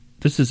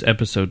This is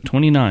episode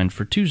 29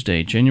 for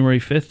Tuesday, January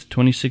 5th,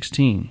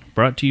 2016,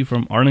 brought to you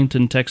from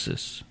Arlington,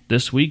 Texas.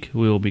 This week,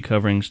 we will be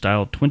covering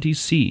Style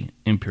 20C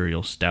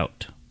Imperial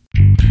Stout.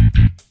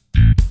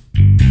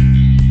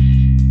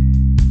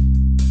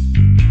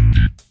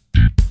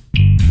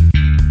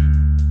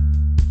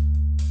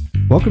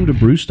 Welcome to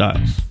Brew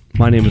Styles.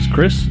 My name is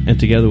Chris, and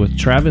together with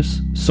Travis,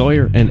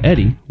 Sawyer, and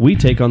Eddie, we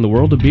take on the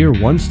world of beer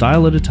one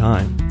style at a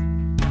time.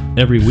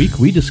 Every week,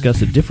 we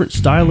discuss a different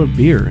style of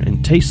beer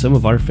and taste some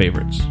of our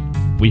favorites.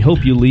 We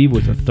hope you leave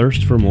with a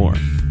thirst for more.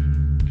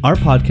 Our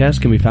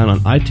podcast can be found on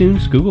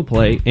iTunes, Google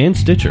Play, and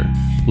Stitcher.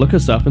 Look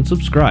us up and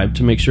subscribe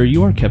to make sure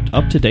you are kept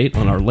up to date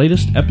on our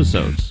latest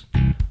episodes.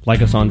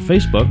 Like us on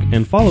Facebook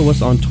and follow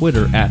us on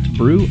Twitter at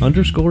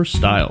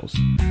brew_styles.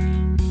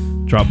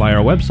 Drop by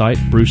our website,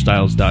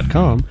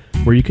 brewstyles.com,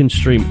 where you can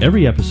stream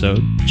every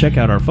episode, check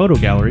out our photo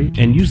gallery,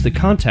 and use the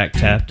contact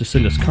tab to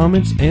send us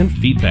comments and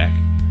feedback.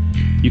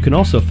 You can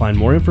also find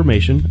more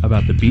information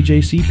about the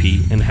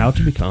BJCP and how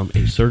to become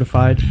a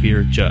certified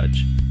beer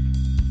judge.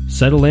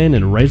 Settle in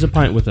and raise a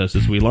pint with us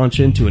as we launch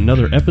into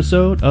another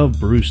episode of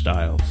Brew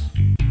Styles.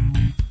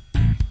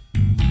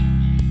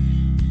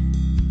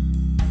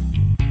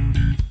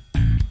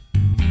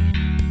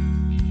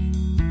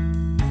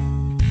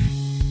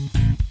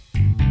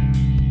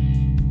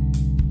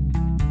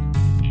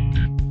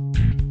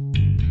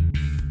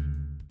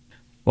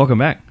 Welcome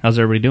back. How's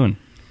everybody doing?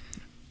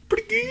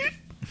 Pretty good.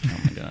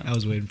 Oh my god. I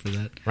was waiting for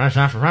that.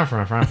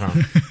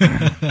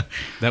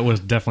 That was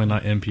definitely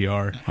not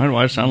NPR. Why do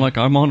I sound like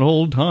I'm on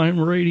old time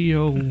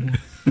radio?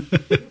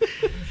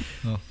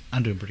 Well,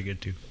 I'm doing pretty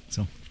good too.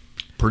 So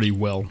Pretty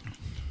well.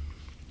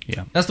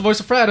 Yeah. That's the voice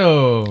of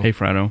Frado. Hey,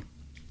 Frado.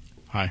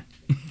 Hi.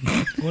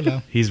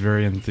 hola. He's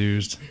very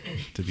enthused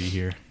to be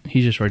here.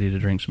 He's just ready to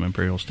drink some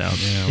Imperial Stout.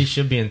 He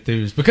should be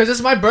enthused because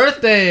it's my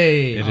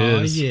birthday. It Oh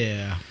is.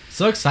 yeah.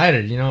 So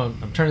excited. You know,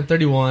 I'm turning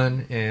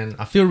 31 and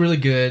I feel really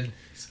good.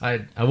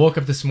 I woke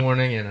up this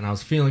morning and I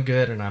was feeling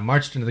good and I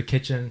marched into the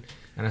kitchen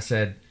and I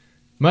said,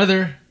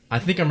 Mother, I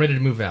think I'm ready to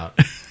move out.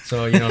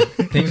 So, you know,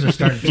 things are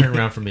starting to turn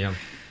around for me. I'm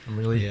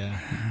really... Yeah.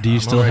 Do you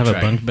I'm still on the have right a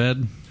track. bunk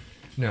bed?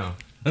 No.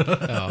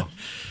 Oh.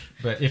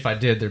 But if I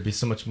did, there'd be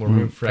so much more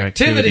room for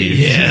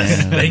activities.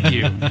 activity. Yes, thank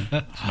you.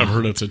 I've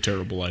heard it's a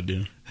terrible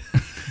idea.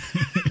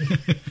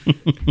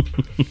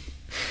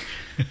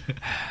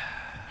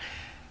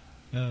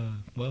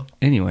 Well.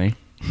 Anyway.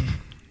 Today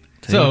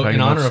we're So, talking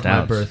in about honor of my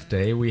stouts.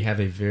 birthday, we have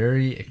a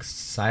very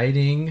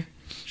exciting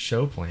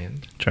show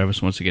planned.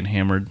 Travis wants to get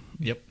hammered.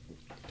 Yep.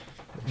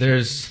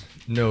 There's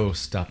no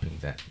stopping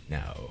that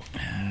now.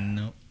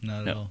 No,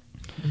 not No. at all.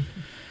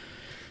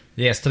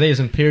 Yes, today is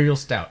Imperial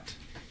Stout.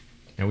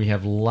 And we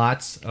have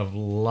lots and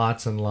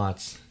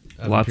lots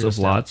of Lots Imperial of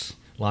Stouts.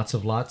 lots.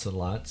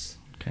 Lots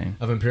Okay.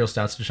 of Imperial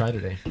Stouts to try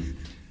today.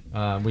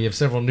 We have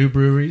several new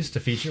breweries to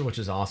feature, which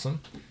is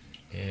awesome.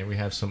 And we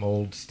have some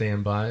old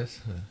standbys.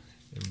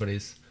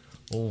 Everybody's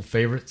old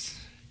favorites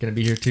going to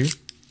be here too.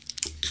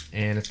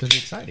 And it's going to be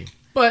exciting.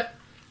 But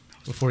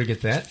before we get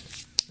to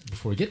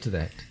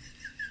that,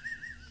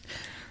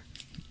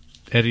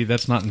 Eddie,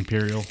 that's not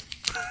Imperial.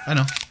 I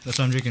know. That's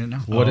why I'm drinking it now.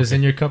 what is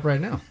in your cup right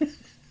now?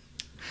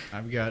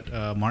 I've got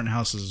Martin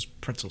House's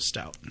pretzel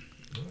stout.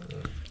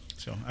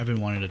 So I've been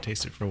wanting to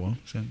taste it for a while.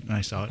 So, and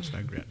I saw it, so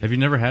I grabbed it. Have you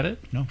never had it?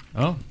 No.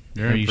 Oh.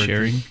 Are you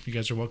sharing? You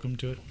guys are welcome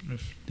to it.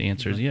 If, The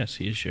answer is yes,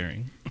 he is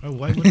sharing. oh,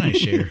 why wouldn't I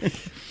share?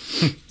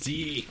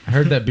 See. I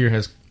heard that beer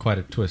has quite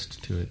a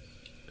twist to it.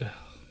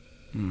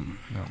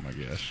 Oh my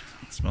gosh.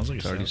 It smells like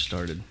It's a already stout.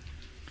 started.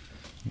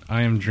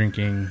 I am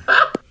drinking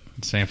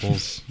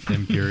Samples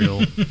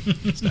Imperial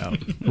Stout.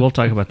 We'll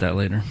talk about that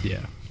later.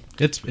 Yeah.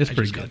 It's I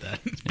pretty just good. got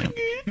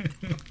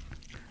that.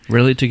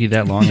 Really? It took you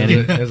that long, Eddie?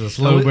 It's a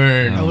slow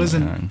burn. I Oh,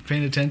 wasn't God.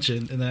 paying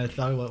attention, and then I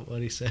thought about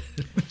what he said.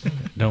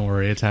 Don't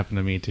worry, it's happened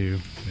to me too.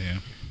 Yeah.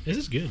 This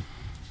is good.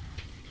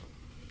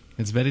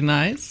 It's very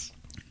nice.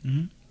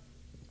 Well,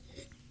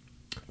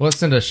 let's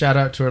send a shout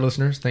out to our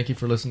listeners. Thank you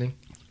for listening.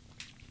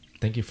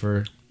 Thank you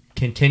for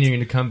continuing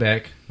to come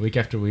back week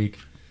after week,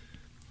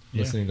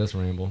 listening to us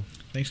ramble.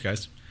 Thanks,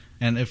 guys.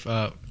 And if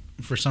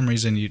for some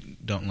reason you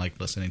don't like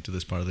listening to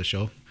this part of the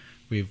show,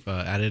 we've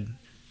added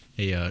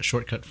a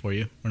shortcut for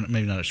you. Or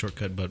maybe not a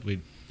shortcut, but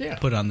we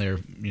put on there,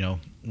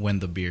 when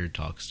the beer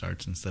talk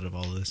starts instead of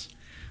all of this.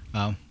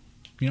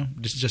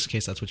 Just in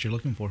case that's what you're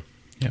looking for.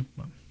 Yep.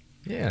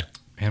 Yeah.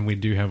 And we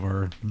do have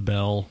our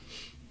bell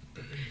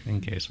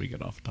in case we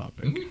get off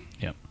topic.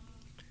 Yep.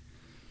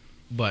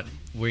 But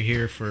we're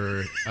here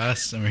for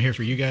us, and we're here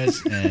for you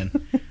guys, and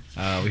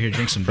we're here to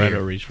drink some Fredo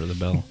beer. reached for the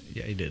bell.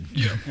 Yeah, he did.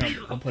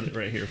 I'll put it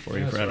right here for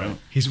you, That's Fredo. right.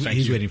 He's Thank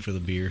you. waiting for the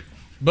beer.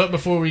 But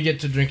before we get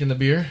to drinking the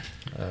beer,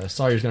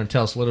 Sawyer's going to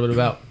tell us a little bit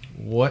about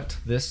what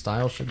this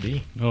style should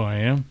be. Oh, I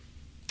am?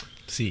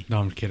 See. No,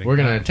 I'm kidding. We're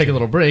going to take a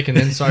little break, and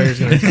then Sawyer's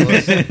going to tell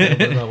us a little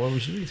bit about what we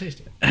should be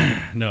tasting.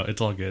 No,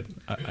 it's all good.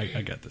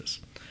 I got this.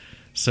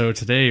 So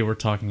today we're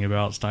talking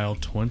about Style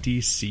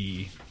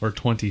 20C, or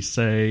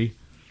 20C,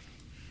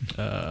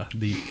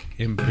 the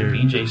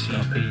Imperial.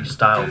 BJCP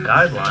style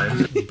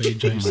guidelines.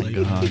 BJ Oh my Slade.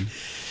 god.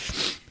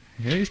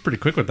 Yeah, he's pretty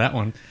quick with that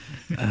one.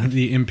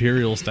 The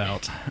Imperial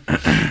Stout.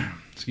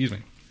 Excuse me.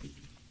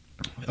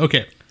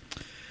 Okay.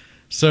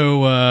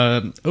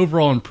 So,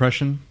 overall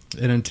impression,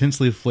 an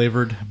intensely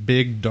flavored,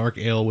 big, dark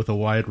ale with a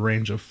wide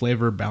range of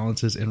flavor,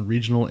 balances, and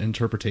regional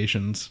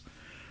interpretations.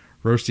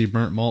 Roasty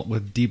burnt malt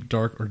with deep,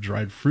 dark, or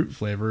dried fruit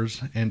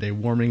flavors, and a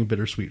warming,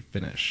 bittersweet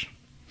finish.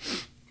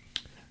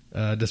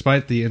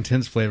 Despite the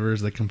intense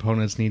flavors, the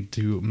components need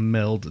to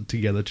meld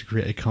together to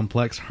create a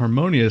complex,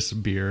 harmonious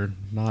beer,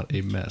 not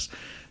a mess.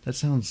 That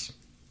sounds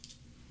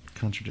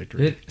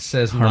contradictory. It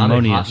says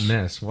Harmonious. not a hot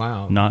mess.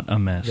 Wow. Not a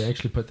mess. They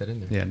actually put that in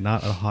there. Yeah,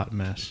 not a hot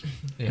mess.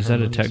 Yeah, Is that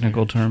a harmonious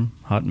technical beer. term?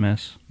 Hot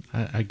mess?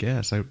 I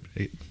guess.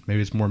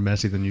 Maybe it's more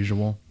messy than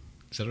usual.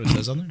 Is that what it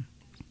says on there?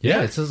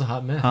 Yeah, it says a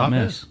hot mess. Hot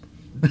mess.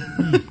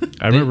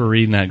 I remember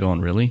reading that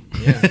going, really?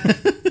 Yeah.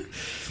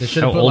 They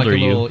should have How put like old a are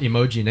you? little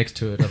emoji next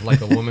to it of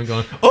like a woman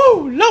going,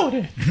 "Oh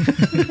Lordy!"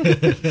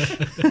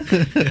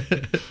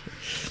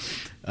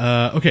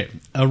 Okay,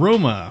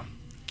 aroma.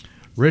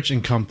 Rich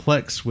and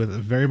complex with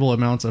variable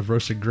amounts of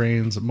roasted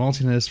grains,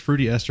 maltiness,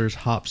 fruity esters,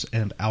 hops,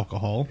 and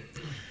alcohol.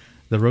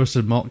 The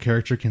roasted malt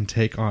character can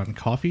take on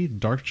coffee,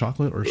 dark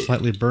chocolate, or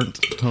slightly burnt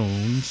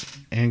tones,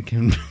 and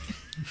can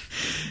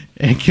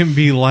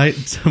be light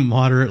to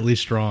moderately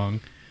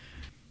strong.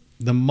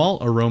 The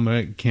malt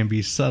aroma can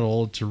be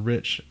subtle to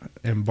rich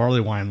and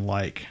barley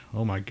wine-like.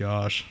 Oh my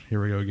gosh,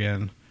 here we go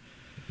again.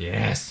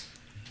 Yes.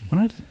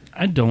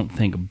 I don't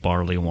think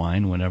barley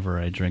wine whenever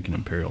I drink an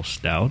Imperial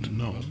Stout.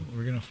 No.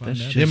 We're going to find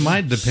That's out. just- It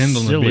might depend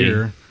on silly. the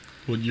beer.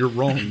 Well, you're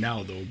wrong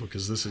now, though,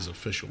 because this is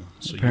official.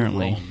 So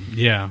Apparently.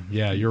 You're wrong.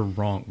 Yeah, you're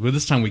wrong. Well,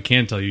 this time we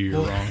can tell you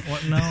you're wrong.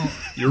 What? No.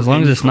 You're As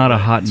long as it's not a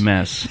incorrect. hot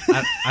mess.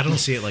 I don't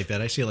see it like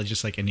that. I see it like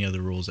just like any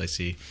other rules I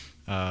see.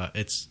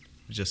 It's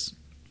just,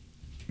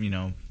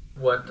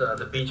 What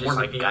the BJCP more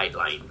like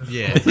guidelines.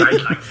 yeah,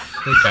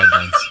 Guidelines. the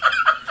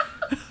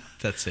guidelines.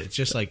 That's it.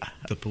 Just like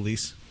the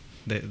police.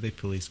 They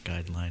police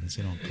guidelines.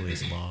 They don't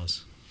police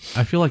laws.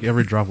 I feel like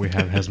every drop we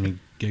have has me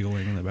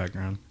giggling in the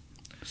background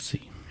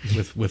See.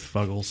 with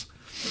Fuggles.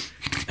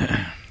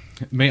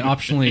 May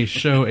optionally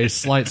show a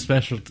slight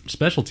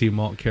specialty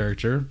malt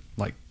character,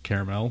 like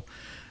caramel,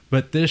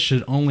 but this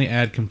should only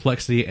add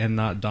complexity and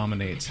not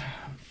dominate.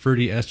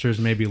 Fruity esters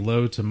may be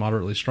low to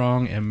moderately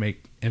strong and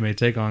may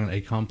take on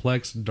a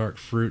complex dark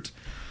fruit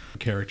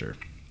character.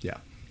 Yeah,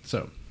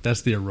 so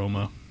that's the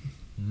aroma.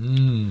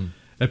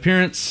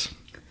 Appearance.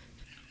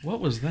 What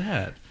was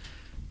that?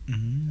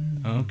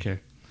 Oh, okay.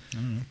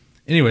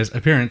 Anyways,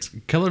 appearance.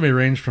 Color may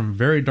range from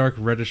very dark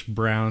reddish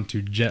brown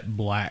to jet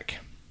black,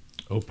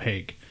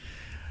 opaque.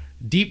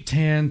 Deep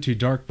tan to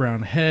dark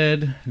brown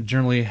head.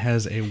 Generally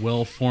has a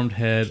well-formed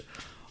head,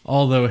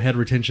 although head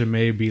retention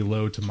may be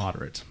low to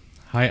moderate.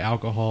 High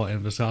alcohol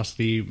and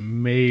viscosity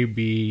may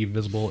be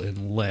visible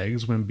in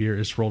legs when beer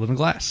is swirled in a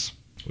glass.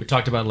 We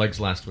talked about legs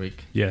last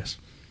week. Yes.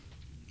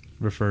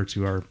 Refer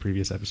to our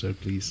previous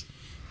episode, please.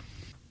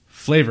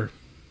 Flavor.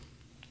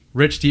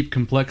 Rich, deep,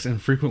 complex,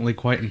 and frequently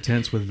quite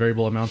intense with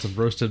variable amounts of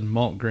roasted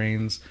malt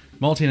grains,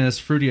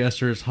 maltiness, fruity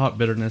esters, hop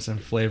bitterness, and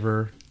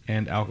flavor,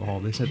 and alcohol.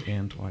 They said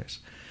 "and" twice.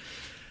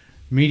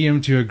 Medium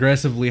to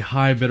aggressively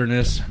high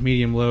bitterness,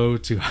 medium-low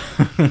to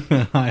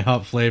high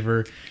hop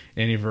flavor,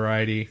 any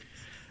variety.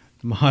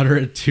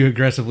 Moderate to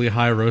aggressively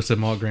high roasted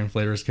malt grain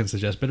flavors can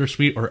suggest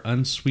bittersweet or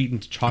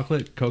unsweetened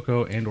chocolate,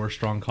 cocoa, and or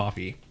strong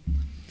coffee.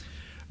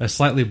 A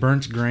slightly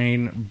burnt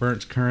grain,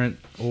 burnt currant,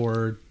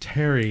 or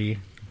terry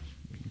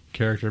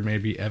character may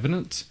be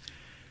evident.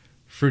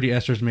 Fruity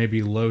esters may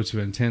be low to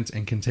intense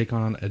and can take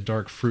on a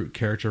dark fruit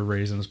character,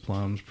 raisins,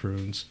 plums,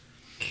 prunes.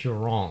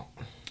 Currant.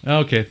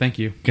 Okay, thank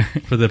you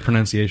for the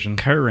pronunciation.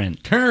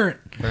 Currant. Currant.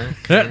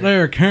 That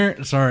there,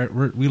 currant. Sorry,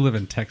 we live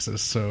in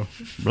Texas, so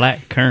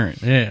Black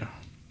currant. yeah.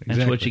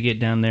 That's what you get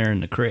down there in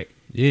the creek.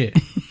 Yeah.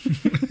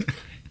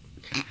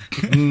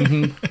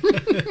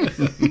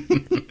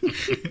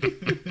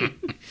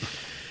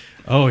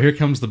 Oh, here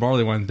comes the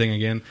barley wine thing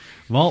again.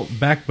 Malt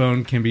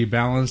backbone can be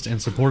balanced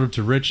and supportive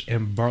to rich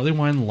and barley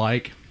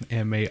wine-like,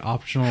 and may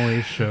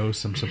optionally show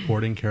some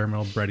supporting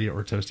caramel, bready,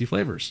 or toasty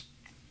flavors.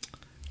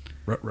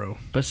 Ruh-roh.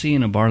 But see,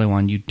 in a barley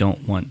wine, you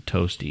don't want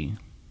toasty.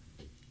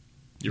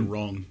 You're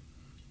wrong.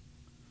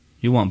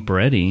 You want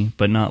bready,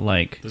 but not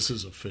like... This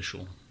is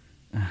official.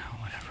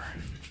 Whatever.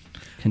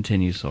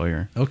 Continue,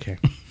 Sawyer. Okay.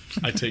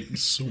 I take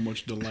so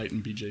much delight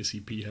in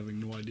BJCP having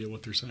no idea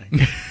what they're saying.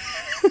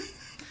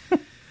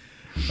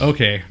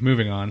 Okay,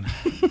 moving on.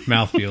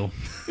 Mouthfeel.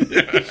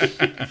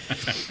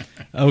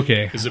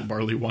 Okay. Is it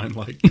barley wine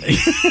like?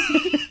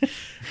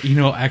 You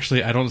know,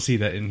 actually, I don't see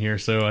that in here,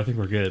 so I think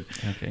we're good.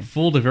 Okay.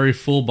 Full to very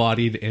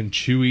full-bodied and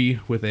chewy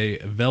with a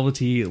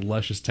velvety,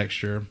 luscious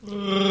texture.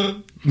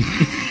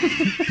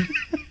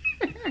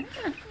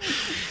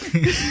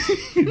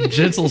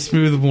 Gentle,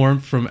 smooth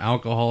warmth from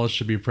alcohol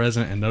should be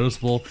present and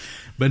noticeable,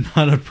 but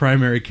not a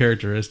primary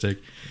characteristic.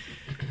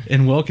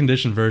 In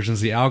well-conditioned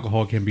versions, the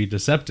alcohol can be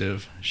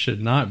deceptive, should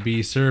not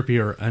be syrupy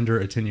or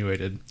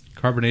under-attenuated.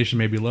 Carbonation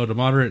may be low to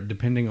moderate,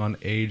 depending on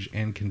age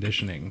and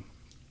conditioning.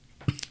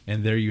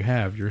 And there you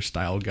have your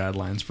style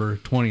guidelines for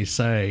 20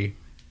 Say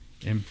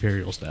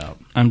Imperial Stout.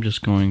 I'm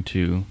just going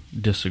to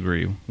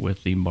disagree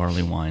with the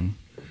barley wine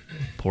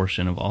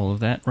portion of all of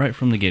that right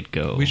from the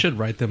get-go. We should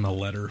write them a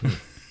letter.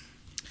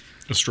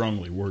 A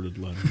strongly worded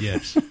letter.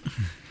 Yes.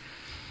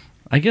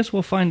 I guess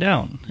we'll find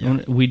out.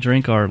 Yeah. We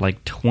drink our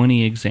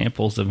 20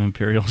 examples of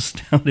Imperial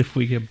Stout if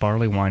we get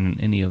barley wine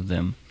in any of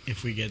them.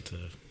 If we get to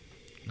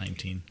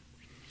 19,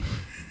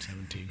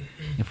 17.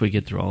 If we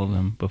get through all of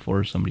them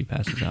before somebody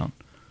passes out.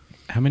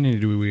 How many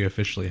do we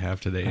officially have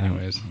today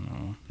anyways?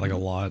 A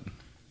lot.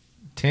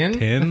 10?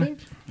 10?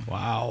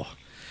 Wow.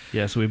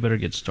 Yeah, so we better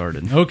get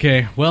started.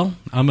 Okay, well,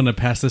 I'm going to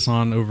pass this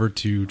on over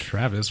to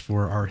Travis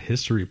for our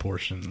history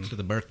portion. To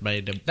the birthday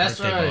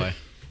boy.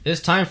 It's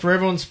time for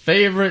everyone's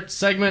favorite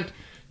segment,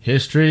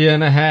 History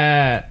in a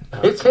Hat.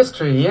 It's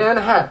history in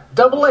a hat.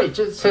 Double H,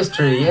 it's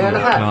history in a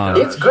hat. God.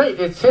 It's great,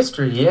 it's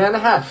history in a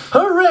hat.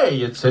 Hooray,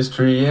 it's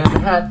history in a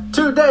hat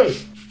today.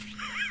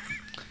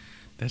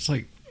 That's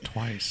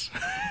twice.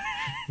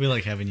 We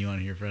like having you on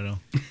here, Fredo.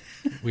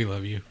 We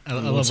love you. I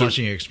love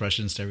watching your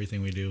expressions to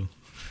everything we do.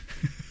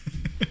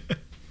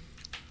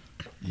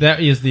 That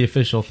is the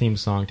official theme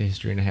song to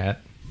History in a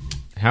Hat.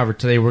 However,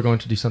 today we're going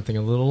to do something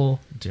a little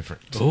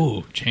different.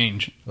 Oh,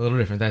 change. A little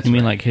different. That's You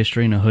mean right. like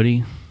history in a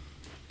hoodie?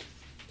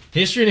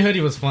 History in a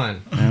Hoodie was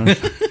fun,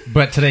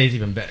 but today's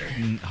even better.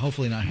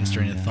 Hopefully not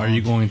history in a thong. Are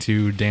you going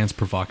to dance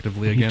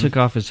provocatively again? He took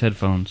off his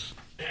headphones.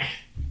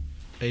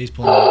 He's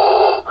pulling.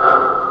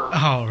 Oh,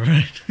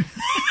 right.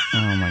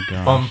 Oh my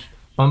god.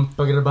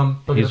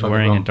 He's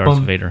wearing a Darth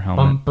Vader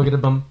helmet.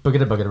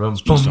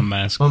 Just a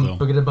mask, though.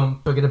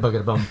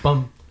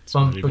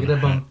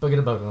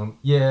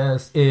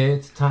 Yes,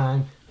 it's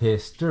time.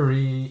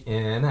 History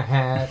in a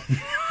hat.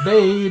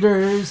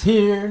 Vader's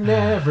here,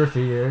 never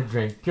fear.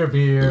 Drink your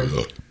beer.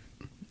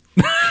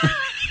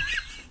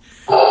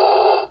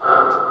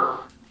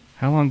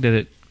 How long did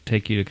it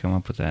take you to come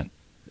up with that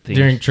theme?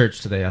 During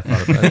church today, I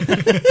thought about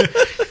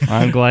it.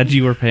 I'm glad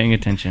you were paying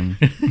attention.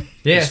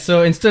 Yeah,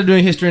 so instead of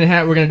doing History in a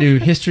Hat, we're going to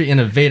do History in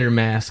a Vader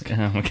Mask. Oh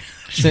my gosh.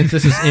 Since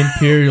this is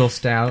Imperial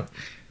Stout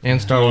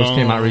and Star Wars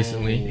came out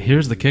recently.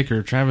 Here's the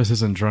kicker. Travis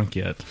isn't drunk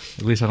yet.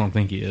 At least I don't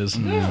think he is.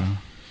 No.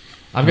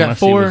 I've got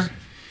four.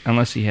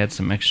 Unless he had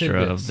some extra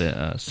tidbits. of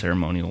the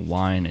ceremonial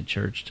wine at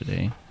church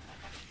today.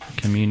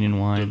 Communion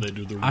wine. They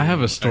do the I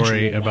have a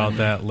story actual about wine.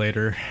 that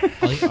later.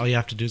 All you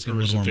have to do is give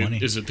Or us more money.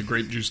 is it the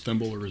grape juice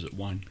thimble or is it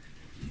wine?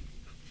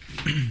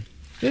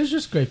 It's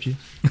just grape juice.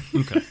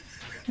 Okay.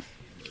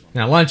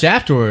 Now, lunch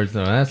afterwards,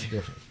 though, that's a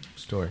different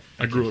story.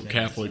 I grew up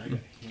Catholic.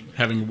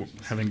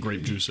 Having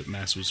grape juice at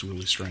Mass was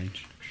really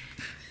strange.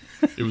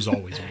 It was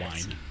always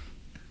wine.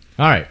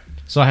 All right.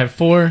 So I have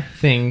four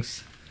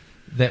things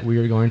that we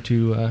are going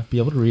to be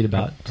able to read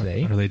about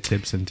today. Are they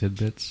tips and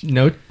tidbits?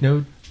 No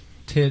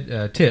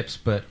tips,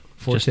 but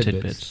four Just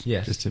tidbits. tidbits.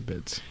 Yes. Just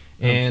tidbits.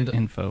 And,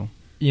 info.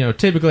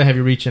 typically I have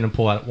you reach in and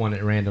pull out one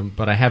at random,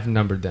 but I have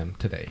numbered them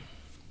today.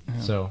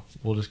 So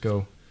we'll just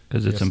go.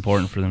 Because it's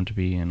important for them to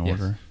be in Yes.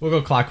 order. We'll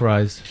go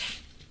clockwise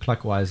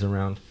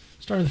around.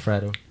 Start with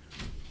Fredo.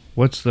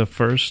 What's the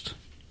first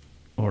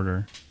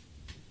order?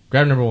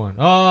 Grab number one.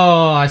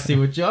 Oh, I see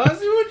what you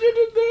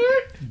did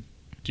there.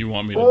 Do you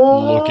want me to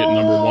look at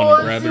number one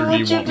and grab it, or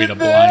do you want me to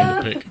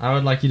blind pick? I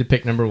would like you to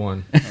pick number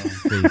one,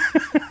 please.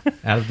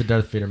 Out of the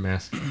Darth Vader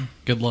mask.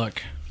 Good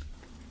luck.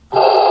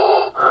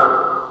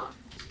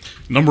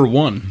 Number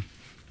one,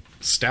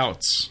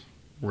 stouts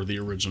were the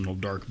original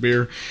dark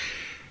beer,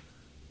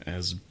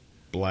 as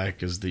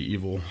black as the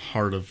evil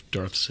heart of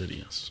Darth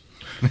Sidious.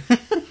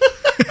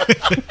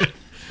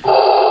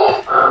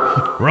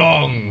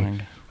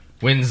 Wrong.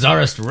 When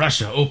Tsarist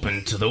Russia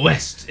opened to the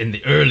west in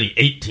the early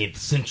 18th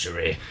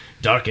century,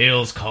 dark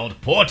ales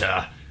called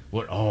porter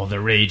were all the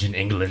rage in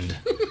England.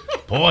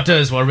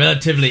 Porters were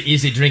relatively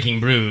easy drinking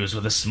brews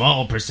with a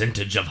small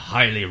percentage of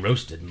highly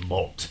roasted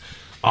malt.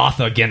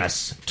 Arthur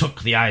Guinness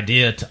took the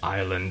idea to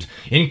Ireland,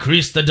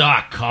 increased the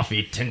dark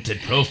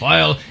coffee-tinted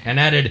profile, and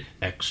added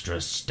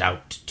extra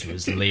stout to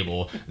his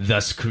label,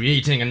 thus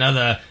creating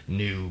another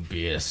new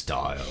beer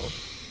style.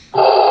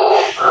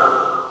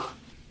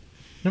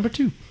 Number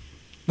two.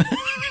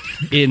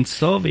 In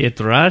Soviet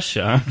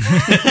Russia.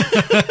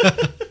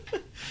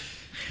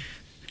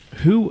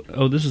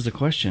 This is a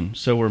question.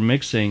 So we're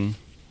mixing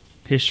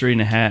History in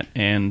a Hat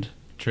and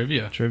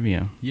Trivia.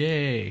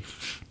 Yay.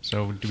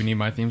 So, do we need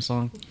my theme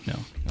song? No.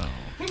 Oh.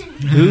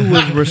 Who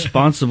was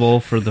responsible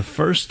for the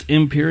first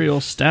Imperial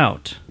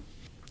Stout?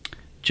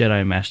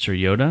 Jedi Master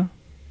Yoda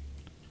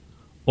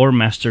or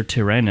Master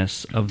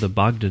Tyrannus of the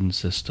Bogdan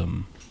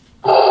system?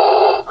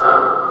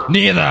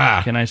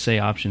 Neither! Can I say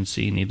option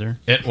C, neither?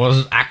 It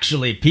was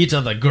actually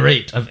Peter the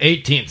Great of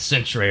 18th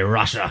century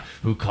Russia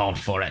who called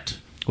for it.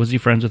 Was he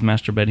friends with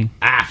Master Betty?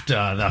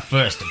 After the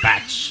first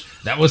batch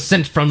that was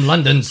sent from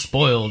London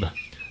spoiled,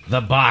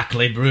 the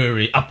Barclay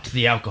Brewery upped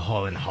the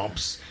alcohol and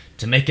hops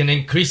to make an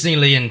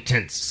increasingly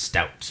intense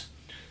stout.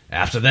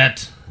 After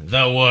that,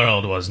 the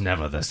world was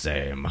never the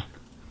same.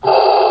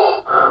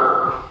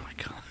 Oh my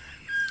god.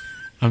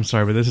 I'm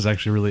sorry, but this is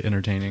actually really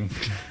entertaining.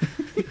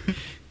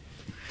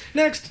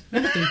 Next.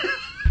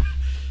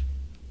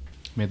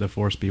 May the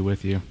force be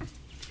with you.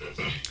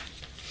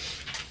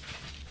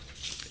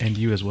 And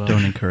you as well.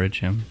 Don't encourage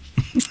him.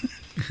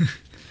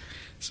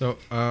 So,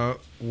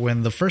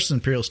 when the first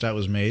Imperial Stout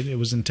was made, it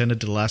was intended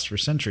to last for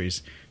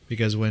centuries.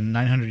 Because when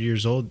 900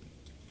 years old,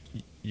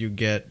 you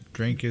get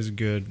drink is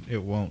good,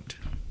 it won't.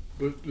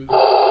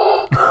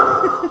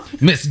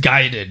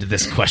 Misguided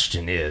this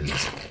question is.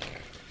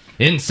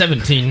 In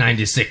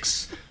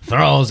 1796,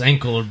 Thrall's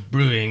Ankle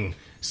Brewing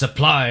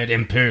supplied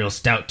Imperial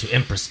Stout to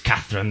Empress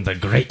Catherine the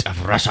Great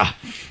of Russia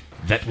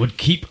that would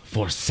keep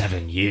for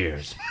 7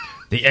 years.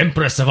 The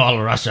Empress of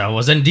all Russia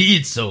was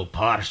indeed so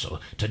partial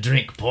to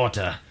drink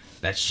porter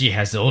that she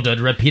has ordered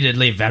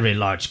repeatedly very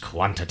large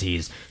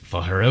quantities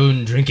for her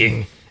own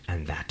drinking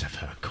and that of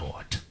her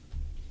court.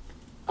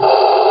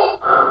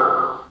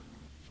 Why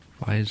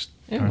is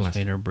Darth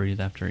Vader breathe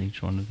after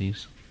each one of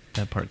these?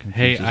 That part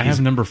Hey, confuses I me.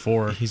 have number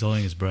 4. He's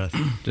holding his breath.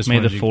 Just May the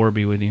wanted you- 4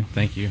 be with you.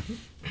 Thank you.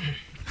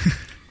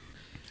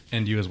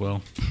 And you as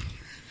well.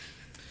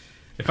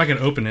 If I can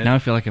open it. Now I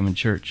feel like I'm in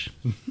church.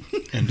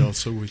 And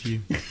also with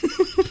you.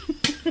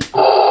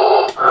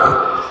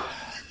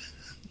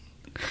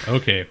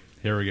 Okay,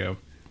 here we go.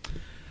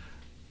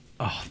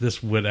 Oh,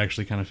 this would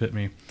actually kind of fit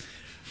me.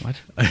 What?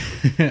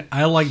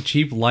 I like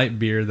cheap light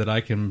beer that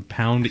I can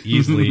pound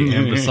easily,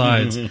 and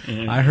besides,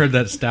 I heard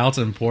that stouts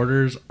and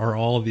porters are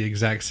all the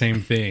exact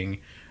same thing.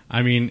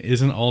 I mean,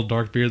 isn't all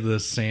dark beer the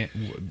same?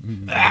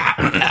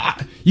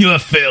 You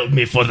have failed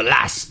me for the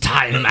last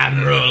time,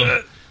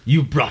 Admiral.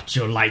 You brought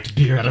your light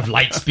beer out of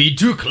Lightspeed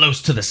too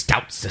close to the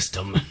stout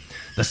system.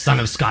 The son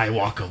of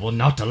Skywalker will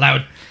not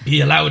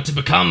be allowed to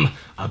become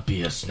a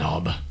beer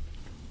snob.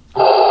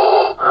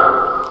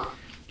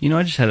 You know,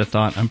 I just had a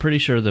thought. I'm pretty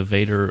sure the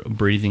Vader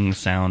breathing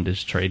sound is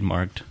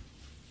trademarked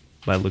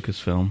by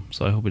Lucasfilm,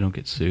 so I hope we don't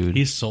get sued.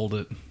 He sold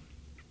it.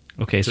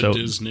 Okay, to so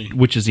Disney.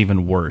 which is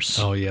even worse.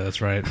 Oh yeah,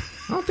 that's right.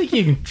 I don't think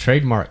you can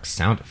trademark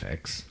sound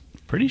effects.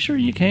 Pretty sure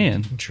you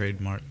can.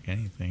 Trademark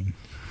anything.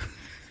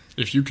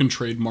 If you can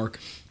trademark,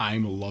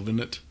 I'm loving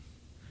it.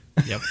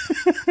 Yep.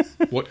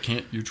 What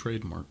can't you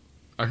trademark?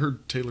 I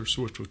heard Taylor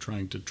Swift was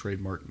trying to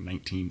trademark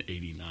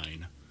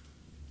 1989.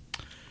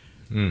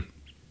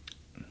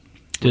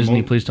 Disney,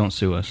 Remote. please don't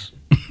sue us.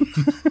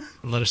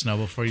 Let us know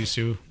before you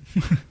sue.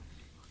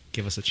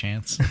 Give us a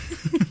chance.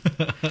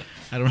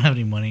 I don't have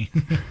any money.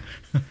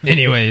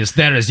 Anyways,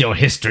 there is your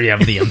history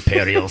of the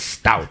Imperial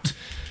Stout.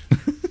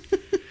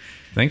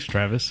 Thanks,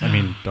 Travis. I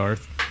mean,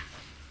 Darth.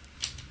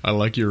 I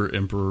like your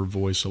Emperor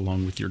voice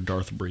along with your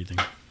Darth breathing.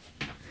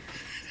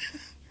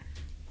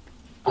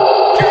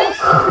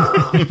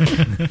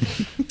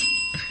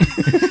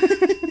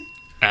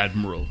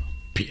 Admiral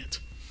Piet.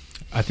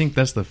 I think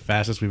that's the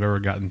fastest we've ever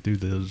gotten through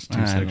those two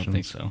I sections. don't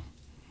think so.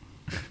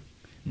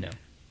 No.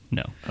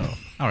 No. Oh,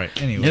 all right.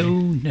 Anyway,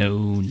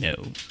 No.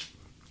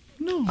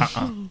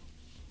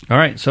 All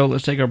right, so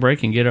let's take our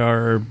break and get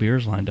our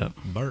beers lined up.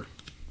 Bart.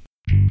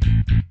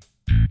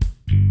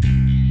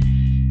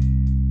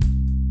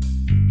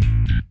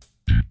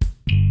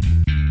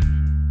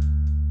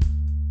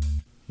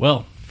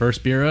 Well,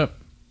 first beer up.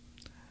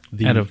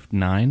 Out of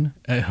 9?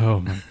 Oh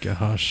my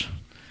gosh.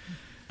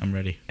 I'm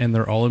ready. And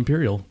they're all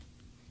Imperial.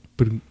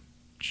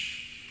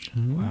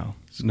 Wow.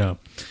 No.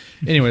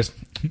 Anyways,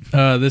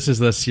 this is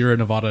the Sierra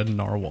Nevada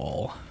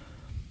Narwhal.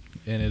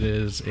 And it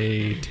is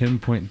a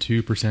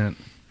 10.2%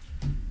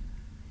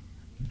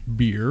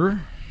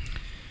 beer.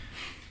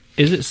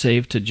 Is it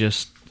safe to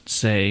just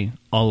say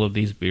all of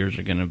these beers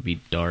are going to be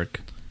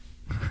dark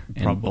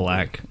and Probably.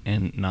 black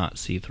and not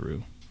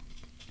see-through?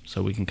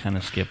 So we can kind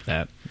of skip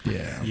that.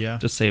 Yeah. Yeah.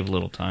 Just save a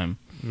little time.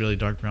 Really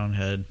dark brown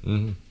head.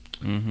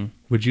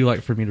 Would you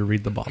like for me to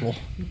read the bottle?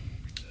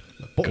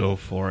 Go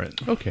for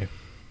it. Okay.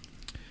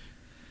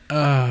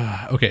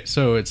 Okay,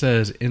 so it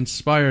says,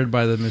 inspired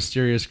by the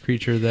mysterious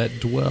creature that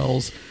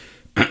dwells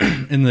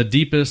in the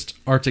deepest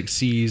Arctic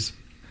seas,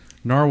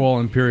 Narwhal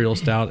Imperial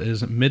Stout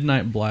is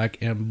midnight black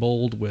and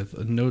bold with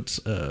notes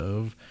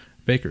of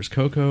baker's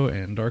cocoa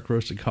and dark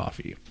roasted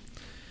coffee.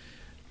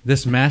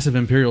 This massive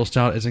Imperial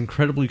Stout is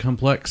incredibly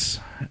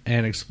complex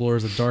and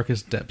explores the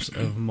darkest depths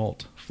of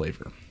malt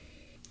flavor.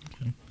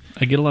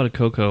 I get a lot of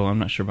cocoa. I'm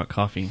not sure about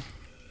coffee.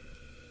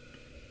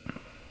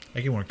 I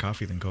get more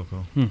coffee than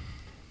cocoa.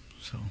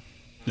 So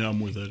Yeah, I'm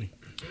with Eddie.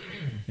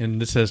 And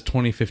this says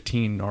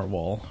 2015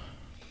 Narwhal.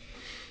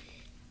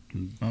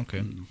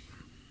 okay.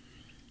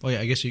 Well, yeah.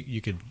 I guess you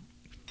could.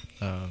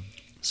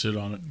 Sit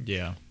on it.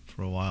 Yeah,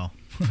 for a while.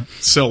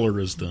 Cellar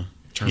is the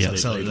term Yeah, they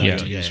cellar, like yeah,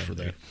 to yeah, use yeah, for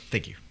that.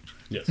 Thank you.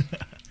 Yes.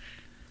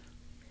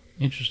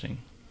 Interesting.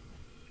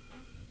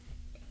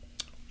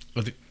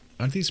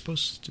 Aren't these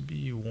supposed to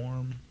be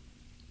warm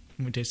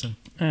when we taste them?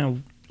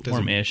 Doesn't-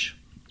 Warm-ish.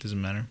 Doesn't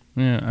matter.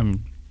 Yeah, To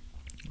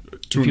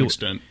If an you-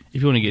 extent.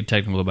 if you want to get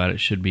technical about it, it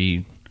should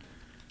be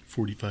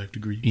 45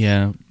 degrees.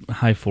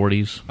 high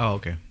 40s. Oh,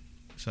 okay.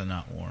 So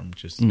not warm,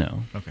 just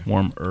No, Okay.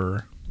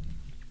 warmer.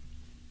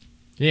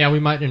 Yeah, we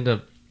might end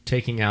up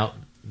taking out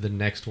the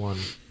next one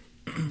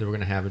that we're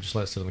going to have and just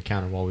let it sit on the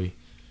counter while we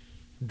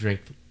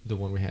drink the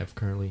one we have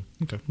currently.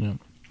 Okay. Yeah.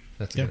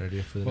 That's a Yeah. good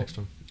idea for the Well- next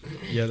one.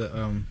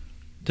 Yeah.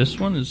 This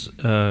one is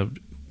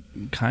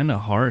kind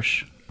of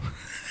harsh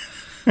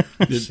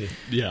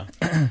Yeah.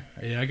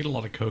 Yeah, I get a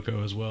lot of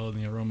cocoa as well in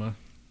the aroma.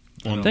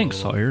 Thanks,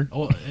 Sawyer.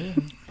 Oh, yeah.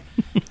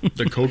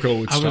 The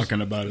cocoa it's I was-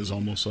 talking about is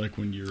almost like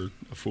when you're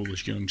a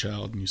foolish young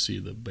child and you see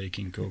the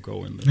baking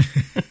cocoa in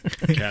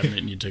the cabinet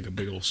and you take a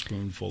big old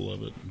spoonful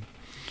of it.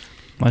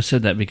 I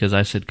said that because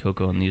I said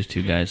cocoa and these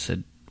two guys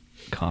said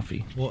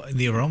coffee. Well,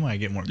 the aroma, I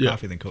get more Yeah.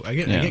 coffee than cocoa. I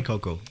get Yeah.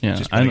 cocoa. Yeah,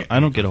 just I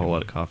don't get a whole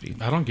lot of coffee.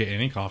 I don't get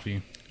any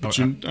coffee. But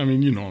you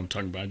know what I'm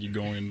talking about. You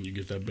go in, you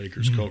get that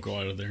baker's cocoa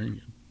out of there,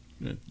 and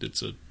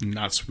it's a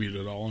not sweet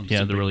at all. And it's Yeah,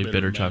 a the big really bit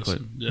bitter of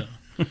medicine. chocolate.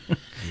 Yeah.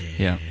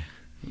 Yeah.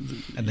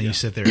 And then you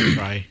sit there and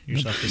cry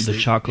yourself to The sleep.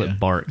 chocolate Yeah.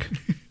 bark.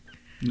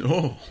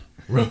 No.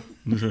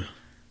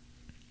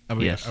 Are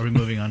we, Yes. are we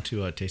moving on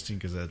to tasting?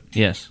 Because that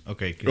Yes.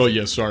 okay. 'cause- Oh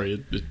yeah, sorry.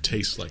 It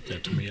tastes like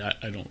that to me.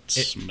 I don't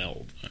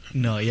smell that.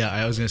 No, yeah,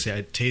 I was gonna say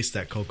I taste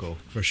that cocoa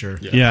for sure.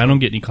 Yeah. Yeah, I don't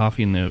get any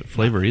coffee in the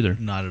flavor either.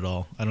 Not at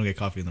all. I don't get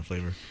coffee in the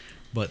flavor,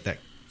 but that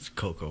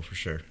cocoa for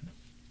sure.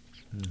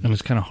 And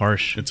it's kind of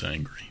harsh. It's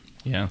angry.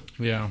 Yeah.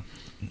 Yeah,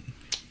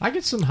 I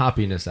get some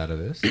hoppiness out of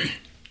this.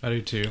 I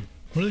do too.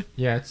 Really?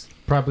 Yeah, it's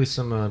probably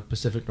some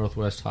Pacific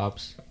Northwest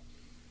hops.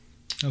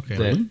 Okay.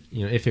 That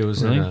if it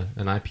was Really? in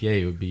an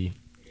IPA, it would be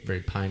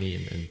very piney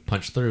and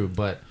punch through.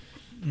 But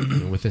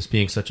with this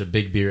being such a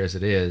big beer as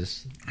it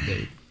is,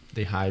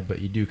 they hide.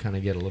 But you do kind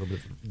of get a little bit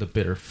of the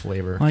bitter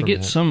flavor. Well, I from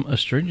get that. some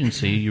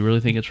astringency. You really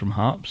think it's from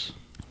hops?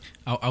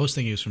 I was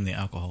thinking it was from the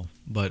alcohol,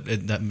 but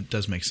that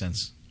does make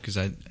sense because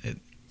I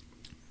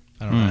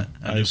don't know.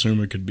 I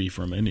assume it could be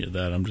from any of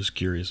that. I'm just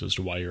curious as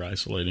to why you're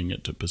isolating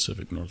it to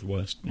Pacific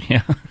Northwest.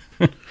 Yeah.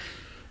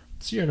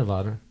 Sierra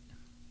Nevada.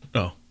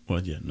 Oh,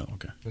 well, yeah, no,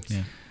 okay.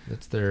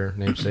 That's their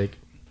namesake.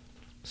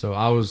 So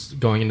I was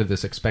going into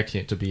this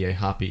expecting it to be a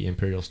hoppy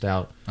imperial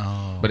stout,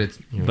 Oh, but it's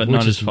But which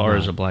not as is far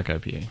as not. a black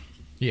IPA.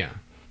 Yeah,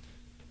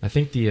 I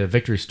think the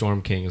Victory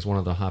Storm King is one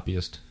of the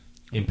hoppiest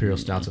imperial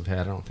stouts I've had.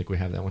 I don't think we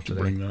have that one To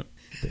today. bring that.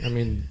 I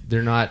mean,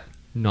 they're not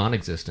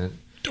non-existent,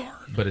 Darn.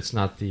 but it's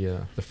not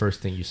the first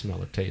thing you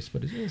smell or taste,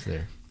 but it is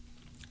there.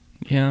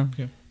 Yeah.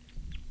 Okay.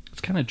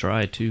 It's kind of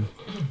dry, too.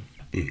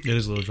 it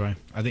is a little dry.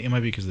 I think it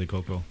might be because of the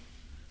cocoa.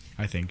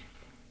 I think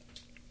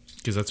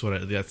because that's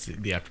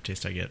the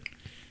aftertaste I get,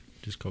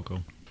 just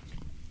cocoa.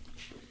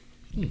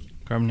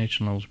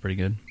 Carbonation level's pretty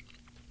good.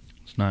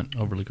 It's not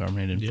overly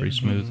carbonated, Yeah. pretty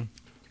smooth.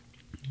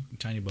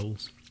 Tiny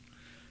bubbles.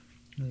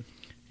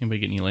 Anybody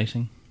get any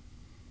lacing?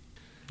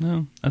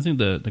 No. I think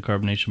the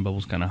carbonation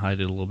bubbles kind of hide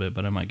it a little bit,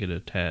 but I might get a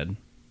tad.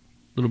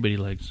 Little bitty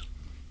legs.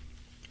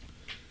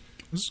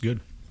 This is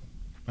good.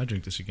 I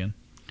drink this again.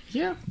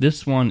 Yeah,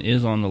 This one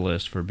is on the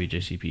list for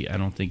BJCP. I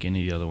don't think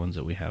any of the other ones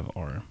that we have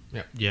are.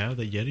 Yeah,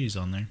 the Yeti's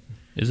on there.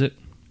 Is it?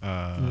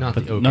 not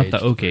But the oak not the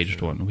aged oak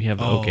aged one. We have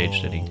the oak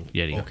aged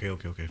Yeti.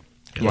 Okay.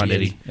 Come on,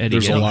 Eddie. Eddie,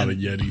 There's get a it. lot of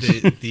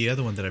Yetis. The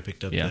other one that I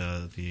picked up,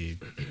 Yeah.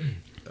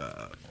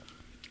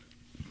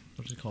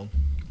 what is it called?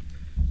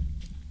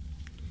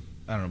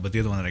 I don't know, but the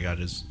other one that I got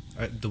is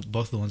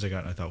both the ones I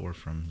got I thought were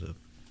from the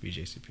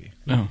BJCP,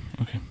 Oh,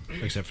 okay.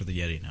 except for the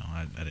Yeti. No,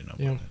 I didn't know about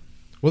Yeah. that.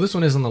 Well, this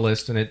one is on the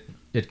list, and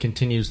it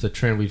continues the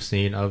trend we've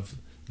seen of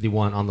the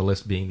one on the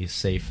list being the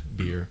safe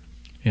beer.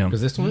 Yeah.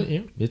 Because this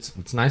one,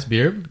 it's nice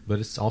beer, but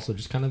it's also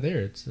just kind of there.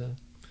 It's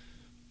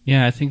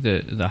Yeah, I think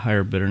the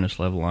higher bitterness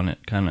level on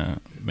it kind of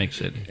makes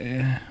it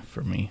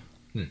for me.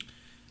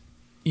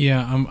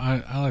 Yeah,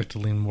 I like to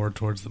lean more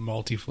towards the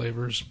malty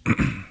flavors,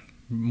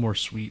 more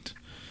sweet.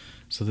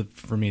 So that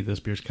for me, this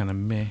beer's kind of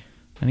meh.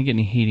 I didn't get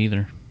any heat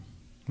either.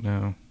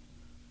 No,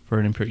 For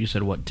an imperial, you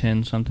said what,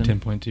 10 something?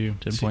 10.2.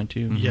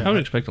 10.2? Yeah. I would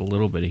expect a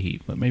little bit of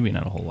heat, but maybe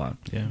not a whole lot.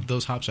 Yeah.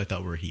 Those hops I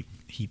thought were heat.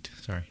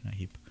 Sorry, not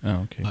heap.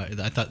 Oh, okay.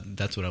 I thought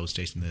that's what I was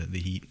tasting, the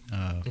heat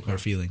or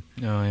feeling.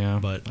 Oh yeah,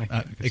 But I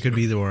can it could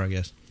be either or, I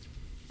guess.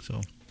 So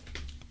a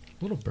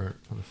little burnt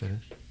on the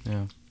finish.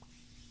 Yeah.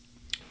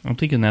 I'm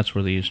thinking that's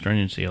where the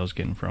astringency I was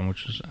getting from,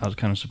 which is, I was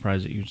kind of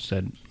surprised that you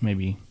said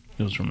maybe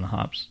it was from the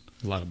hops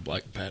A lot of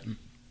black patent.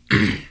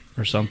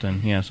 or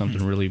something. Yeah,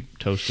 something really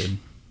toasted.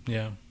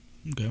 Yeah.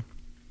 okay.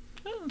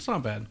 It's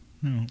not bad.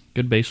 No.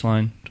 Good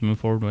baseline to move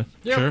forward with.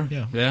 Sure.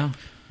 Yeah. Yeah.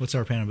 What's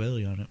our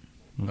panability on it?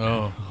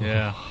 Oh,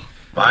 yeah.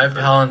 My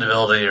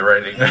palatability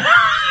rating.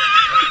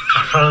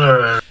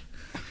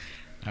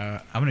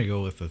 I'm gonna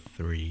go with a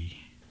 3.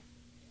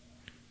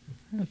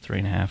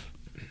 3.5.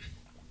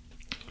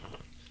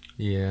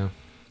 Yeah.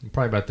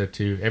 Probably about there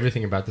too.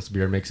 Everything about this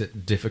beer makes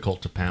it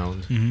difficult to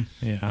pound.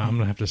 Yeah, I'm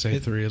gonna have to say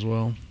 3 as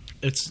well.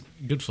 It's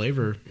good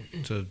flavor.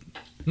 It's a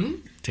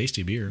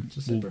tasty beer.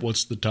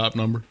 What's the top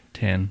number?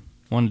 10.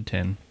 1 to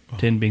 10.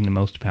 10 being the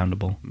most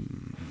poundable.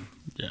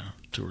 Yeah,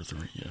 2 or 3.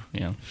 Yeah,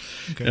 Yeah.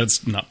 Okay.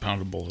 that's not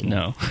poundable at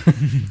all.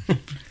 No.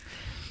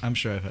 I'm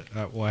sure I've had.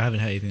 I haven't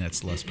had anything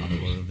that's less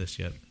poundable than this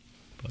yet.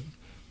 But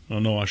Oh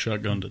no, I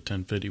shotgunned a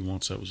 1050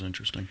 once. That was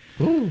interesting.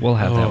 We'll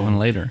have that one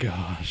later.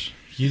 Gosh.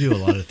 you do a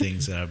lot of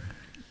things that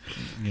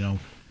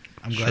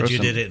I'm glad you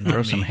did it. Not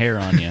Throw me. some hair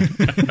on you.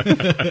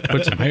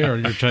 Put some hair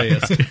on your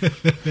chest.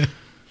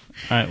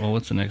 All right, well,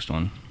 what's the next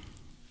one?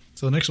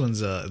 So the next one's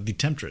the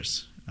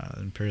Temptress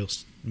Imperial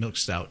Milk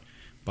Stout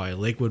by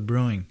Lakewood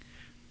Brewing.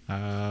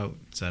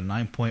 It's a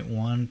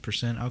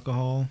 9.1%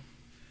 alcohol,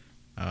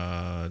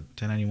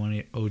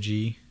 1091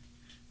 OG,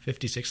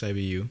 56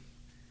 IBU.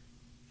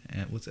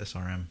 And what's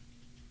SRM?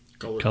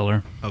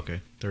 Color.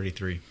 Okay,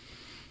 33.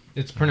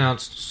 It's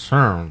pronounced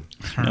CERN.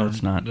 No,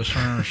 it's not. The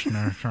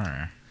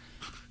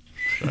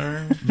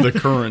The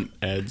current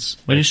adds.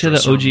 What did you say the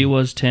extra OG something.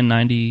 was?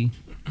 1090?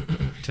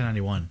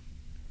 1091.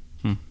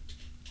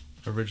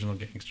 Original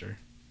gangster.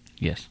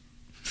 Yes.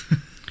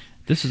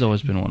 This has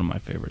always been one of my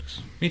favorites.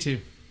 Me too.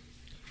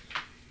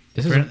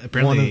 This is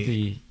Apparently, one of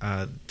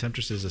the.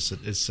 Temptress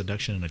is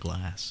seduction in a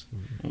glass.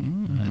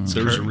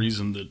 There's a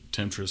reason that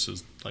Temptress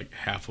is like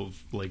half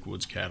of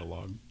Lakewood's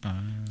catalog.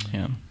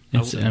 Yeah.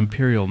 It's an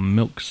Imperial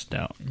Milk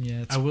Stout.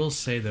 Yeah, I will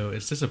say though,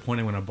 it's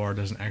disappointing when a bar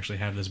doesn't actually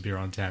have this beer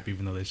on tap,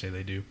 even though they say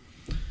they do.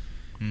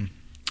 do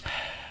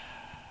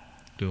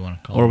we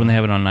want to call Or it when out? they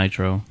have it on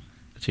Nitro.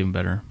 It's even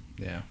better.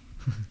 Yeah.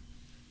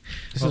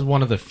 This is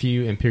one of the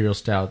few Imperial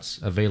Stouts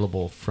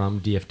available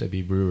from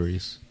DFW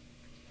breweries.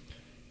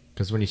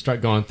 Because when you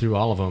start going through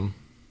all of them,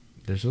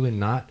 there's really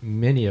not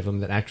many of them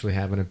that actually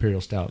have an Imperial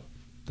Stout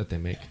that they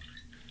make.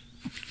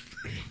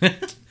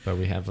 But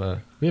we have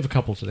a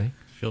couple today.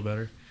 Feel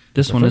better.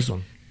 This The one first is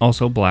one.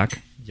 also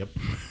black. Yep.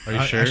 Are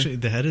you sure? Actually,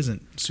 the head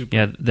isn't super.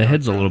 Yeah, the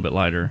head's a little bit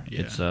lighter.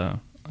 Yeah. It's kind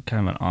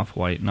of an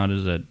off-white, not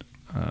as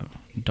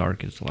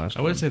dark as the last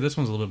I one. would say this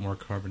one's a little bit more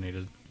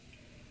carbonated.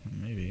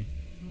 Maybe.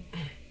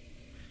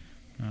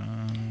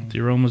 The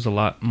aroma's a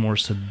lot more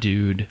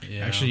subdued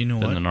Yeah. Actually, you know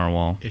than what? the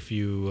Narwhal. If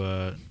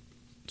you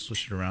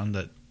switch it around,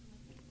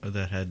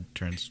 that head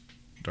turns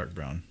dark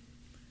brown.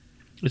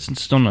 It's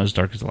still not as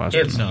dark as the last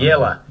It's one.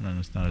 yellow. No,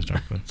 it's not as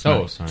dark. But It's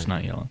Oh, not, sorry. It's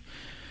not yellow.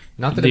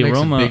 Not that The it makes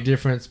aroma- a big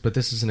difference, but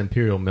this is an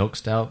Imperial Milk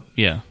Stout.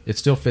 Yeah, It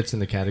still fits in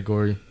the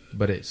category,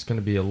 but it's going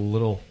to be a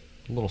little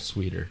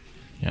sweeter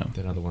yeah.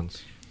 than other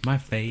ones. My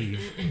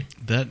fave.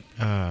 that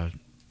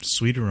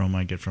sweet aroma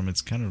I get from it's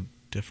kind of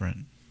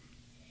different.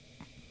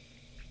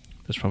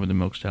 That's probably the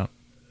milk stout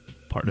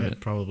part of Yeah,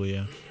 it. probably,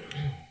 yeah.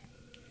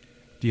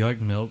 Do you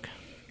like milk?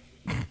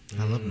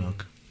 I love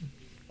milk.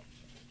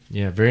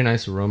 Yeah, very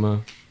nice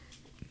aroma.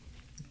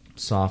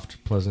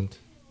 Soft, pleasant.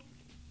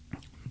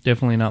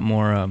 Definitely not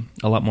more,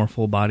 a lot more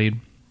full-bodied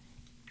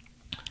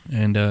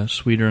and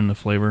sweeter in the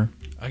flavor.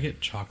 I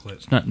get chocolate.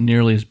 It's not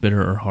nearly as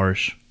bitter or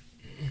harsh.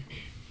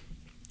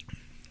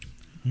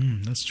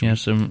 That's true. Yeah,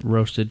 some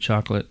roasted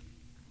chocolate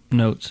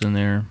notes in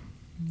there.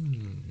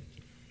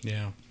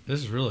 Yeah. This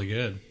is really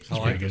good. I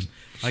pretty like good. this.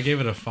 I gave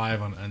it a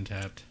 5 on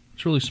Untapped.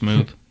 It's really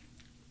smooth.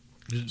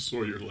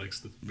 Sawyer likes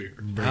the beer.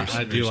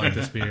 I do like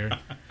this beer.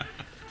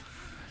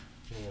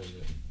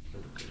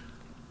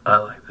 I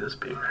like this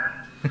beer.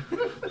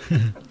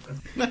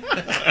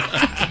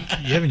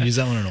 You haven't used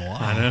that one in a while.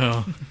 I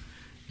know.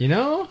 You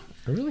know,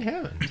 I really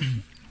haven't.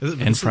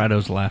 And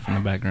Frido's laughing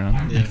in the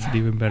background. Yeah. Makes it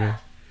even better.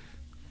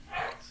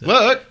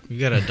 What? You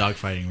got a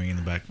dogfighting ring in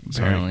the back.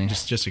 Sorry, Apparently.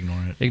 just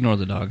ignore it. Ignore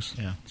the dogs.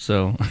 Yeah.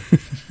 So,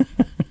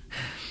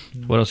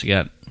 what else you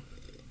got?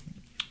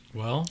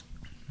 Well,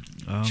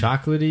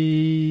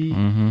 Chocolatey.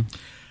 Mm-hmm.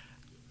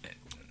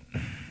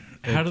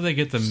 how do they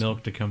get the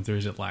milk to come through?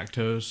 Is it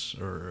lactose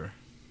or?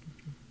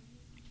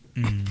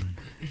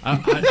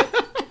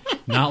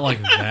 Not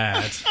like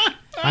that.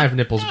 I have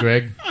nipples,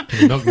 Greg.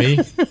 Can you milk me?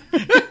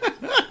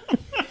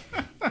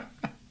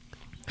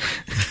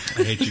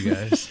 I hate you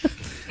guys.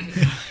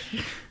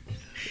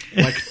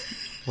 Like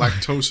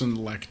lactose and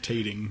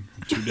lactating,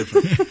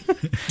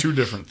 two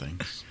different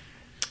things.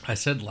 I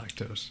said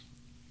lactose.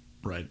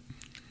 Right.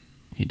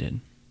 He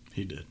did.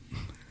 He did.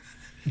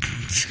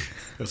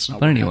 That's not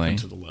But what anyway. happened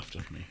to the left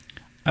of me.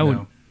 I would.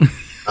 No.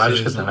 I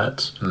just get the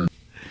nuts.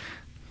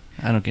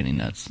 I don't get any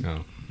nuts.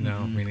 No.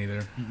 No, me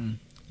neither.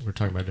 We're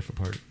talking about a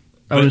different part.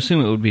 I would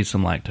assume it would be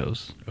some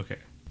lactose. Okay.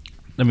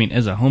 I mean,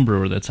 as a home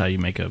brewer, that's how you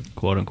make a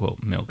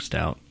quote-unquote milk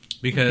stout.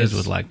 Because Is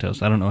with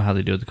lactose. I don't know how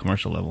they do it at the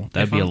commercial level.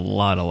 That'd If be a I'm-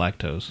 lot of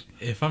lactose.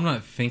 if I'm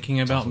not thinking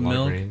about also a lot of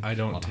milk, grain, I a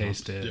don't lot of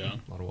taste hops. it. Yeah.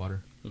 A lot of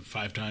water.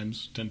 5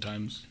 times, 10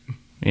 times,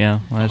 Yeah,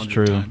 well, that's 100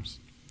 true. times.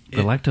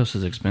 But lactose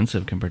is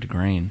expensive compared to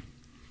grain.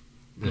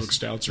 Milk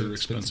stouts are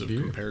expensive expensive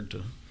beer. compared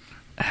to.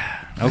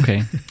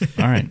 Okay.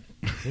 All right.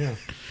 Yeah.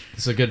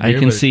 It's a good I beer,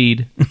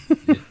 concede.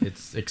 but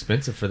it's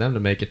expensive for them to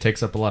make. It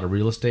takes up a lot of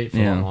real estate for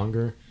a Yeah. lot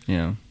longer.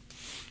 Yeah.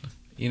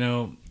 You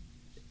know,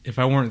 if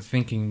I weren't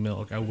thinking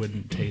milk, I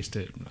wouldn't taste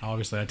it.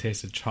 Obviously, I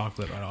tasted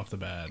chocolate right off the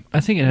bat. I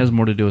think it has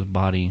more to do with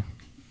body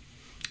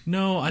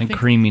No, I and think.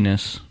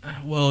 creaminess.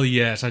 Well,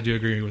 yes, I do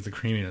agree with the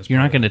creaminess. You're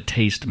not part going of to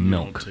taste You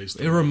milk. don't taste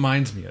it. It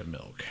reminds me of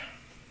milk.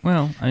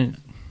 Well,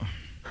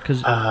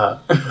 because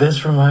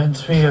This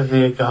reminds me of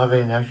the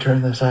agave nectar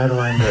in the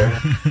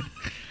Sidewinder.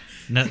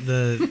 Not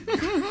the.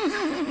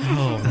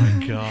 Oh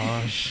my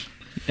gosh!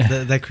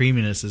 That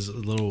creaminess is a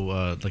little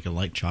like a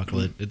light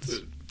chocolate. It's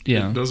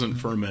yeah. It doesn't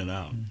ferment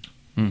out.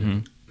 Mm-hmm.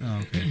 oh,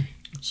 okay.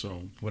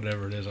 So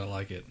Whatever it is, I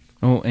like it.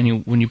 Oh,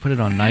 and when you put it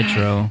on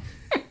nitro,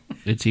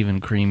 it's even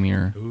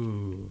creamier.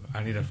 Ooh,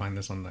 I need to find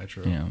this on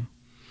Nitro. Yeah,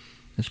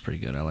 it's pretty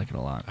good. I like it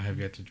a lot. I have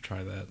yet to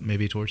try that.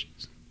 Maybe towards.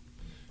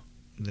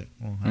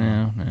 Well, I don't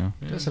know. Yeah,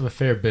 yeah. It does have a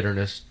fair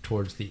bitterness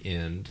towards the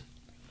end.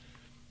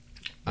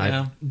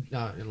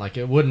 Like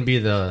it wouldn't be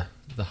the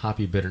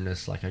hoppy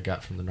bitterness like I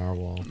got from the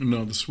Narwhal.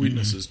 No, the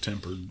sweetness is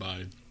tempered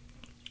by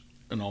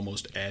an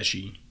almost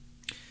ashy.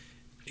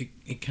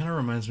 It kind of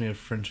reminds me of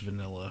French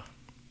vanilla.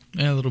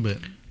 Yeah, a little bit.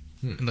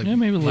 Like, Yeah,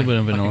 maybe a little bit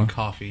of Like vanilla. in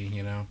coffee,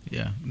 you know.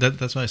 yeah,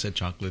 that's why I said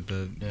chocolate.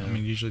 I Yeah.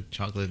 mean, usually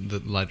chocolate, the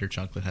lighter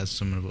chocolate has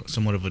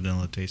somewhat of a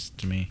vanilla taste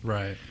to me.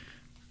 Right.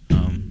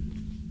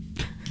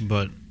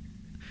 But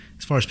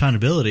as far as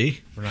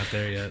poundability, We're not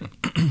there yet.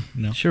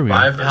 no. Sure we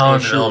My are.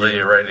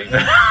 poundability rating.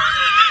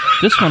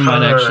 This one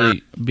might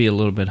actually be a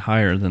little bit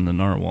higher than the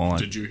Narwhal.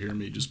 Did you hear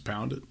me just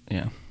pound it?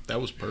 Yeah. That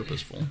was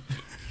purposeful.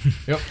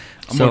 Yep.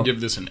 I'm So- going to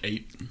give this an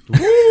 8.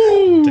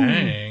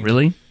 Dang.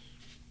 Really?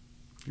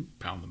 You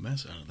pound the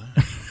mess out of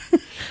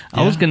that.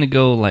 I was going to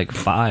go like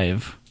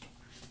 5.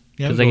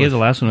 Yeah, Because we'll I go gave with- the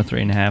last one a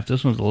 3.5.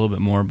 This one's a little bit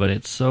more, but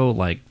it's so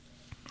like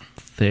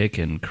thick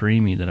and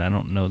creamy that I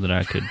don't know that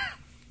I could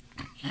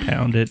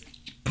pound it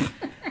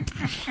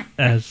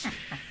as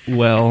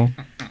well.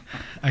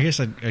 I guess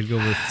I'd go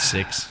with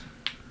 6.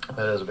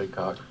 That is a big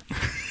cock.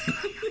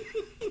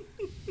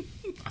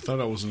 I thought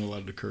I wasn't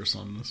allowed to curse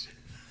on this.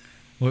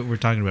 We're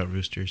talking about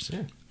roosters.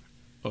 Yeah.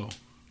 Oh,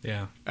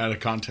 Yeah. out of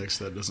context,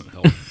 that doesn't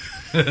help.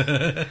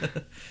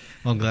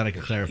 Well, I'm glad I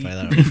could clarify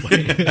that real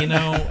quick. You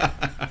know,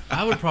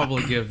 I would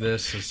probably give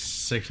this a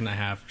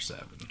 6.5 or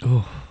 7.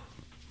 Oh,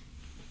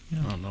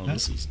 Oh, no,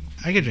 this is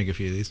I could drink a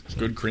few of these. so-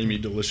 good, creamy,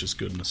 delicious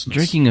goodness.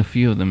 drinking a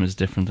few of them is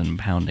different than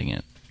pounding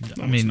it.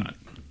 No, I mean, it's not.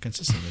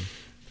 consistently.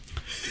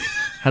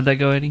 How'd that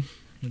go, Eddie?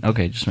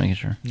 Okay, just making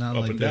sure. Not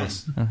Up like and down.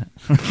 this.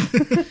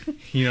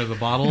 You know, the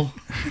bottle.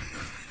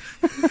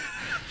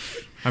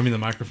 I mean, the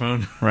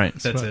microphone. Right.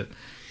 That's it.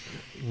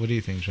 What do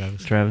you think,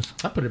 Travis? Travis?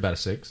 I put it about a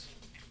 6.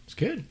 It's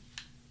good.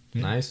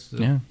 Yeah. Nice.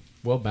 Yeah.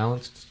 Well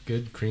balanced.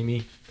 Good.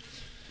 Creamy.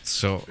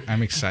 So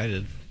I'm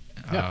excited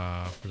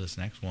Yeah. for this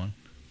next one.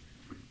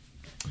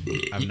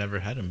 I've never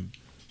had a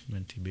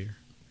minty beer.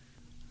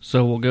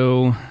 So we'll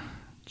go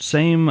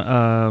same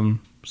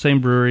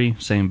brewery,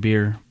 same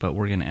beer, but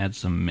we're going to add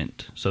some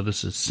mint. So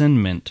this is Sin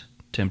Mint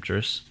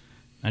Temptress.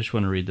 I just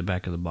want to read the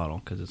back of the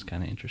bottle because it's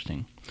kind of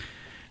interesting.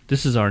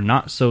 This is our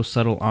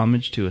not-so-subtle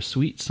homage to a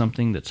sweet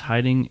something that's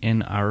hiding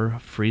in our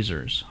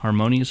freezers.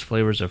 Harmonious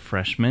flavors of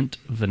fresh mint,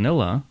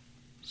 vanilla,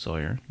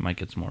 Sawyer, might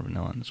get some more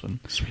vanilla in this one,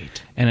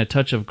 Sweet. and a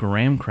touch of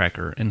graham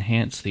cracker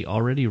enhance the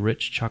already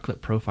rich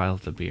chocolate profile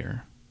of the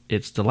beer.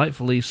 It's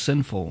delightfully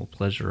sinful,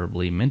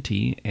 pleasurably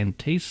minty, and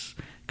tastes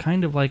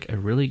kind of like a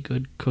really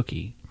good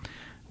cookie.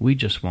 We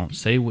just won't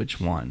say which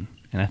one.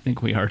 And I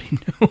think we already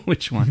know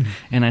which one.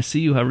 And I see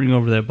you hovering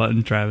over that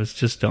button, Travis.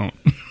 Just don't.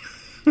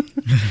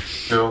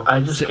 I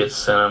just get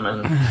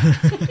cinnamon.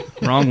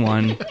 Wrong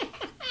one.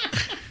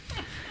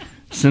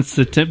 Since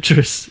the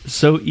Temptress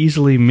so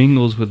easily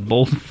mingles with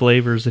bold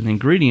flavors and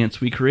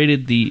ingredients, we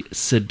created the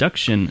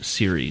Seduction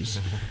series,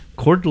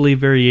 quarterly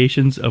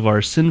variations of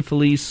our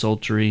sinfully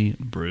sultry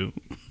brew.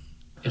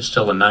 It's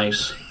still a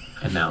nice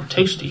and now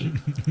tasty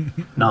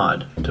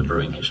nod to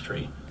brewing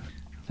history.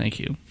 Thank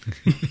you.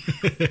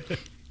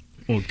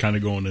 Well, kind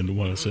of going into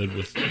what I said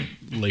with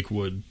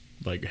Lakewood,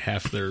 like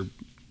half their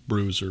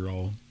brews are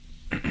all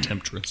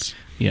Temptress.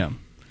 Yeah.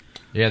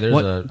 Yeah, there's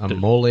What- a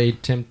mole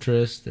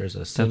Temptress. There's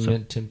a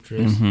cinnamon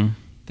Temptress. Mm-hmm.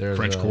 There's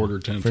French a Quarter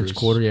Temptress. French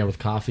Quarter, yeah, with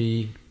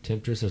coffee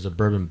Temptress. There's a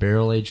bourbon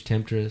barrel aged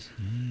Temptress.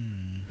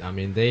 I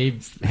mean, they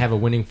have a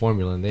winning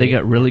formula. And They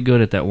got really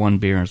good at that one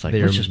beer. It's like,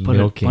 They let's are just put a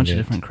milking bunch of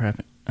it. different crap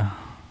in. Oh.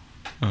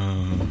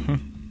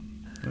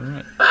 All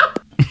right.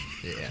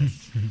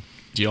 Yes.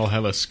 Do y'all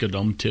have a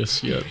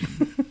Skadumtis yet?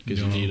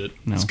 Because you need it.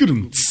 No. We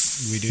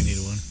do need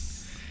one.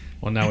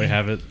 Well, now we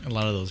have it. A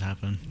lot of those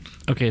happen.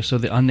 Okay, so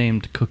the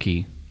unnamed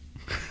cookie.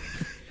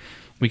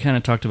 We kind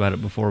of talked about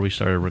it before we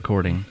started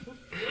recording.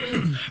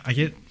 I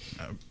get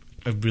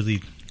a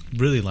really,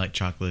 really light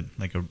chocolate,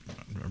 like a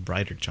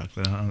brighter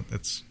chocolate.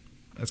 It's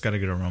got a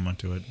good aroma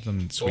to it.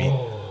 Something sweet.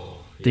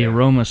 The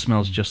aroma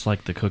smells just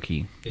like the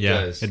cookie. It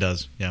yeah, does. it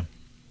does. Yeah.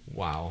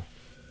 Wow.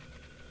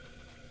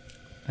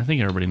 I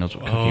think everybody knows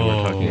what cookie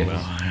we're talking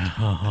about.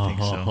 I think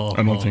so.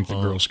 I don't think the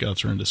Girl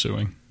Scouts are into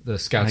suing. The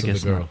Scouts I of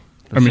guess the Girl. not.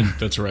 I mean,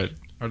 that's right.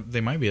 Or they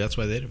might be. That's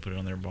why they didn't put it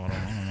on their bottle.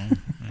 I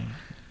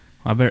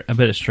don't know. I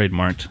bet it's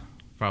trademarked,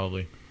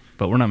 Probably.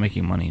 but we're not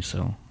making money,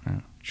 so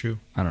True.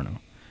 I don't know.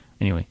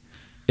 Anyway,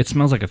 it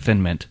smells like a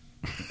Thin Mint.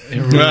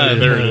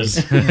 There it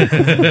is.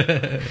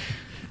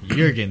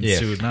 You're getting Yeah.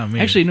 sued, not me.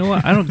 Actually, you know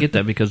what? I don't get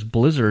that because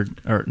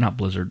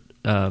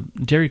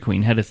Dairy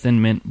Queen had a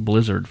Thin Mint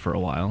Blizzard for a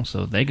while,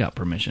 so they got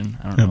permission.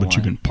 I don't Yeah, know but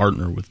you why. can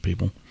partner with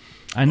people.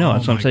 I know, Oh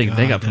that's what I'm my saying.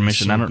 They God, got that is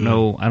permission. so I don't good.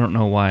 know. I don't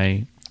know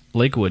why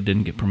Lakewood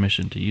didn't get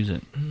permission to use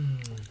it.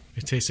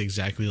 it tastes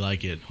exactly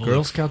like it. Holy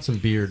Girl Scouts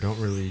and beer don't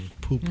really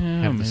poop.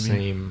 Yeah, have maybe. the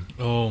same.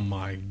 Oh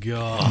my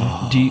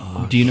god.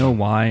 Do you know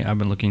why I've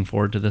been looking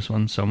forward to this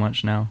one so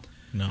much now?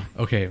 No.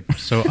 Okay,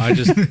 so I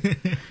just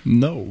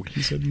No,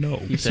 he said no.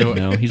 He said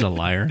no. He's a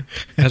liar.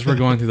 as we're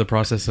going through the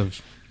process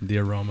of the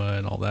aroma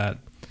and all that,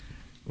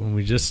 when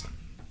we just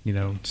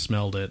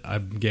smelled it, I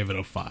gave it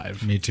a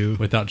 5. Me too.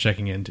 Without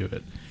checking into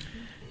it.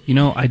 You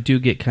know, I do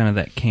get kind of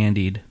that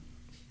candied.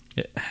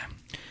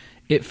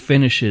 It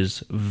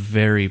finishes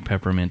very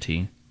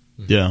pepperminty.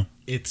 Yeah.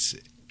 It's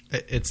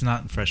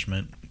not fresh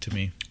mint to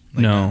me.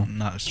 No.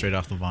 Not straight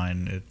off the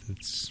vine.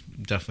 It's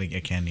definitely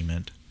a candy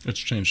mint. It's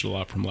changed a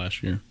lot from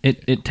last year.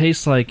 It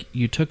tastes like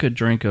you took a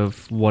drink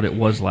of what it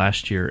was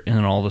last year and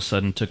then all of a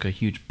sudden took a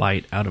huge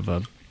bite out of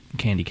a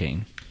candy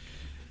cane.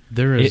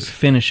 There It is,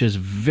 finishes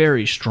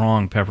very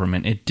strong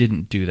peppermint. It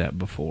didn't do that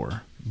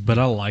before. but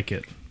I like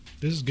it.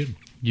 This is good.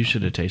 You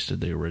should have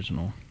tasted the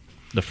original.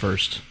 The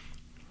first.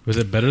 Was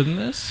it better than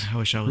this? I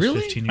wish I was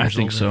Really? 15 years I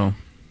think older. so.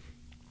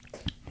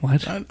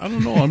 What? I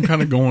don't know. I'm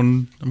kind of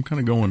going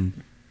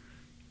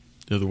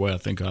the other way. I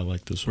think I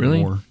like this one Really?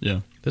 more.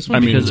 Yeah. This I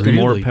mean, because it's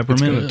more gonna-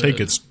 peppermint? It's going to take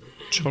its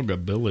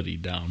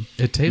chuggability down.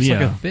 It tastes like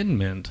Yeah. a thin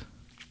mint.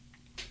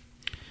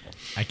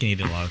 I can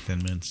eat a lot of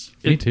Thin Mints.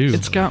 Me too.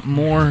 It's got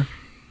more.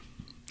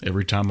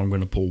 Every time I'm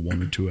going to pull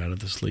one or two out of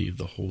the sleeve,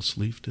 the whole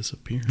sleeve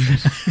disappears.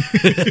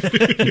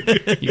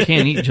 You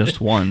can't eat just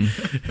one.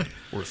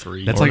 Or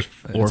three. That's or- like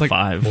or it's like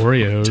 5.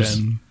 Oreos.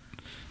 10.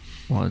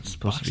 Well, it's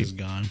supposed Box to is be.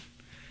 gone.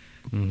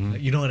 Mm-hmm.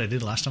 You know what I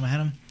did last time I had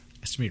them?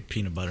 I smeared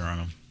peanut butter on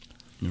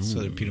them. So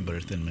they're peanut butter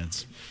Thin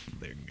Mints.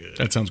 They're good.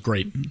 That sounds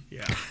great.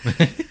 Yeah.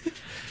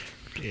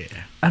 Yeah.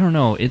 I don't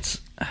know. It's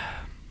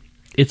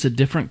a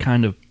different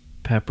kind of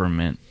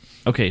peppermint.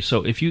 Okay,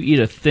 so if you eat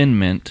a thin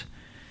mint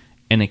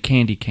and a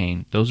candy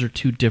cane, those are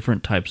two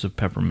different types of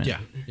peppermint. Yeah.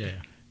 Yeah.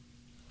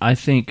 I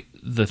think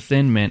the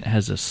thin mint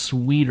has a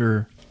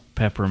sweeter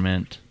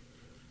peppermint,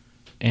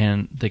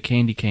 and the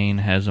candy cane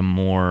has a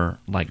more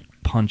like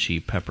punchy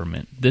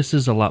peppermint. This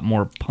is a lot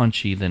more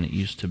punchy than it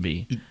used to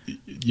be.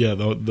 Yeah,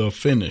 the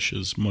finish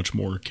is much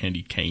more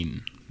candy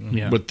cane.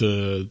 Yeah. But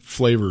the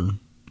flavor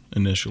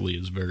initially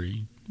is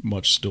very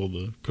much still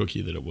the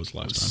cookie that it was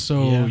last time.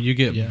 So Yeah. you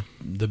get Yeah.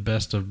 the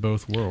best of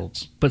both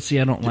worlds. But see,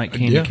 I don't like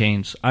candy Yeah.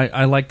 canes.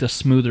 I like the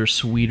smoother,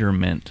 sweeter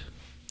mint.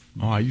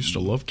 Oh, I used to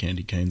love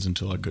candy canes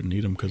until I couldn't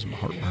eat them because of my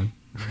heartburn.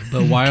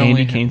 But why Candy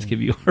only canes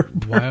give you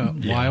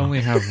heartburn. why only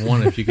have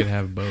one if you could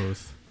have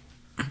both?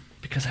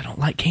 Because I don't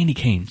like candy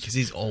canes. Because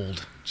he's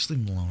old. Just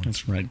leave him alone.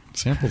 That's right.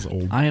 Sample's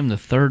old. I am the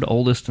third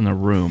oldest in the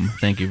room.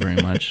 Thank you very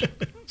much.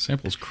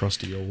 Sample's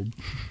crusty old.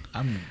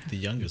 I'm the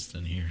youngest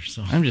in here,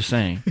 so. I'm just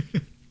saying.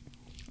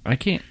 I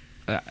can't.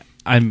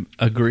 I'm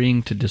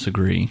agreeing to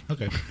disagree.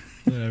 Okay.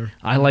 Whatever.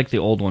 I like the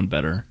old one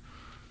better.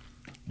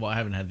 Well, I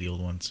haven't had the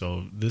old one,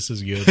 so this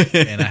is good.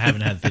 And I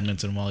haven't had Thin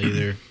Mints in a while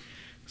either.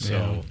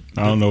 So.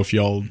 I don't know if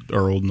y'all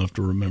are old enough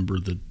to remember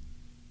the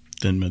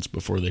Thin Mints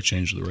before they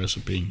changed the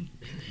recipe.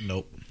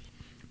 Nope.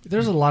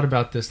 There's a lot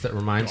about this that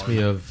reminds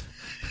me of,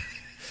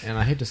 and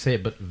I hate to say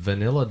it, but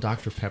vanilla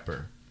Dr.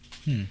 Pepper.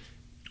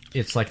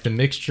 It's like the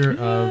mixture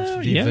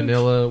of the yeah.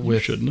 vanilla You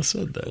with shouldn't have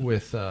said that.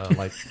 with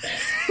like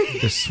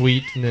the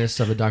sweetness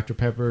of a Dr.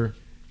 Pepper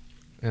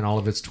and all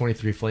of its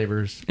 23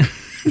 flavors.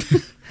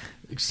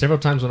 Several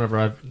times whenever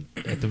I've,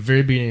 at the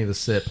very beginning of the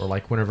sip, or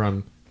like whenever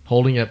I'm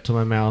holding it up to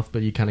my mouth,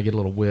 but you kind of get a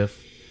little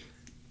whiff,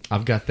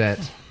 I've got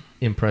that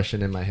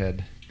impression in my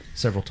head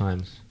several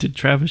times. Did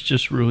Travis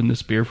just ruin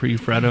this beer for you,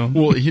 Fredo?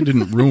 Well, he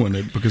didn't ruin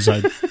it because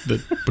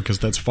because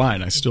that's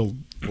fine. I still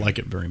like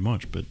it very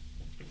much, but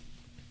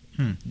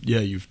yeah,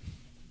 you've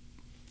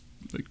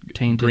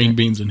Tainted green it.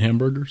 beans and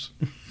hamburgers.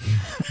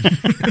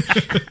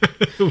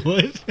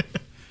 What?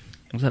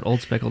 Was that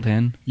Old Speckled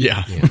Hen?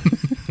 Yeah,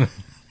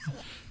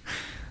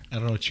 I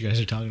don't know what you guys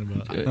are talking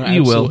about.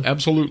 You will.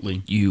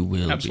 absolutely, You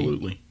will. Be.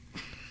 absolutely.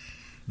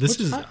 This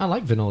is. I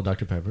like vanilla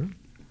Dr. Pepper.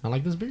 I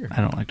like this beer.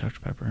 I don't like Dr.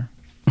 Pepper.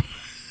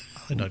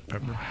 I like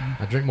Pepper.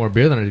 I drink more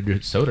beer than I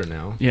do soda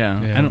now.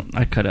 Yeah, Yeah.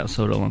 I cut out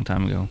soda a long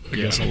time ago I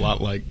guess a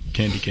lot like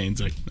candy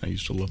canes. I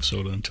used to love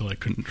soda until I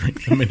couldn't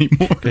drink them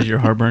anymore because you're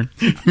heartburn.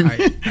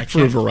 I for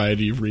a can't,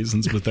 variety of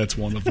reasons, but that's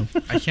one of them.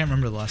 I can't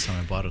remember the last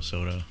time I bought a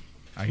soda.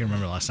 I can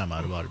remember the last time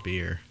I bought a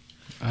beer.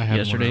 I had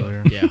Yesterday? one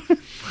earlier. Yeah.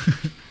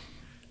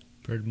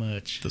 Pretty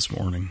much. This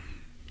morning,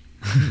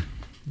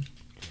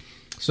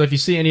 So if you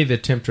see any of the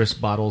Temptress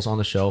bottles on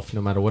the shelf,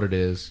 no matter what it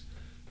is,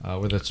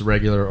 whether it's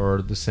regular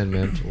or the Sin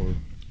Mint or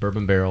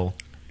Bourbon Barrel,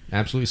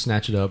 absolutely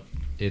snatch it up.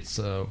 It's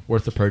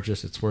worth the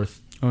purchase. It's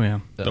worth Oh yeah,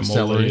 the mole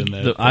celery. and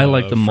that. I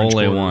like the French mole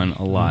Quarter. one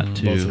a lot Both of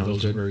too.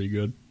 those are good. very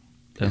good.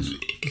 That's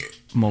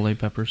mole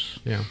peppers.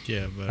 Yeah.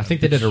 Yeah, but I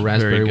think they did a It's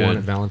raspberry very one good.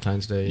 at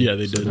Valentine's Day. Yeah,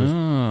 they did.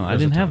 Oh, I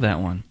didn't have that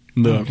one.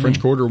 The Okay. French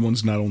Quarter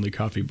one's not only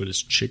coffee, but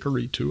it's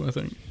chicory too. I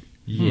think.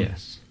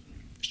 Yes.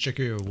 Is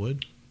chicory or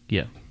wood?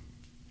 Yeah,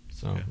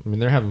 So I mean,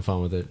 they're having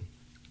fun with it.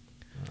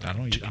 I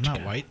don't. I'm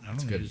not white. I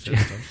don't good. use that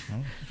stuff. I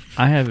don't-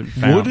 I haven't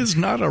found. Wood is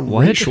not a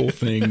What? racial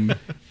thing.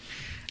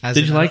 As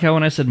Did in, you like how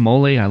when I said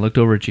mole, I looked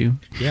over at you?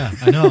 Yeah,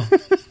 I know.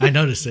 I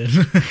noticed it.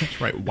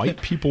 Right,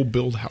 white people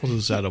build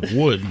houses out of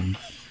wood. And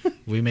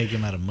We make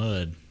them out of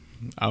mud.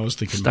 I was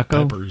thinking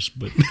Stucco? peppers,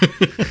 but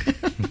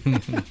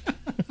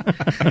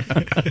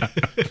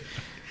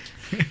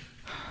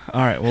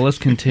All right, well, let's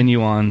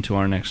continue on to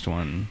our next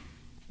one.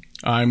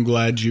 I'm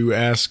glad you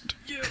asked.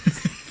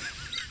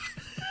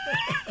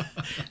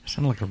 I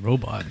sound like a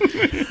robot.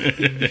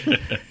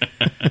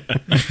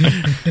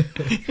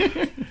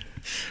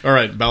 All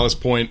right,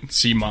 Ballast Point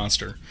Sea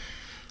Monster.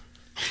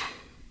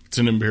 It's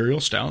an imperial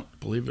stout,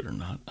 believe it or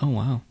not. Oh,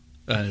 wow.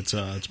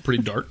 It's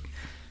pretty dark,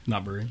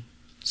 not very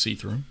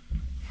see-through,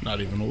 not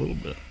even a little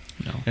bit.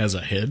 No. It has a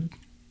head.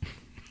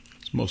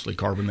 It's mostly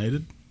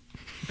carbonated.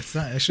 It's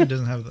not. Actually,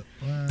 doesn't have the.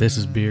 This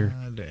is beer.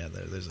 Yeah,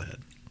 there's a head.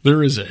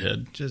 There is a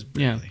head. Just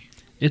Yeah. barely.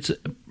 It's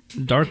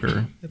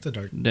darker It's a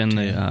dark. than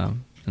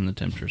the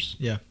Temptress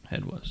Yeah.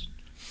 head was.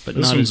 But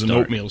This not one's as an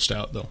dark. oatmeal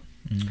stout, though.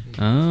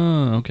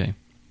 Oh, okay.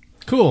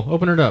 Cool.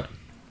 Open it up.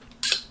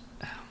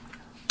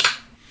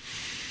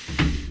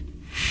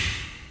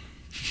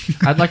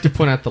 I'd like to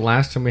point out the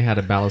last time we had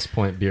a Ballast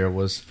Point beer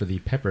was for the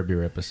Pepper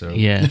Beer episode.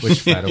 Yes.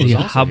 Which Fido was The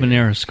also here.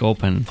 habanero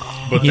sculpin.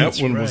 But that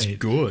that's one was right.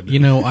 good. You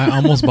know, I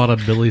almost bought a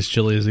Billy's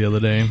Chili's the other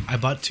day. I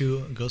bought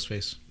 2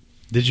 Ghostface.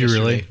 Did you yesterday.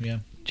 really? Yeah.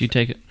 Did you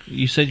take it?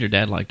 You said your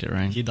dad liked it,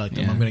 right? He liked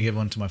them. Yeah. I'm going to give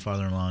one to my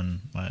father-in-law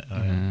and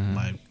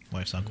my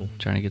wife's uncle.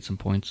 Trying to get some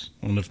points.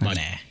 And if my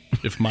Nah.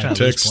 if my Trying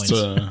to lose text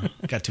points.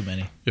 Got too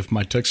many. if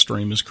my text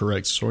stream is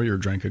correct, Sawyer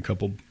drank a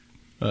couple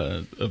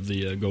of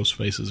the Ghost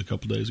Faces a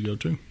couple days ago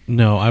too.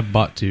 No, I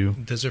bought 2.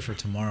 Those are for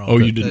tomorrow. Oh,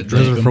 you didn't The drink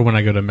Those are them? for when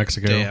I go to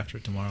Mexico. day after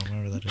tomorrow,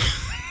 whatever that is.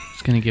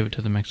 It's going to give it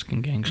to the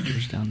Mexican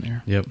gangsters down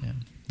there. Yep. Yeah.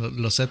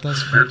 Los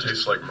Zetas? Beer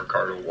tastes like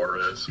Ricardo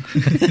Juarez.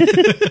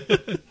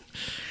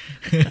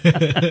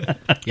 Yeah,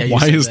 you Why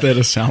said is that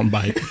a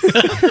soundbite?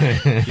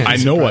 I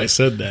know I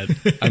said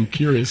that. I'm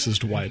curious as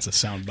to why it's a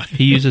soundbite.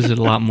 He uses it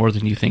a lot more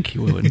than you think he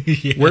would.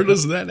 Where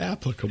does that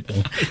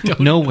applicable?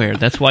 Nowhere.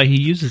 That's why he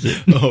uses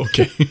it.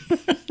 Okay.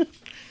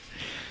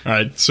 All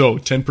right. So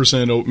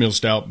 10% oatmeal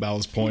stout,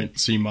 Ballast Point,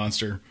 Sea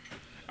Monster.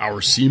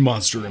 Our Sea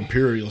Monster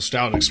Imperial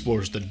Stout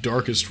explores the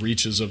darkest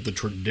reaches of the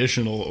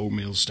traditional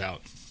oatmeal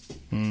stout.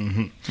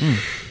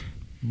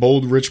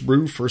 Bold, rich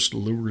brew first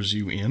lures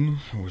you in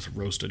with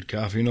roasted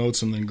coffee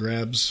notes and then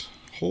grabs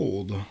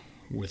hold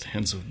with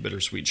hints of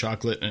bittersweet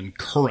chocolate and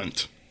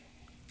currant.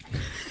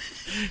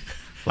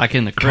 Like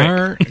in the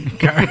creek.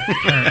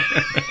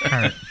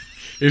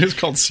 It is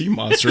called Sea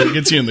Monster. It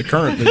gets you in the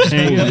current that just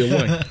pulls you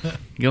away.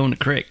 Go in the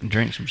creek and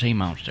drink some Sea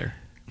Monster.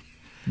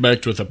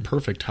 Backed with a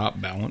perfect hop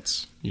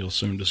balance, you'll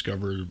soon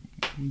discover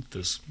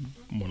this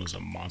one is a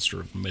monster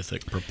of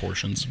mythic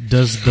proportions.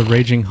 Does the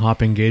Raging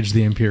Hop engage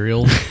the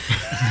Imperial?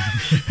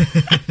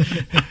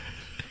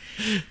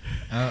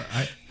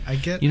 I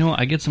get. You know what?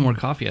 I get some more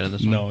coffee out of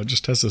this one. No, it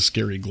just has a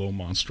scary glow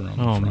monster on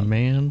the Oh, front.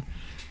 man.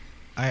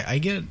 I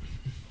get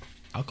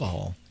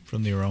alcohol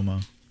from the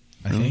aroma.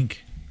 I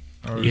think.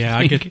 Or Yeah,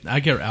 I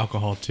get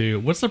alcohol, too.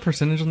 What's the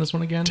percentage on this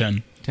one again?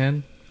 10.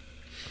 10?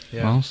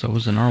 Yeah. Well, so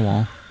was the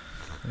narwhal.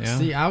 Yeah.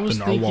 See, I was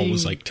The narwhal thinking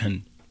was like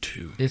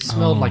 10.2. it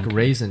smelled like okay.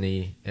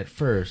 raisiny at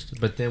first,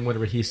 but then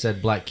whenever he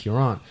said black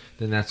currant,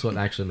 then that's what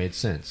actually made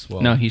sense.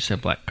 Well, No, he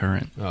said black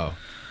currant. oh,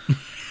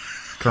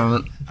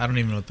 Current. I don't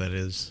even know what that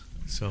is.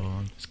 So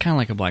It's kind of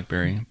like a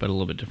blackberry, but a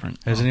little bit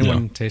different. Has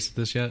anyone tasted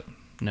this yet?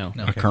 No.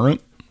 No. A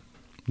current?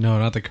 No,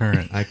 not the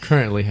current. I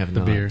currently have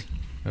The not beer.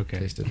 Okay.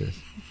 tasted this,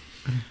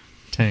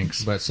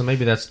 Tanks. but so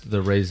maybe that's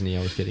the raisiny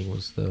I was getting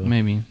was the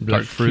Maybe.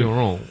 black Dark fruit.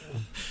 currant.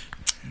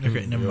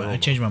 okay, never mind. I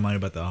changed my mind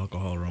about the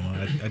alcohol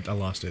aroma. I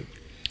lost it.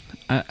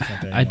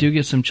 I do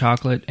get some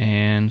chocolate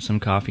and some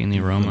coffee in the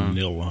aroma.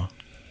 Vanilla.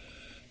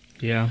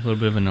 Yeah, a little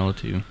bit of vanilla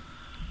too.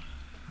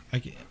 I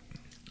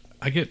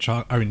get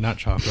not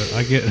chocolate.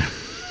 I get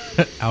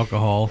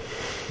alcohol,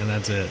 and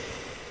that's it.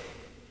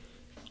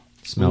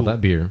 Smell Ooh.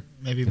 that beer.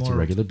 Maybe It's more. a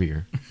regular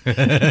beer.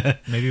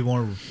 Maybe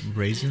more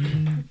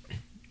raisin.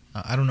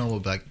 I don't know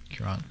what black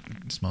currant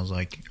smells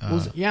like.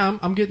 Yeah,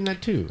 I'm getting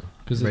that too.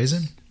 Cause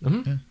Raisin?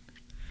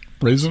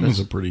 Raisin is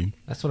a pretty,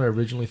 That's what I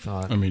originally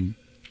thought. I mean,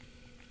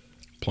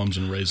 plums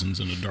and raisins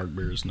in a dark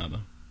beer is not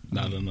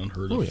an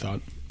unheard of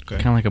thought.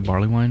 Kind of like a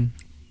barley wine.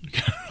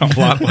 A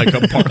lot like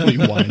a barley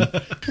wine.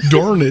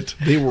 Darn it,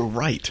 they were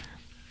right.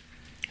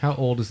 How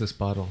old is this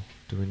bottle?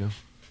 Do we know?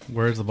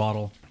 Where's the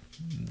bottle?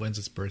 When's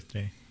its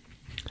birthday?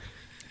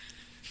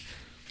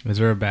 Is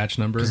there a batch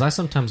number? Because I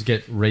sometimes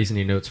get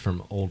raisiny notes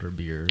from older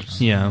beers.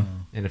 Yeah.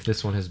 And if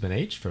this one has been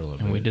aged for a little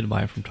bit. And we did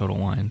buy it from Total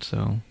Wine,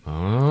 so Oh.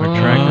 our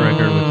track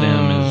record with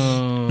them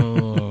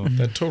is...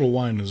 That Total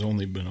Wine has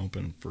only been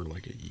open for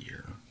like a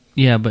year.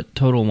 Yeah, but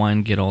Total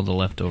Wine get all the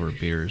leftover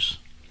beers.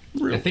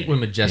 Really? I think when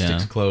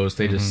Majestic's Yeah. closed,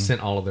 they just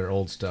sent all of their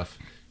old stuff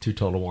to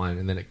Total Wine,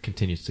 and then it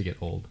continues to get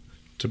old.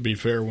 To be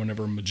fair,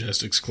 whenever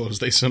Majestic's closed,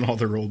 they sent all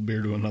their old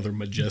beer to another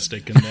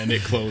Majestic, and then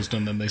it closed,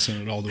 and then they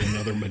sent it all to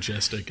another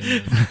Majestic.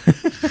 And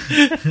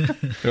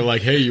then they're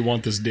like, "Hey, you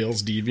want this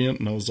Dale's Deviant?"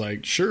 And I was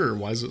like, "Sure.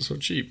 Why is it so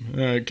cheap?"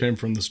 It came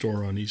from the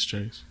store on East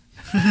Chase.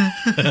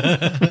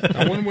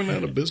 That one went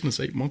out of business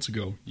 8 months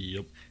ago.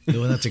 Yep. The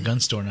one that's a gun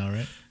store now,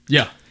 right?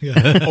 Yeah.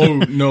 Oh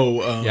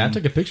no. Yeah, I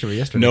took a picture of it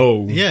yesterday.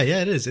 No. Yeah,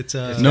 it is. It's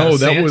No, got that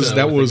Santa was with the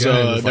gun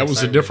and it's that like was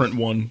a sideways. different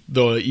one.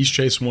 The East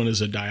Chase one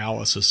is a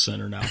dialysis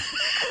center now.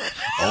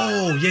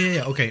 Oh,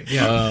 yeah. Okay,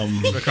 yeah.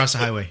 Across the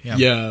highway. Yeah.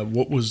 Yeah,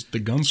 what was the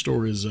gun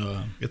store is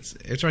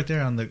It's right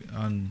there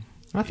on.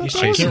 I thought East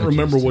that I was can't an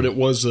remember interesting- what it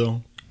was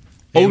though.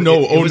 It- Oh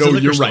no, it was a liquor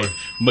you're store. right.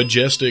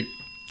 Majestic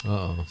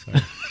Uh-oh.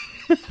 Sorry.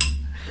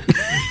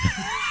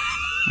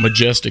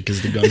 Majestic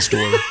is the gun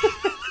store.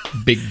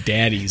 Big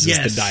Daddy's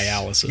Yes. is the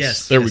dialysis.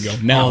 Yes. There we go.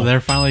 Now Oh,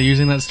 they're finally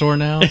using that store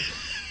now?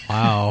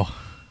 Wow.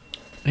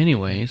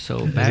 Anyway,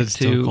 so back it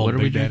still to called what are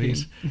we Big drinking?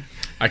 Daddy's?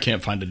 I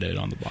can't find a date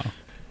on the bottle.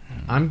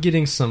 I'm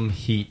getting some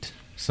heat,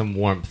 some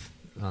warmth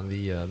on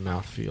the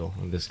mouthfeel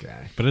on this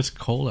guy. But it's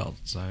cold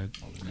outside.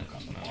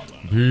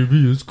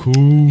 Baby, it's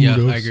cold. Yeah,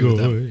 I agree with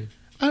that.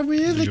 I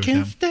really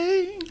can't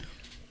stay.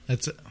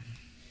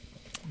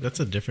 That's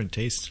a different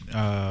taste.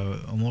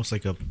 Almost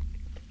like a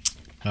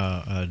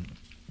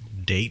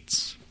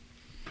dates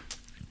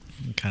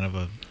kind of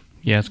a.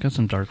 Yeah, it's got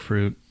some dark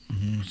fruit.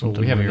 Well,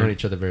 Something we haven't weird. known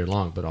each other very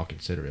long, but I'll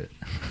consider it.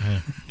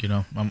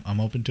 I'm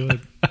open to it.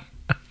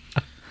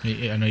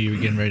 I know you were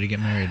getting ready to get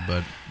married,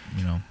 but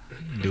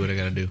do what I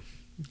got to do.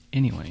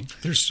 Anyway,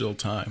 There's still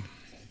time.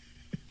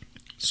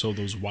 So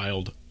those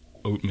wild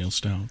oatmeal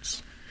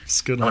stouts.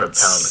 It's good. I'm going to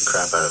pound the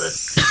crap out of it.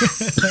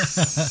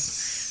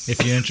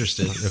 If you're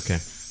interested. Okay.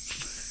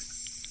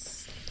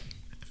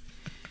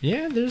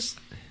 Yeah,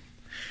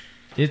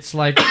 it's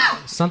like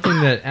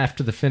something that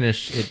after the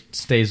finish, it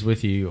stays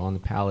with you on the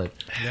palate.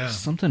 Yeah,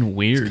 something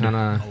weird. Kind a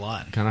of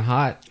lot. kind of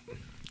hot.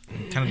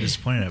 Kind of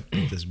disappointed I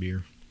picked this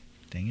beer.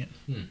 Dang it.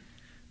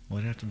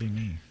 Why'd it have to be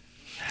me?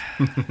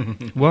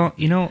 Well,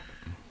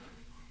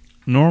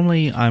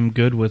 normally I'm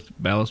good with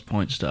Ballast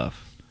Point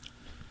stuff.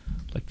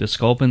 Like the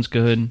Sculpin's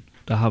good,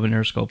 the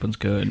Habanero Sculpin's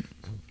good.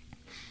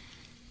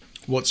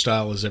 What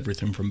style is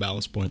everything from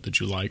Ballast Point that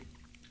you like?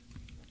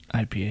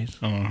 IPAs.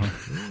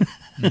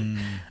 Uh-huh.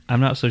 I'm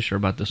not so sure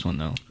about this one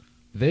though.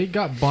 They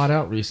got bought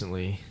out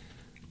recently.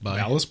 By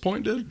Ballast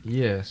Point did?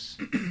 Yes.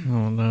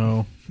 Oh,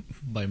 no.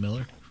 by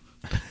Miller.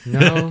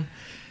 No.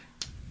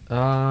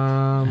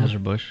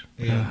 Anheuser-Busch.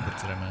 Yeah,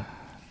 that's what I meant.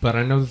 But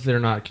I know that they're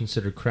not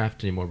considered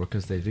craft anymore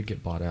because they did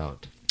get bought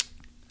out.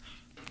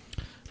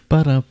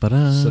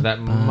 Ba-da-ba-da. So that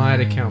might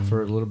account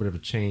for a little bit of a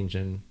change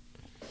in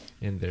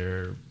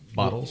their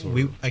bottles.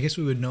 or- I guess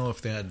we would know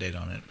if they had a date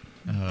on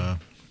it,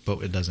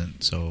 but it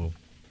doesn't. So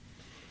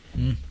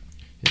It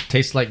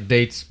tastes like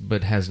dates,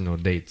 but has no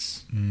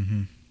dates.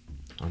 mm-hmm.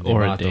 On the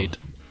Or a bottle. date.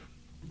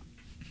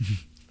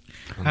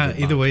 On the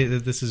Either bottle. way,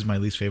 this is my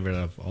least favorite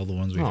of all the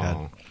ones we've had.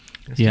 Aw.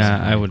 That's Yeah,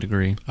 disappointing. I would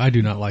agree. I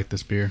do not like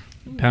this beer.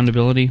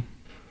 Poundability.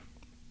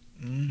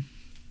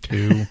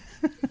 2.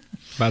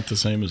 About the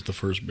same as the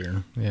first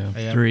beer. Yeah.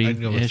 Yeah, Three I'd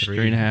go with ish, 3.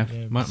 3.5.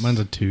 Yeah, Mine's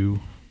a 2.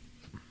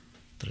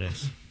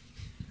 tres.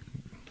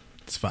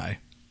 It's 5.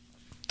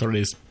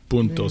 3.5.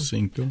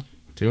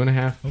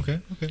 2.5. Okay.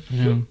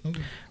 Yeah.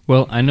 Okay.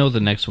 Well, I know the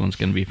next one's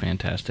going to be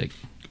fantastic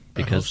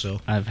because so.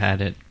 I've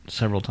had it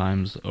several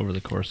times over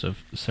the course of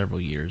several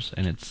years,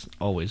 and it's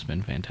always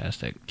been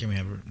fantastic. Can we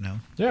have it now?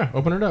 Yeah,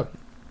 open it up.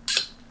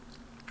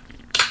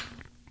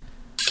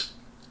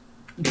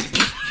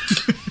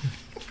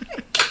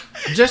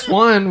 Just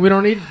one. We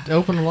don't need to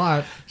open a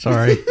lot.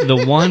 Sorry.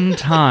 The one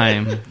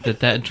time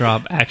that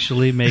drop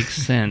actually makes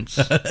sense.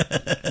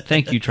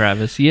 Thank you,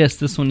 Travis. Yes,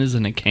 this one is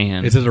in a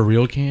can. Is it a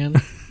real can?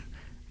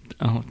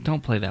 Oh,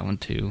 don't play that one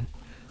too.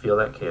 Feel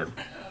that can.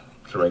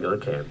 It's a regular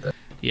can.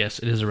 Yes,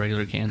 it is a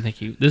regular can.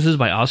 Thank you. This is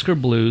by Oscar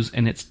Blues,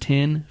 and it's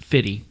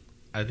 1050.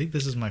 I think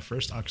this is my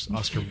first Oscar.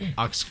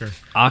 Oscar?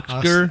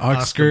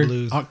 Oscar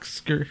Blues.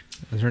 Oscar.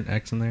 Is there an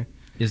X in there?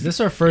 Is this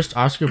our first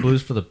Oscar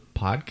Blues for the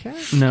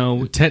podcast?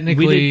 No,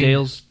 Technically- we did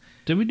Dale's.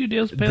 Did we do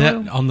Dale's Pale Ale?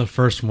 That on the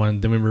first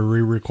one, then we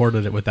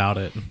re-recorded it without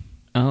it.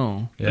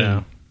 Oh,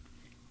 Yeah.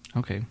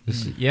 okay.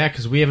 Yeah,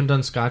 because we haven't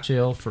done Scotch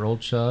Ale for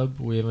Old Chub.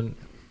 We haven't.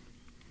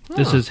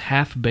 This is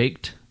half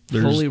baked,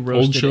 There's fully Old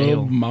roasted Chub,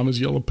 ale.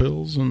 Mama's Yellow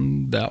Pills,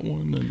 and that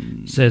one.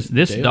 And Says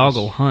this Dale's. dog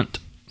will hunt.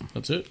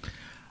 That's it.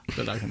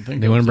 That I can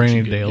think They of. want to that bring you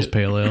in could Dale's get.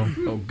 Pale Ale.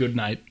 Oh, good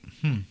night.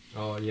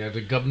 Oh, yeah,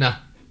 the Gubna.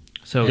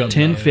 So Yeah.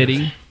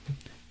 1050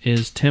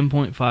 is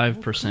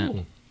 10.5%.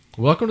 Cool.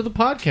 Welcome to the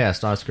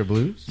podcast, Oscar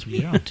Blues.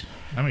 Yeah,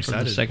 I'm For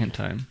excited. the second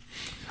time.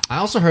 I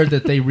also heard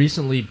that they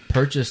recently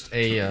purchased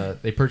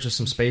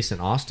some space in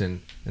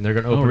Austin, and they're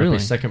going to open up really? a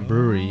second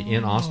brewery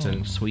in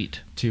Austin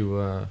Sweet.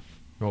 to.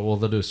 Well,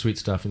 they'll do sweet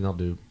stuff, and they'll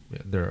do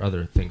their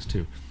other things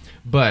too.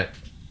 But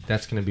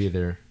that's going to be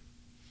their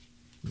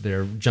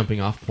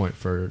jumping off point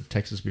for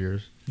Texas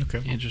beers.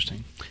 Okay.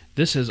 Interesting.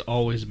 This has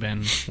always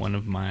been one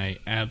of my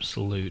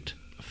absolute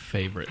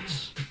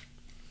favorites.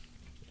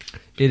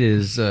 It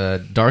is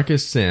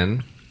Darkest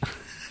Sin.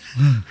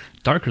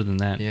 Darker than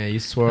that. Yeah, you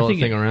swirl I the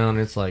think thing it- around,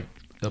 it's like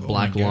a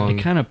black my God. lung.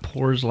 It kind of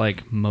pours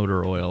like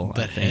motor oil.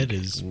 That I think. head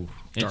is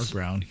dark It's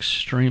brown.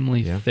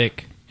 extremely Yeah.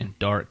 thick and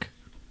dark.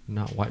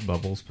 Not white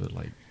bubbles, but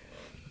like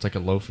it's like a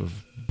loaf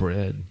of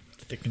bread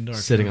Thick and dark.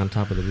 sitting on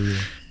top of the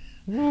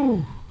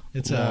beer.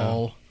 It's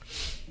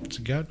it's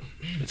got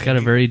It's got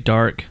a very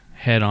dark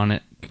head on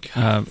it.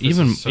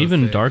 Even is so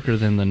even thick. darker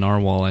than the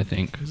narwhal, I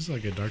think. this is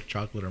like a dark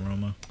chocolate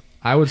aroma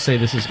I would say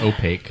this is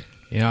opaque.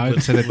 Yeah, I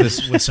would say that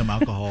this. with some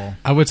alcohol.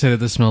 I would say that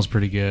this smells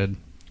pretty good.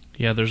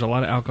 Yeah, there's a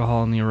lot of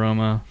alcohol in the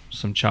aroma,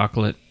 some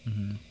chocolate,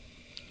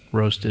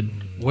 roasted,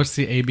 What's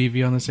the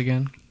ABV on this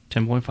again?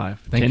 10.5,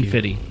 Thank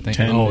 1050. you. Thank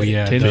 10. you. Oh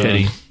yeah,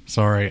 1050. duh.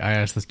 Sorry, I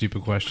asked the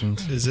stupid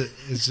questions.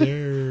 Is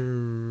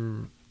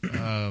there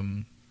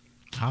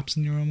hops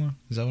in the aroma?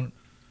 Is that what?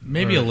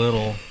 Maybe a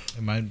little.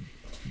 It might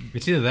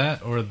It's either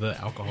that or the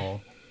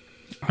alcohol.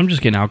 I'm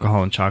just getting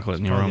alcohol and chocolate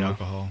in the probably aroma.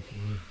 alcohol.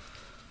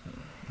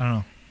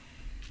 I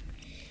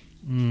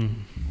don't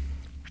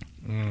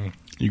know.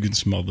 You can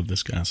smell the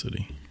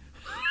viscosity.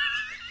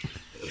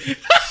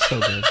 So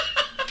good.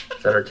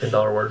 Is that our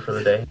 $10 word for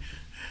the day?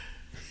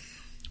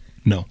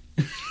 No.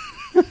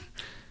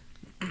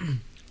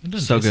 It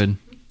doesn't So taste- good.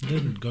 It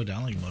doesn't go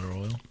down like motor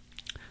oil.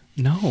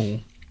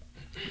 No,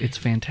 it's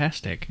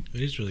fantastic.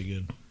 It is really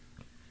good.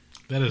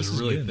 That is This is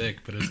really good. thick,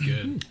 but it's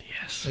good.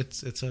 Yes.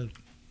 It's a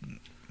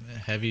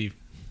heavy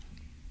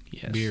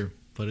Yes. beer,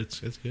 but it's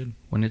good.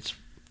 When it's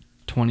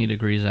 20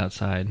 degrees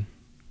outside.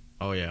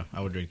 Oh yeah,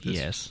 I would drink this.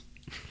 Yes.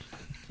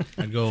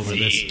 I'd go over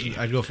this.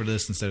 I'd go for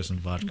this instead of some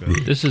vodka.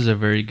 This is a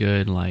very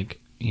good,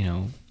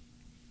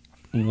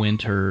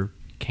 winter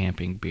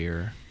camping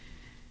beer.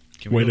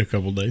 Can we Wait go, a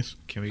couple days.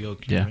 Can we go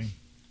Yeah. camping?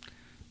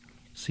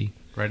 See.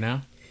 Right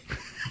now?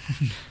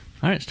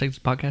 All right, let's take this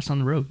podcast on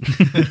the road.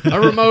 A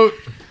remote.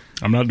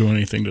 I'm not doing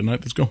anything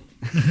tonight. Let's go.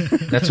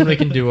 That's when we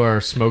can do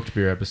our smoked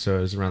beer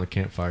episodes around the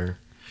campfire.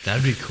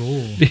 That'd be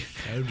cool. That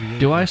would be really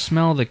Do I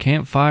smell the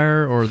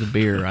campfire or the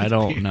beer? I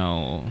don't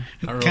know.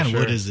 cool. What kind of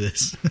wood is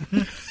this?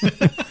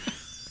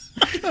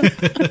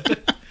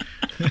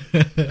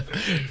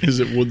 Is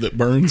it wood that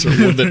burns or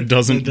wood that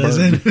doesn't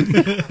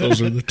burn?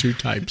 Those are the two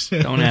types.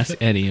 Don't ask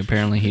Eddie.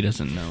 Apparently, he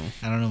doesn't know.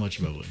 I don't know much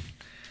about wood.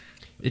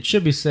 It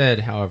should be said,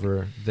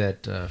 however,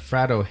 that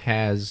Frado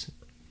has,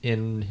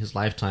 in his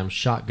lifetime,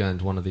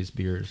 shotgunned one of these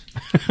beers.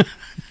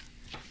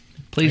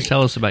 Please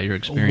tell us about your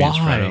experience,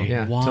 Why? Fredo.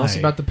 Yeah, Why? tell us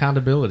about the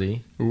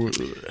poundability of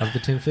the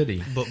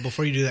 1050. But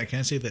before you do that, can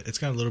I say that it's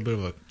got a little bit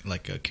of a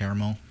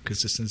caramel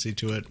consistency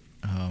to it,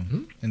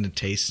 in the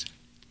taste.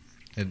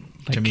 It,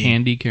 Like to me,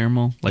 candy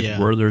caramel, like Yeah.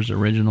 Werther's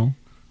original.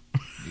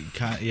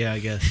 yeah, I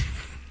guess.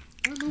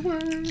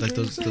 Like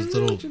those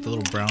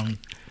little brown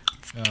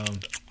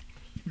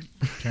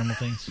caramel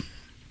things.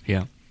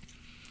 Yeah.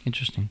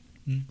 Interesting.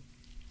 Mm.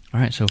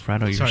 All right, so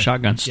Fredo, your Sorry.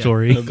 shotgun Yeah.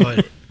 story. No, go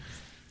ahead.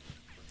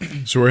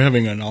 So we're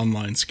having an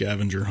online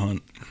scavenger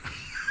hunt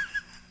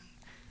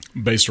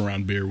based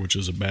around beer, which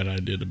is a bad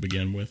idea to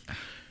begin with.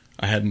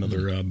 I had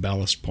another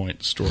Ballast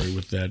Point story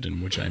with that,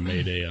 in which I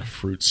made a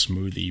fruit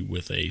smoothie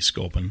with a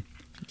sculpin.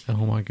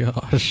 Oh my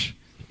gosh.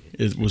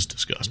 It was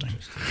disgusting.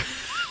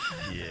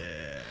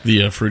 The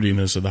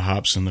fruitiness of the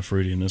hops and the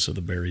fruitiness of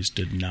the berries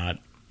did not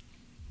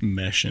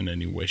mesh in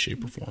any way,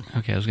 shape, or form.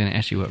 Okay, I was going to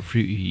ask you what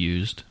fruit you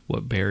used,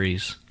 what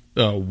berries.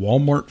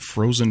 Walmart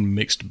frozen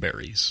mixed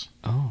berries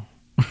Oh,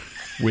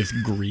 with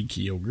Greek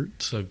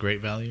yogurt. So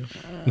great value.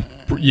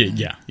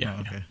 Yeah.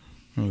 Oh, okay.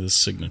 Oh,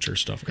 this signature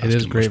stuff. It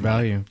is great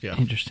value. Yeah.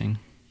 interesting.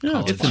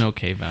 Yeah, It's an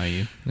okay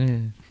value.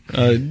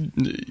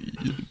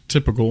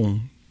 Typical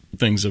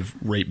things of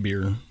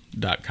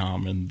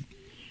ratebeer.com and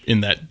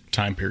in that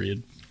time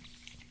period.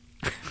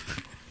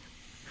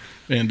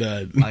 And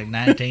Like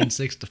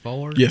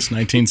 1964. yes,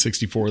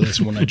 1964. That's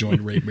when I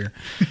joined Rate Beer.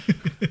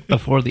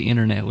 Before the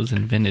internet was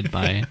invented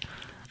by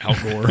Al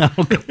Gore.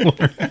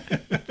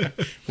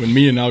 When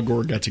me and Al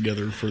Gore got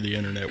together for the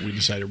internet, we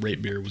decided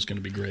Rate Beer was going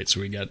to be great.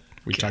 So we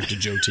talked to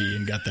Joe T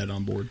and got that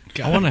on board.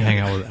 I want to hang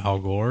out with Al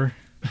Gore.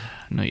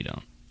 No, you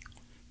don't.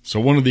 So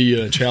one of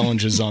the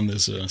challenges on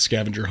this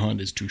scavenger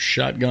hunt is to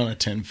shotgun a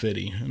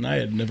 1050. And I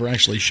had never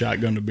actually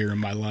shotgunned a beer in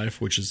my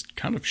life, which is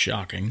kind of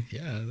shocking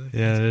Yeah.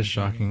 Yeah, it is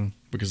shocking.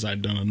 because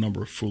I'd done a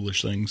number of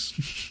foolish things.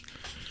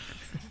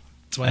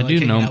 That's why I I like do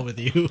hanging know- out with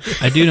you.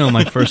 I do know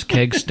my first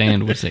keg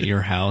stand was at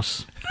your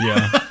house,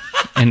 Yeah.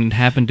 and it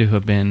happened to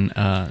have been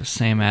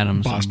Sam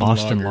Adams'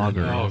 Boston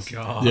Lager. Oh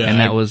god. Yeah, and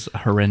that I- was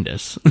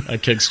horrendous. I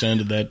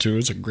kickstanded that too.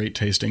 It's a great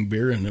tasting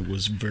beer, and it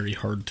was very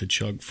hard to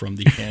chug from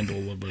the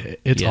handle of a.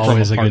 It's Yeah.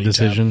 always a From a good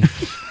party decision.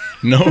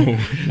 No,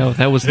 No,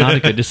 that was not a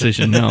good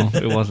decision. No,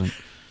 it wasn't.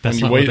 That's When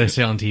you not wait- what they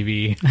say on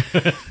TV.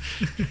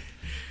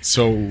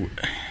 so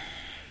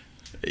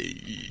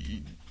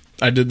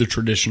I did the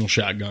traditional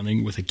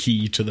shotgunning with a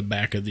key to the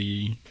back of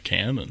the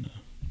can,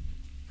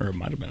 or it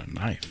might have been a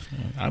knife.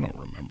 I don't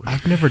remember.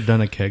 I've never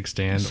done a keg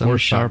stand Some or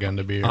sharp shotgun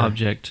to beer.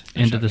 object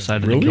into the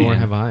side of Really? the Nor can.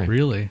 have I.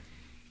 Really?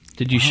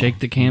 Did you shake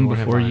the can Nor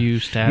have before I. you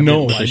stabbed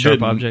No, it with I a sharp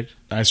didn't. object?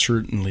 I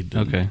certainly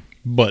did. Okay.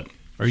 But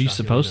Are you Shotgun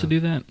supposed to down. do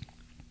that?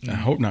 I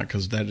hope not,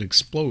 because that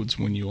explodes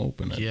when you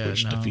open it. Yeah,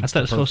 which no. defeats I thought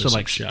it was the supposed to purpose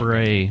like of shotgunning.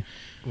 spray.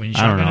 When you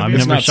I don't know. shotgun a I've beer-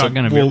 It's never not so-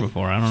 shotgunned a beer well,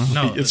 before. I don't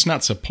know. No, It's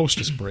not supposed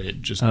to spray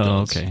it. Just Oh,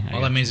 does. okay.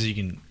 all that means is you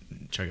can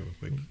chug it real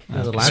quick.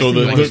 Yeah, the last So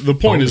thing you want is the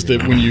point foam is in that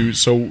your when mouth.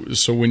 you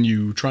so when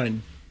you try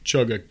and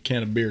chug a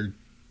can of beer,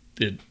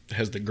 it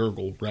has the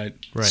gurgle, right?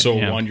 Right, So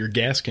yeah. on your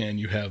gas can,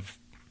 you have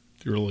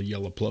your little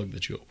yellow plug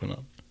that you open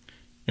up,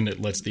 and it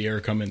lets the air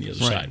come in the other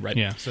side, right?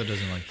 Yeah. So it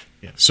doesn't like.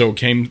 Yeah. So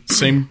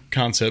same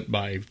concept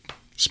by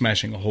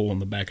smashing a hole in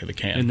the back of the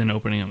can, And then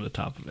opening up the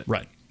top of it.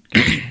 right.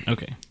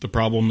 Okay. The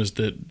problem is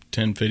that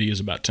 1050 is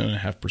about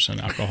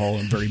 10.5% alcohol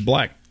and very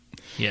black.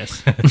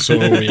 Yes. So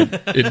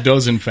it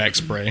does in fact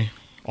spray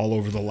all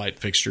over the light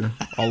fixture,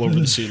 all over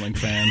the ceiling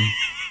fan,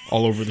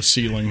 all over the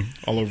ceiling,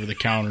 all over the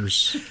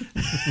counters,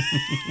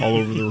 all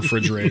over the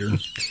refrigerator,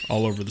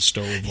 all over the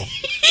stove,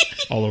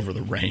 all over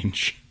the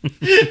range.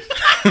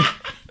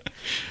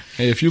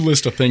 Hey, if you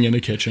list a thing in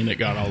the kitchen, it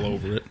got all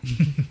over it.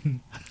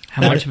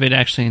 How much of it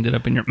actually ended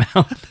up in your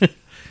mouth?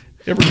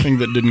 Everything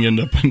that didn't end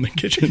up in the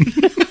kitchen.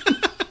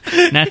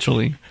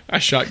 Naturally. I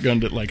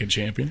shotgunned it like a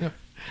champion.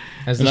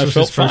 As And this I was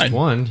felt his first fine.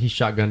 one, he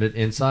shotgunned it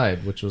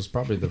inside, which was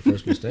probably the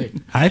first mistake.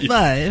 High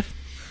five.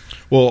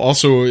 Well,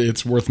 also,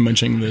 it's worth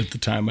mentioning that at the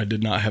time I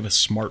did not have a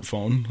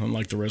smartphone,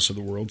 unlike the rest of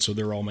the world, so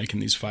they're all making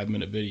these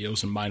 5-minute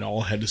videos, and mine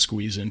all had to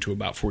squeeze into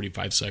about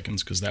 45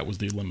 seconds because that was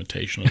the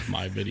limitation of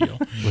my video.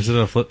 Was it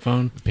a flip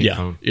phone? Pink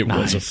phone. It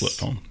was a flip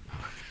phone.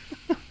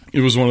 It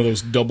was one of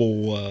those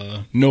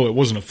double... no, it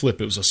wasn't a flip,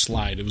 it was a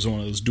slide. It was one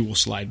of those dual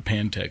slide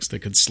Pantex that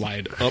could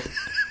slide up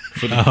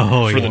for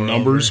the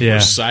numbers Yeah. or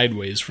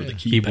sideways for the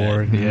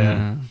Keyboard, keyboard.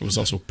 yeah. It was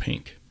also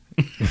pink.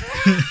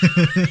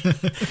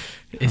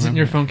 Isn't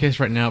your phone case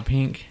right now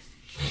pink?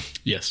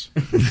 Yes.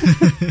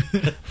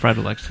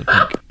 Friday likes the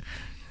pink.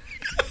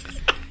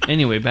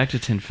 Anyway, back to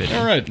 1050.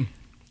 All right.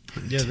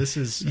 Yeah, this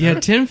is... Yeah,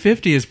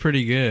 1050 is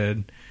pretty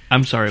good.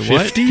 I'm sorry,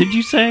 what 50? did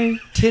you say?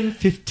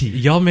 1050.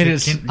 Y'all made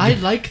it... I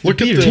like the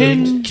Look at beer. the-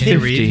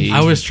 1050.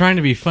 I was trying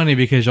to be funny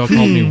because y'all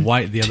called me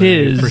white the other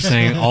day Tis. for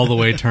saying all the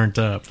way turned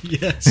up.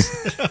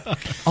 Yes.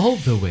 all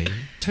the way.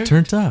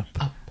 Turned up.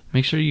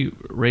 Make sure you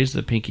raise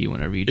the pinky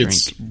whenever you drink.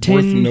 It's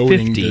worth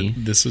noting 1050.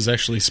 that this is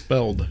actually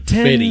spelled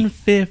Fitty.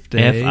 1050.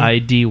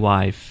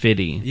 F-I-D-Y,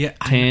 fitty. Yeah,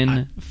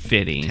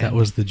 1050. That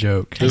was the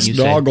joke. This you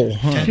say doggle,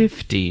 huh?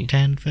 50.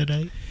 10 foot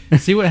 8.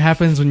 See what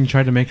happens when you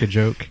try to make a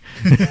joke?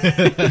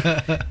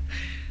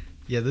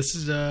 Yeah, this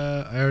is...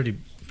 I already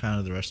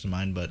pounded the rest of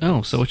mine, but...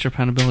 Oh, so what's your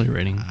poundability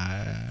rating?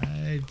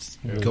 I'd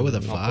go with a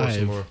I'll pour some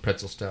 5. more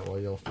pretzel stout while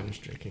y'all finish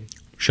drinking.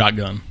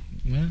 Shotgun.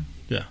 Yeah.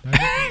 Yeah.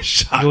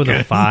 Go with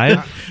a 5?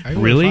 I go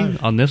with Really?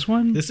 5. On this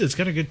one? It's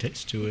got a good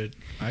taste to it.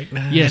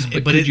 Yes,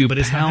 but could you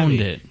it's not pound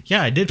heavy. it?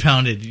 Yeah, I did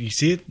pound it. You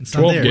see it? It's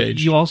not 12 there.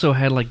 gauge. You also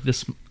had like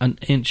this an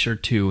inch or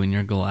two in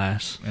your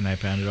glass. And I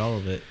pounded all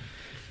of it.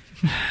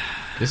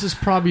 This is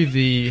probably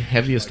the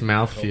heaviest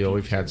mouthfeel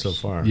we've had so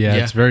far. Yeah,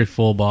 Yeah. it's very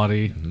full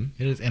body.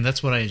 It is, and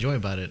that's what I enjoy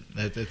about it.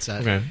 It's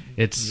that Okay.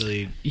 It's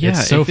really... Yeah,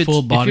 It's so if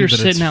full-bodied if you're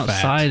that it's sitting fat.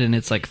 outside and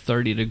it's like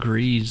 30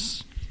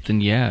 degrees,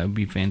 then yeah, it'd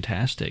be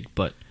fantastic.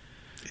 But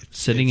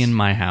sitting in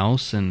my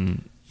house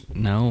and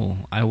no,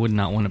 I would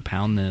not want to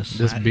pound this.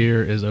 This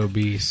beer is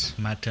obese.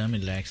 My tummy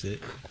likes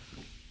it.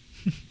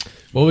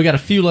 Well, we got a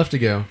few left to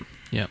go.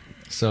 Yep.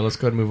 So let's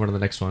go ahead and move on to the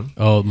next one.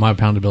 Oh, my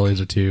poundability is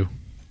a 2.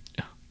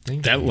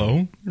 Thank That you.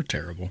 low? You're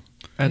terrible.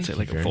 I'd Thank say you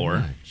like a very 4.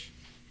 much.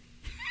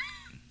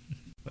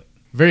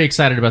 Very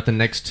excited about the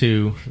next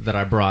two that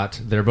I brought.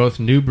 They're both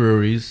new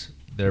breweries.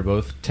 They're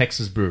both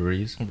Texas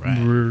breweries. Right.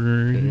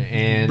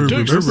 And all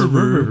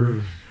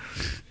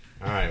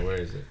right,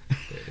 where is it?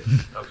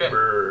 Okay.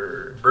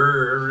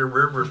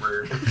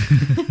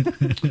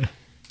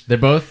 They're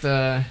both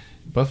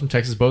from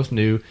Texas, both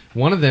new.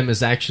 One of them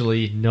is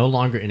actually no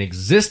longer in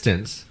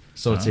existence,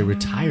 so it's a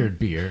retired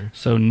beer.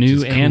 So new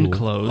Which is and cool.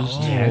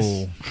 closed.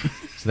 Yes.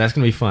 So that's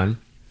going to be fun.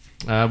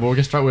 But we're going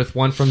to start with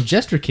one from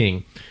Jester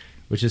King,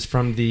 which is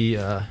from the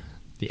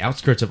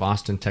outskirts of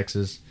Austin,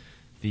 Texas,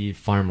 the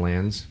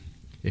farmlands,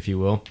 if you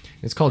will.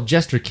 It's called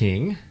Jester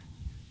King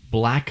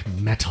Black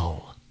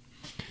Metal.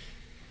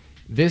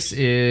 This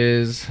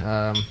is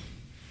a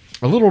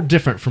little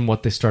different from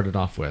what they started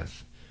off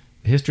with.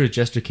 The history of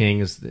Jester King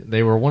is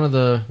they were one of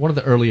the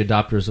early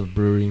adopters of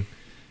brewing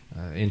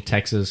in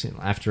Texas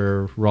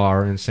after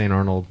RAR and St.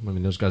 Arnold. I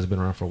mean, those guys have been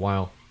around for a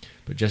while,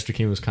 but Jester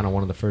King was kind of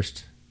one of the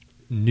first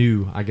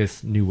new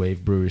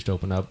wave breweries to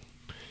open up.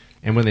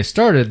 And when they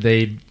started,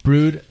 they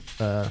brewed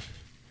the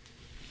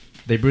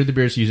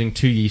beers using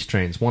 2 yeast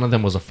strains. One of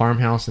them was a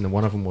farmhouse, and then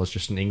one of them was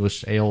just an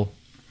English ale,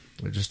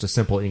 just a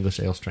simple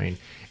English ale strain.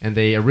 And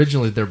they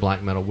originally did their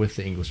black metal with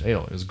the English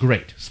ale. It was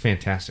great. It was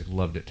fantastic.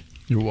 Loved it.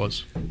 It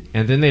was.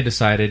 And then they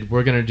decided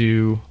we're going to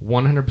do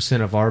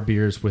 100% of our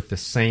beers with the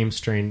same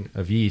strain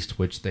of yeast,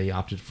 which they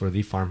opted for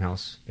the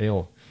farmhouse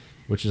ale,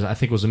 which is I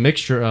think was a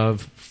mixture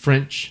of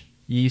French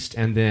yeast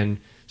and then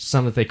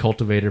some that they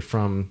cultivated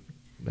from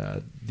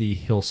the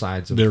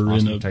hillsides of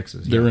Austin,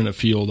 Texas. They're in a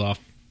field out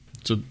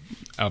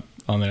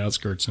on the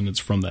outskirts, and it's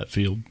from that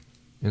field.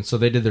 And so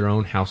they did their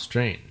own house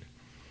strain.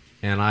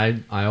 And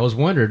I always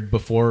wondered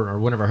before or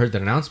whenever I heard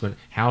that announcement,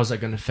 how is that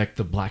going to affect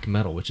the black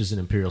metal, which is an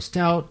imperial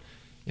stout?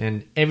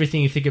 And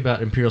everything you think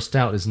about imperial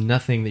stout is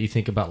nothing that you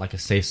think about like a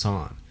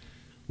saison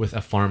with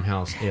a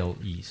farmhouse ale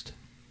yeast.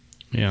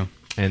 Yeah.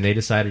 And they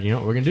decided, we're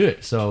going to do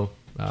it. So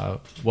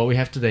what we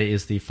have today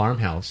is the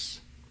farmhouse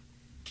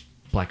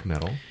black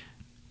metal.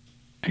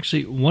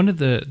 Actually, one of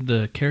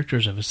the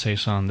characters of a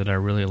saison that I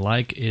really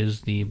like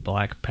is the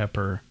black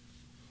pepper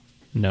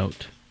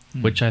note,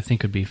 which I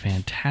think would be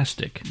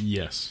fantastic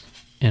Yes.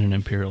 in an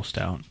imperial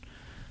stout.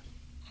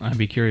 I'd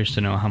be curious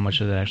to know how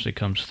much of that actually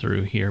comes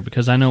through here,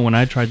 because I know when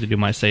I tried to do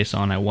my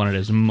saison, I wanted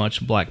as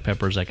much black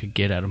pepper as I could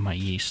get out of my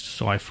yeast,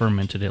 so I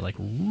fermented it like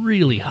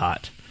really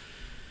hot.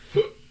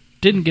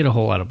 Didn't get a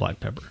whole lot of black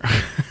pepper.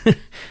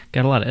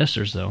 Got a lot of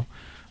esters though.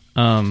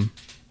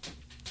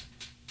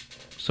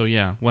 So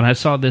yeah, when I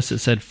saw this, it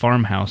said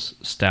farmhouse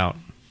stout,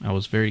 I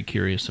was very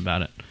curious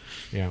about it.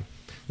 Yeah.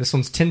 This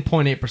one's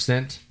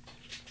 10.8%.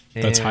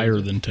 That's higher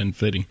than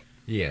 1050.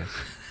 Yeah.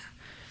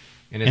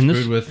 And it's And this-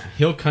 brewed with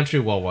Hill Country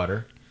well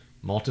water,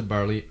 malted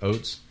barley,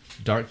 oats,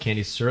 dark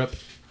candy syrup,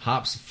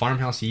 hops,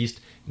 farmhouse yeast,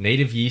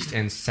 native yeast,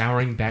 and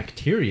souring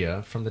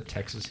bacteria from the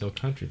Texas Hill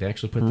Country. They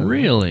actually put that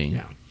Really?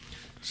 Yeah.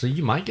 So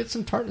you might get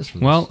some tartness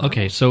from Well, this.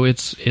 okay, so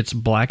it's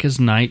black as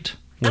night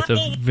with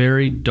a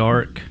very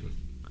dark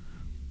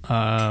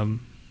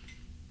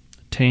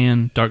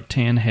dark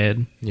tan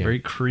head, Yeah. very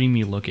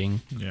creamy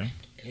looking. Yeah.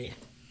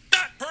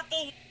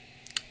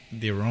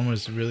 The aroma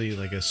is really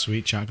like a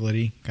sweet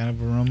chocolatey kind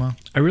of aroma.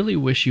 I really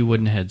wish you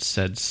wouldn't have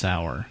said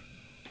sour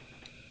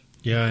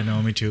Yeah, I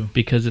know. Me too.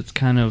 because it's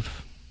kind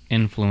of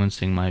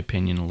influencing my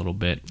opinion a little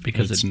bit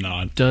because It's it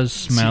not. does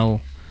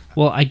smell.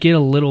 Well, I get a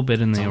little bit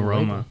in the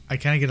aroma. I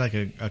kind of get like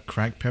a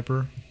cracked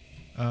pepper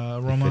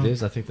aroma. If it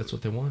is, I think that's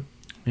what they want.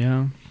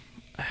 Yeah.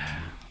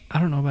 I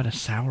don't know about a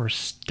sour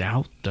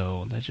stout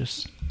though. That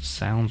just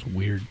sounds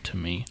weird to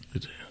me.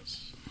 It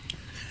is.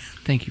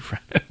 Thank you,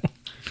 Fred.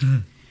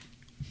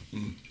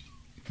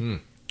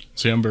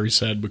 See, I'm very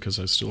sad because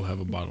I still have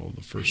a bottle of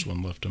the first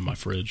one left in my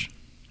fridge.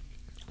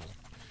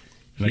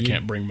 And I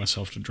can't bring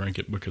myself to drink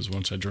it because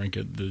once I drink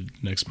it, the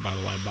next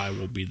bottle I buy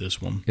will be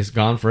this one. It's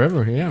gone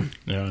forever, yeah.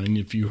 Yeah, and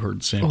if you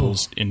heard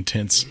Sample's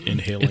intense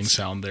inhaling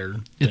sound there,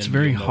 It's then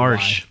very you'll know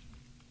harsh.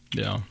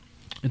 why. Yeah,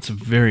 It's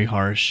very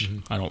harsh.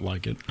 I don't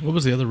like it. What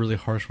was the other really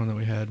harsh one that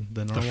we had?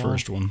 The The narwhal?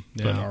 first one,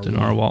 Yeah. The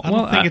narwhal. I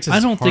don't think it's as I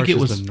don't think harsh it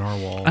as was the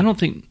narwhal. I don't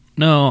think.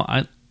 No,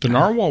 The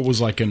narwhal was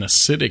like an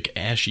acidic,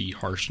 ashy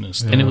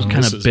harshness, and it was kind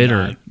This of is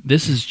bitter. not.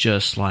 This is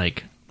just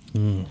like,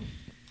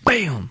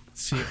 bam.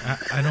 See,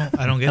 I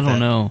don't get I that. don't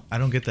know. I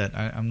don't get that.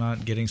 I'm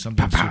not getting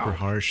something super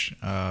harsh.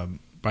 But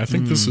I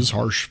think this is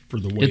harsh for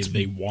the way It's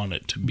they want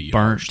it to be burnt.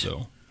 harsh,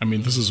 though. I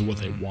mean, this is what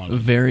they want.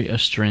 Very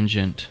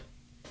astringent.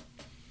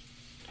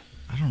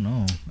 I don't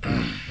know.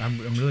 I'm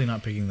really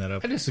not picking that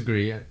up. I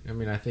disagree. I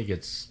mean, I think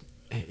it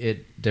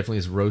definitely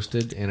is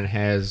roasted, and it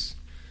has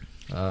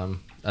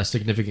a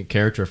significant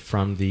character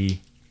from the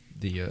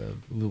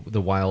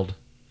wild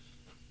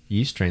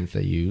yeast strain that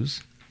they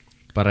use.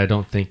 But I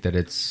don't think that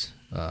it's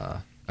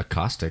a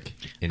caustic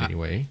in any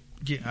way.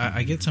 Yeah,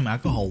 I get some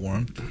alcohol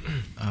warmth.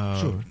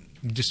 Sure.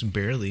 Just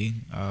barely.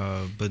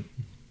 But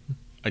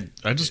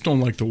I just don't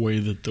like the way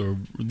that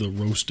the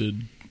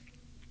roasted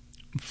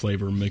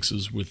flavor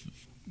mixes with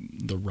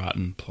the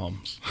rotten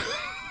plums.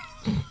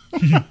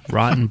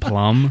 Rotten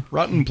plum.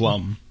 Rotten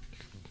plum.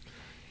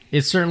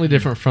 It's certainly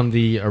different from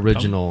the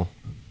original,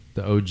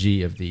 the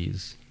OG of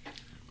these.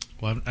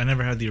 well, I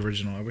never had the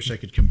original. I wish I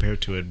could compare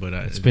to it, but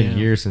It's been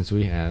years since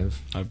we have.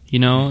 You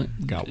know,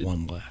 Got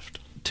one left.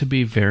 to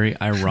be very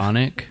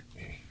ironic,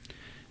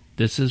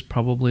 this is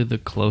probably the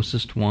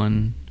closest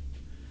one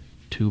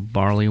to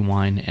barley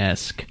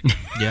wine-esque.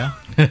 Yeah.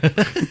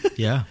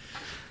 Yeah.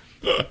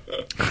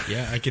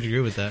 Yeah, I could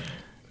agree with that.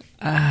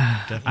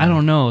 I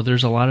don't know.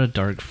 There's a lot of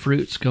dark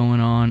fruits going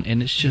on,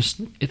 and it's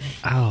just,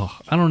 I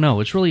don't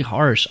know. It's really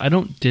harsh. I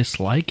don't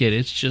dislike it.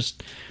 It's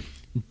just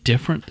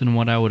different than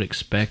what I would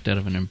expect out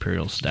of an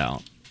Imperial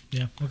Stout.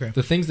 Yeah, okay.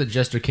 The things that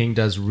Jester King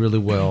does really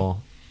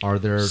well are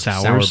their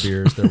sour Sours.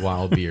 beers, their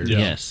wild beers. Yeah.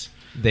 Yes.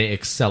 They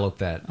excel at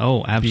that.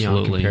 Oh, Beyond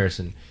absolutely.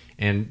 comparison.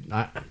 And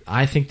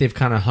I think they've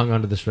kind of hung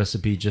onto this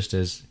recipe just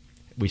as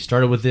we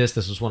started with this.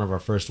 This was one of our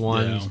first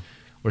ones. Yeah.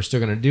 We're still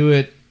going to do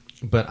it,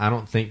 but I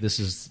don't think this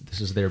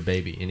is their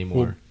baby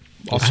anymore. Well,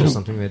 It's also, just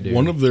something they do.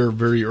 one of their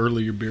very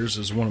earlier beers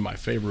is one of my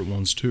favorite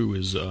ones too.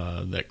 Is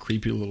that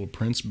creepy little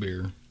Prince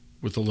beer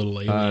with a little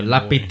alien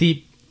La boy.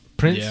 Petite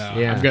Prince.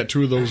 Yeah, I've got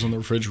two of those in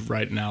the fridge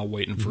right now,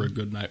 waiting for a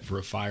good night for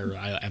a fire.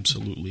 I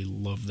absolutely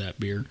love that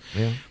beer.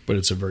 Yeah. But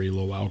it's a very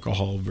low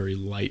alcohol, very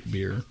light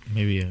beer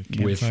Maybe a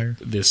campfire.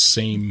 with this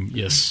same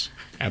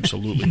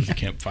absolutely with a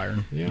campfire.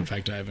 Yeah. In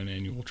fact, I have an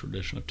annual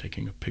tradition of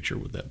taking a picture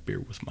with that beer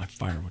with my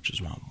fire, which is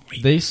why I'm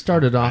waiting. They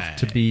started off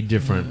to be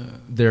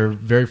different. Their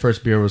very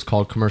first beer was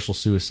called Commercial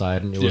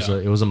Suicide, and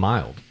it was a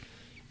mild.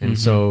 And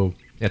so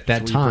at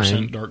that 3%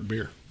 time, dark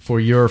beer. for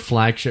your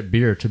flagship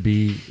beer to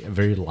be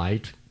very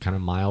light, kind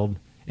of mild,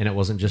 and it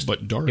wasn't just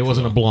But dark, It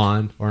wasn't though. a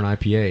blonde or an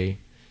IPA,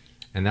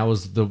 and that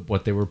was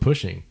what they were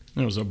pushing.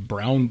 It was a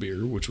brown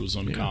beer, which was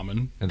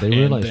uncommon, And they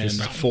realized then this-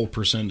 a full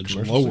percentage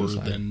Commercial lower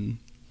suicide. than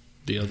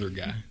the other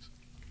guys.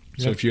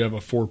 So Yep. if you have a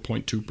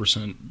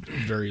 4.2%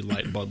 very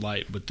light Bud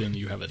Light, but then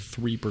you have a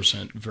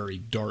 3% very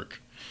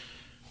dark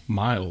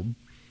mild,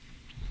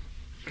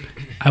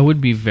 I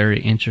would be very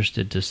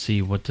interested to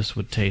see what this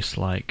would taste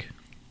like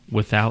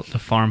without the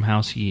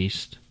farmhouse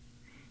yeast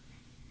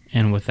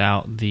and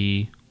without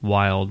the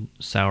wild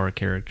sour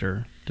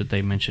character that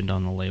they mentioned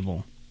on the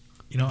label.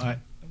 You know,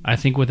 I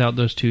think without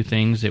those two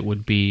things, it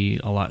would be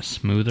a lot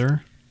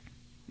smoother.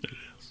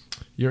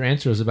 Your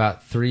answer is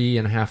about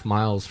 3.5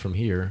 miles from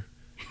here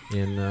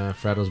in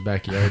Frado's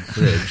backyard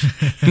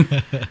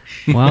fridge.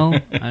 Well,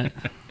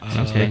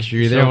 Make sure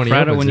you're there when he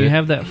Frado, opens when it. you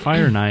have that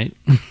fire night,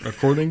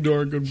 according to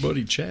our good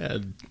buddy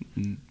Chad,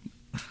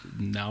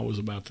 now is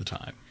about the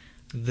time.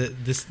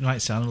 This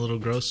might sound a little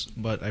gross,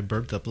 but I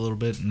burped up a little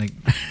bit, and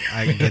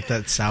I get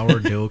that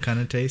sourdough kind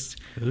of taste,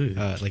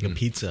 like a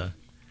pizza.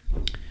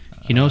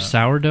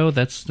 Sourdough.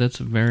 That's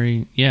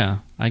very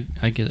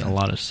I get a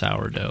lot of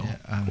sourdough.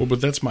 Well,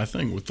 but that's my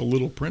thing with the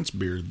Little Prince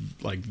beer.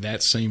 Like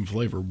that same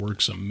flavor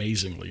works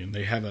amazingly, and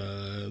they have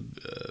a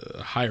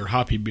higher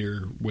hoppy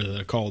beer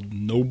called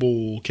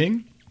Noble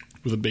King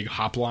with a big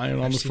hop lion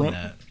on the front.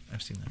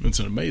 I've seen that. It's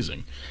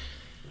amazing.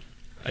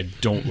 I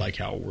don't like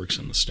how it works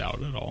in the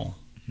stout at all.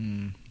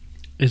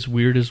 As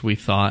weird as we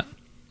thought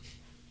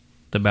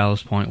the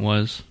Ballast Point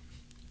was,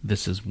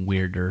 this is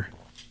weirder.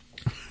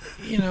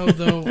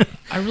 Though,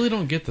 I really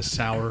don't get the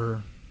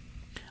sour.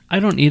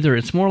 I don't either.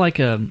 It's more like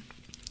a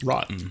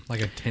rotten,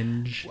 like a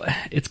tinge.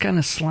 It's kind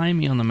of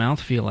slimy on the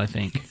mouthfeel, I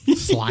think.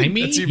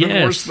 Slimy? It's even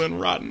worse than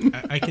rotten.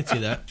 I could see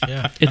that.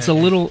 Yeah, it's a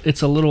little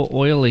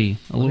oily,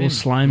 a little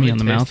slimy on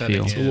the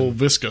mouthfeel. It's a little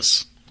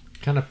viscous.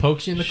 Kind of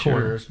pokes you in the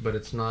corners, but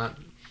it's not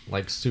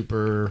like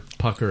super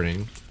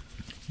puckering.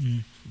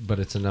 But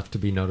it's enough to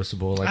be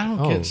noticeable. Like, I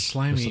don't get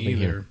slimy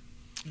either.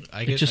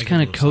 It just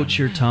kind of coats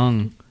your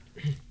tongue,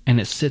 and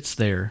it sits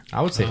there.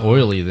 I would say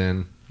oily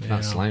then,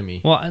 not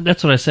slimy. Well,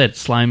 that's what I said.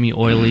 Slimy,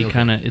 oily,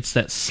 kind of. It's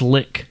that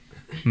slick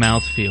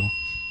mouthfeel.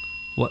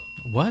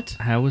 What?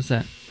 How was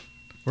that?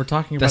 We're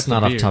talking about That's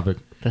not off topic.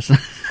 That's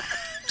not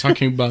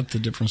talking about the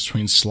difference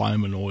between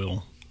slime and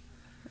oil.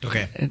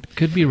 Okay. It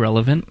could be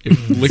relevant.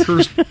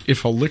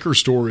 If a liquor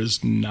store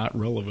is not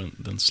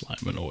relevant, then slime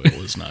and oil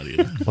is not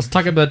either. Let's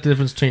talk about the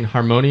difference between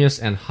harmonious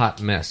and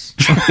hot mess.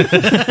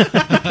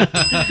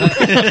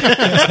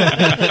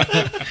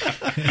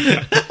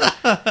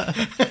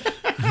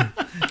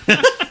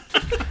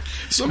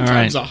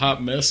 Sometimes a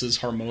hot mess is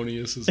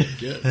harmonious as it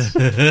gets.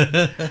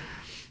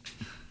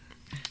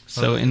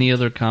 So, any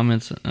other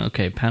comments?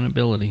 Okay,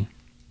 poundability.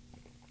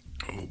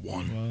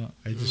 One. Well,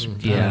 I just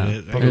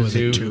it. Probably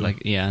Two. two.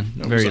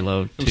 Very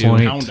low. It was 2. a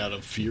pound out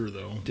of fear,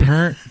 though.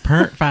 Pernt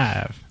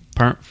 5.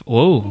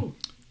 Whoa.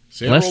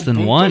 Less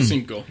than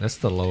 1. That's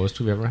the lowest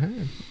we've ever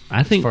had.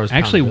 I think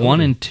actually 1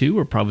 and 2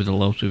 are probably the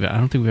lowest we've had. I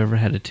don't think we've ever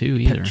had a 2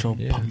 either.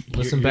 Yeah.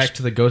 Listen back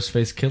to the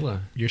Ghostface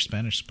Killer. Your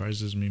Spanish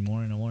surprises me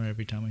more and more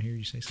every time I hear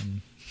you say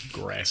something.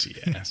 Grassy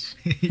ass.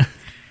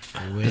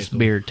 This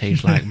beer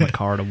tastes like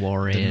Ricardo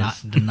Juarez.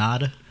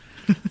 Donada.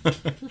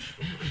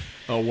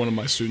 One of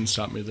my students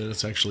taught me that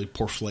it's actually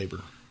poor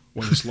flavor.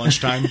 When it's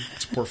lunchtime,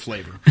 it's poor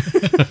flavor.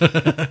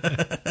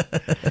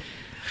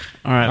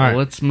 All right, well,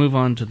 let's move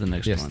on to the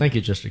next one. Yes, thank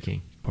you, Jester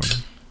King. Pardon.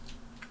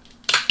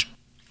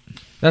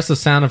 That's the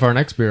sound of our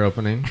next beer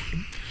opening,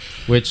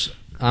 which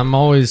I'm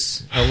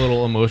always a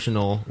little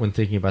emotional when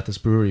thinking about this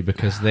brewery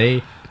because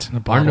they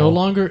are no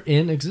longer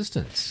in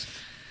existence.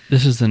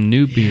 This is a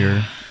new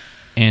beer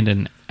and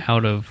an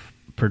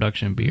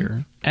out-of-production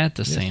beer at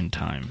the same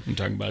time. I'm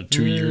talking about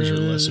 2 years or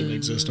less of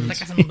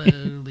existence.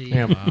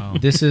 Wow.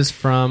 This is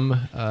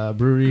from a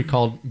brewery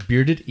called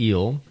Bearded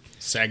Eel.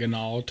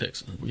 Saginaw,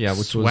 Texas. Yeah,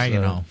 which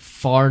was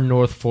far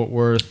north Fort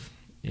Worth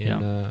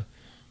in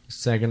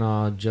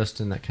Saginaw,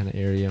 Justin, that kind of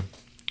area.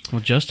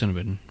 Well, Justin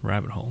would been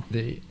rabbit hole.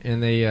 They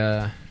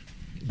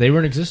were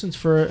in existence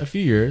for a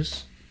few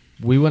years.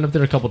 We went up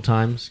there a couple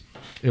times.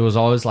 It was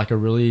always like a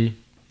really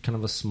kind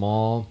of a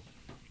small.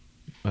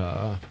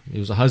 It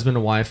was a husband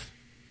and wife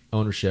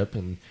ownership,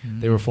 and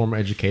they were former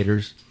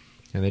educators,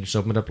 and they just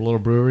opened up a little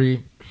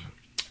brewery.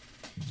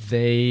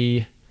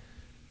 They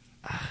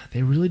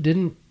really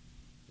didn't.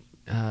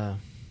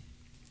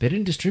 They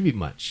didn't distribute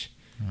much.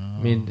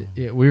 I mean,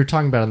 we were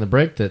talking about on the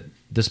break that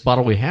this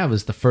bottle we have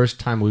is the first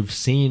time we've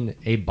seen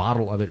a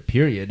bottle of it,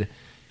 period.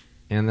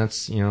 And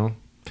that's, kind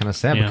of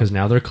sad because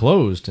now they're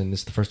closed, and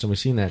it's the first time we've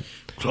seen that.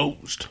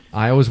 Closed.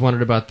 I always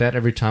wondered about that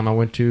every time I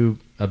went to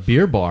a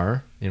beer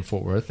bar in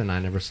Fort Worth, and I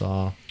never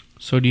saw.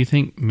 So do you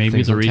think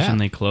maybe the reason tap.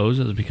 they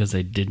closed is because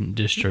they didn't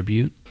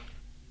distribute?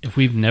 If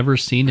we've never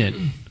seen it,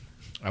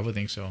 I would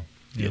think so.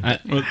 Yeah.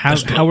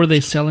 How were they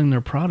selling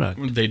their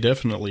product? They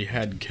definitely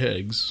had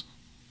kegs,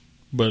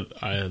 but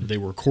they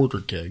were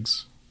quarter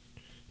kegs.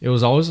 It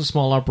was always a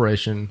small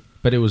operation,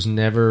 but it was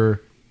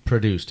never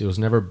produced. It was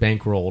never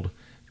bankrolled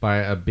by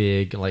a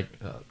big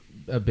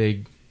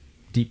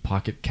deep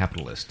pocket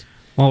capitalist.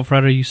 Well,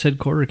 Friday, you said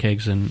quarter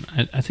kegs, and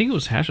I think it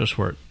was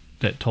Hasherswort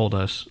that told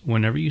us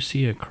whenever you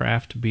see a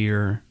craft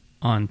beer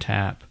on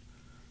tap,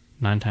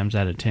 9 times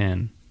out of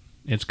 10,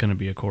 it's going to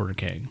be a quarter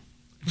keg.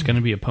 It's going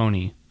to be a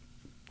pony.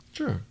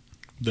 Sure.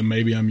 Then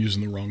maybe I'm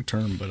using the wrong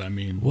term, but I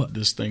mean,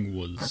 this thing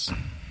was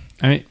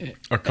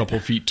a couple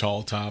feet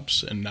tall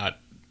tops and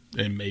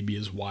maybe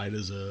as wide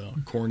as a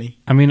corny.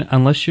 I mean,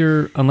 unless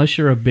you're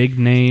a big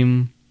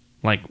name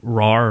like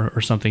RAR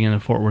or something in the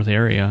Fort Worth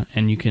area,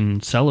 and you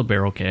can sell a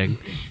barrel keg,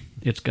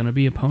 it's going to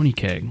be a pony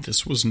keg.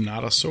 This was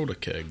not a soda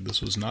keg.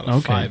 This was not a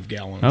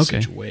 5-gallon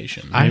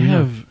situation. I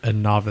have a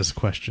novice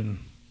question.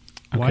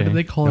 Why do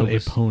they call it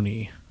a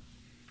pony?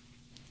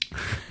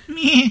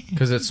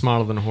 Because it's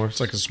smaller than a horse. It's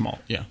like a small,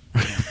 yeah.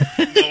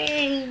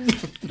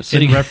 So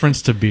in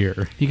reference to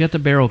beer. You got the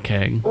barrel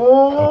keg.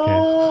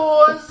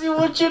 Oh, I see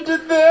what you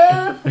did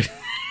there.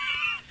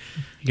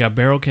 You got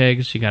barrel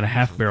kegs, you got a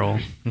half barrel,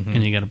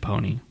 and you got a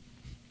pony.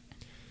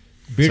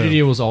 Bearded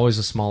Deal was always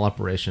a small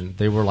operation.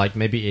 They were like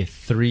maybe a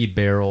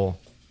 3-barrel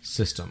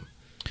system.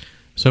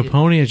 So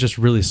Pony is just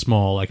really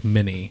small, like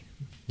mini.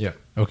 Yeah.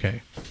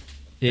 Okay.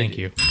 Thank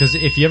you. Because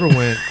if you ever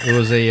went, it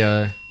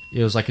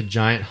was like a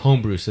giant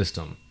homebrew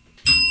system.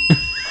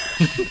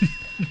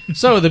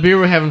 So the beer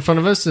we have in front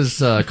of us is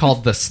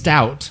called the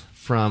Stout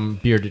from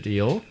Bearded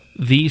Eel.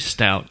 The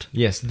Stout.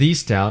 Yes, the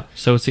Stout.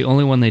 So it's the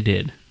only one they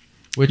did.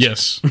 Which,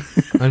 Yes,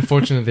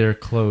 unfortunately, they're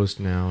closed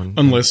now.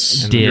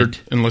 unless you're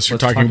Let's talking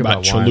talk about about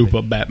why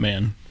Chalupa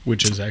Batman,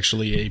 which is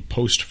actually a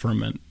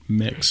post-ferment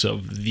mix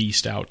of the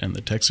Stout and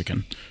the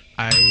Texican.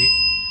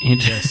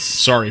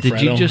 Sorry, Did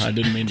you Fredo, just? I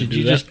didn't mean to Did do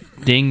you that.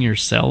 just ding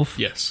yourself?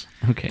 Yes.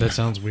 Okay. That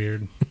sounds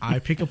weird. I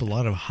pick up a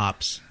lot of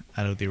hops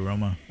out of the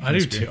aroma. I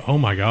do too. Oh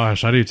my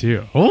gosh, I do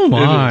too. Oh It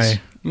my. is.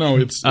 No,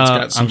 it's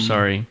got some... I'm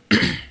sorry.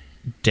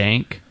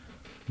 Dank.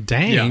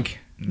 Dank.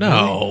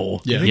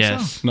 No. Yeah.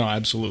 Yes. No,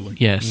 absolutely.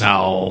 Yes.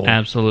 No.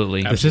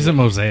 Absolutely. This isn't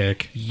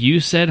Mosaic. You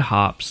said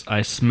hops.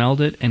 I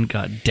smelled it and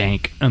got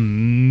dank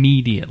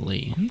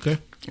immediately. Okay.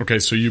 Okay,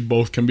 so you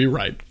both can be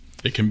right.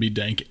 It can be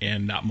dank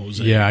and not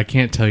Mosaic. Yeah, I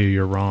can't tell you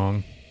you're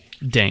wrong.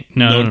 Dank.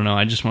 No.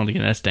 I just wanted to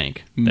get that's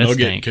dank. That's Nugget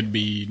dank. can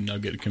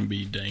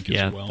be dank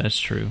Yeah, as well. that's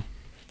true.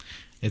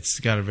 It's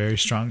got a very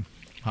strong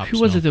hop Who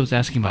was smell. it that was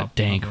asking about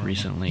dank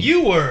recently?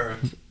 You were.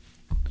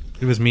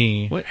 It was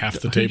me. What? Half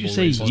the Who did table you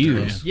say raised you?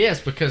 their hand. Yes,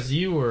 because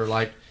you were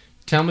like,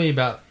 tell me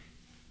about.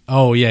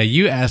 Oh yeah,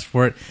 you asked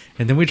for it,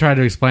 and then we tried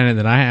to explain it.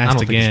 Then I asked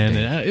don't think it's again.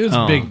 big. And it was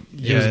Oh. a big.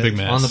 It was a Yeah, big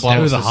mess. On the It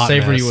bottle, was it a says hot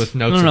savory mess. with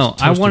notes. No. of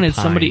I toasted wanted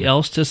pine. somebody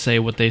else to say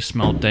what they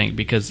smelled dank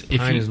because if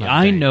Pine is not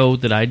I dank. know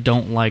that I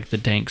don't like the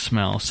dank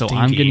smell, so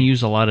I'm Stinky. going to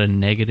use a lot of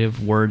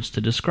negative words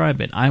to describe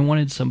it. I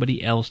wanted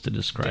somebody else to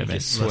describe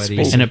it, sweaty.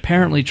 and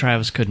apparently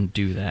Travis couldn't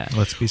do that.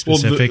 Let's be Well,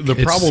 specific. the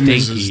It's problem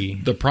is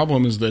stinky. the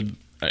problem is that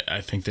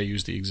I think they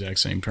use the exact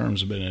same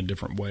terms, but in a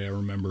different way. I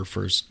remember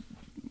first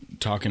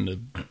talking to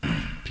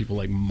people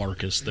like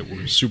Marcus that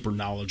were super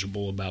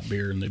knowledgeable about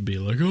beer, and they'd be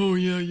like, "Oh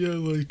yeah,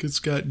 like it's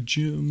got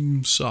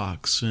gym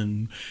socks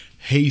and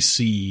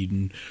hayseed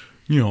and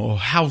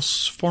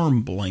house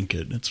farm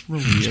blanket. It's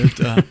really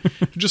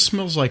it just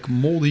smells like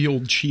moldy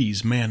old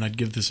cheese. Man, I'd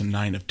give this a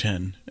 9 of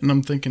 10." And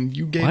I'm thinking,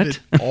 you gave What? it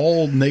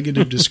all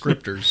negative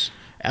descriptors.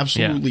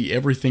 Absolutely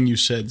everything you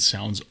said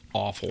sounds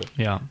awful.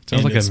 Yeah.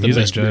 Sounds like a it's the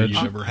music best beer judge.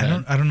 you've ever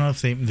had. I don't know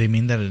if they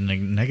mean that in a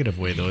negative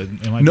way though.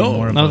 It might No. be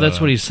more of No, a,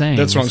 that's what he's saying.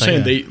 That's what I'm It's saying.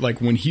 like- They like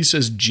when he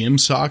says gym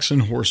socks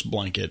and horse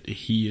blanket,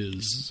 he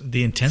is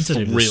the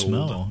intensity of the thrilled.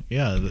 smell.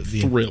 Yeah, the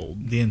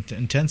Thrilled. The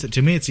intensity.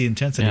 To me, it's the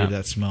intensity of Yeah.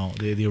 that smell,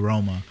 the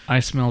aroma. I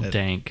smell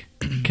dank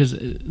because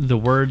the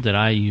word that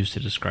I use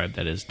to describe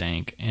that is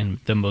dank, and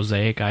the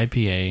Mosaic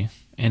IPA,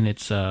 and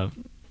it's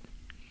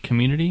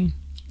community.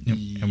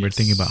 And we're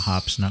thinking about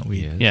hops, not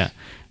wheat. Yes.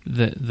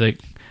 Yeah, the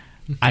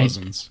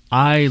cousins.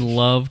 I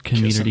love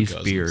Community's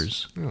cousins.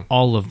 beers, Oh.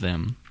 all of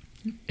them,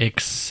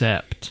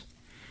 except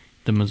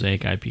the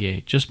Mosaic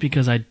IPA, just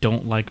because I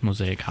don't like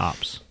Mosaic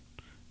hops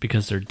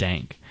because they're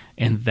dank,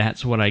 and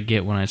that's what I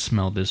get when I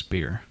smell this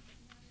beer.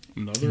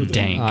 Other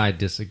Dank. I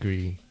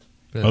disagree.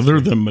 But Other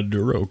than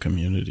Maduro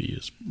community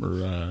is, or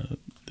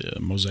the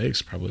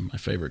Mosaic's probably my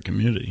favorite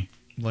community.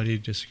 Why do you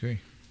disagree?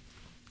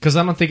 because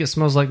I don't think it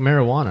smells like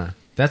marijuana.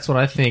 That's what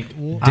I think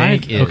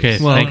dank is.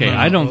 Okay,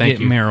 I don't get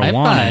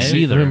marijuana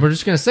either. I mean, we're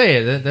just gonna say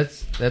it.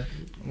 That's that.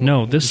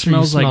 No, this I'm sure you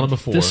smells smelled like it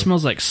before. this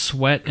smells like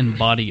sweat and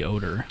body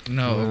odor.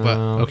 No, but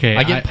Okay,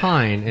 I get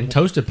pine and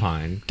toasted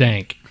pine,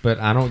 dank. but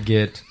I don't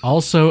get.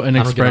 Also, an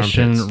I don't get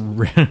expression.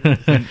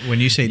 when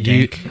you say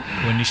dank,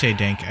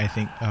 I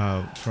think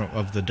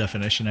of the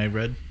definition I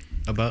read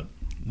about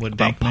what About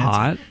dank meant.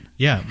 pot.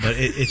 Yeah, but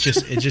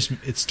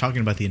it's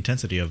talking about the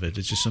intensity of it.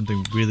 It's just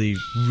something really,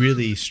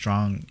 really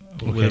strong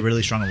with a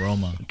really strong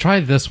aroma.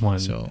 Try this one.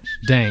 So-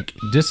 Dank,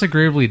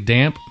 disagreeably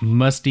damp,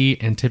 musty,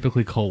 and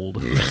typically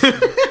cold.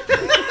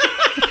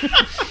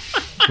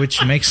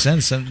 Which makes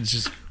sense. It's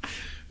just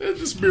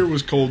This beer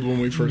was cold when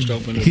we first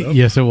opened it up.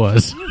 Yes, it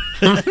was.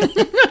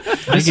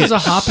 This is a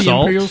hoppy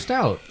salt. imperial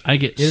stout. I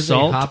get It is a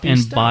salt hoppy and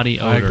stout. body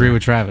odor. I agree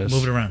with Travis.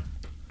 move it around.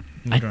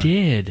 I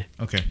did.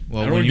 Okay.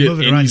 Well, I when don't you get move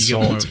it any around, you get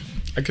more. salt.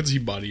 I could see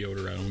body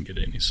odor. I don't get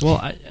any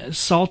salt. Well,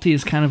 salty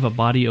is kind of a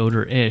body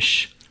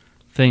odor-ish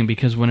thing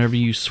because whenever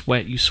you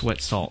sweat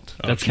salt.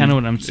 That's kind of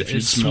what I'm saying. If you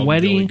It's smelled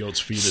sweaty, Billy Goat's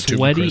feet at Tuba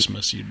sweaty.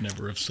 Christmas, you'd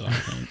never have thought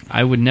that.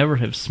 I would never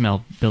have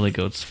smelled Billy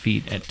Goat's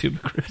feet at Tuba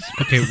Christmas.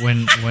 Okay,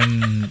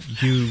 when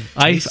you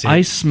taste I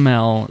it,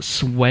 smell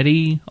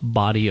sweaty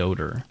body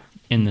odor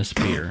in this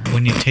beer.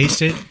 when you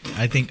taste it,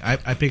 I think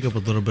I pick up a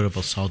little bit of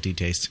a salty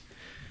taste.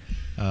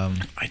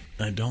 I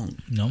don't.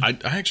 No? I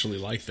actually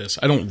like this.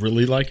 I don't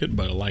really like it,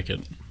 but I like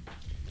it.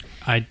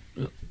 I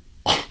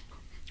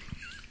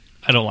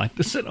don't like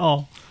this at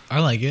all. I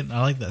like it.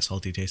 I like that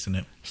salty taste in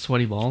it.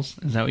 Sweaty balls?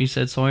 Is that what you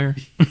said, Sawyer?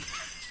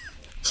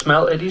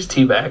 Smell Eddie's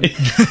teabag.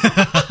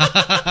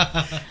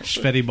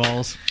 Sweaty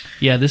balls.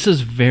 Yeah, this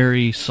is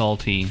very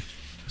salty.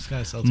 It's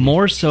got a salty.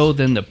 More so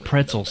than the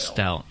pretzel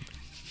stout.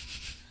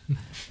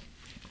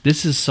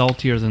 This is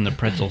saltier than the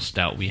pretzel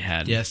stout we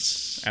had.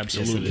 Yes,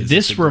 Absolutely. Yes, it is.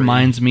 This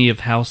reminds me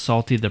of how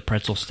salty the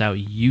pretzel stout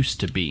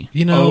used to be.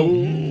 You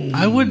know,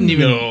 I wouldn't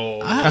even. no.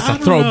 That's I a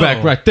don't throwback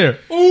know. right there.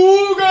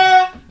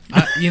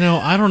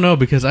 I don't know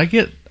because I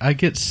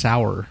get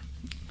sour.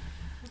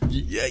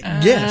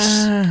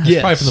 Yes.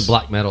 Probably from the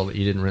black metal that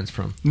you didn't rinse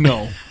from.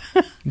 No.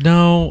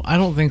 No, I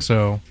don't think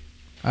so.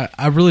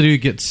 I really do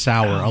get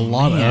sour. a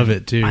lot Man, of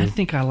it too. I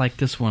think I like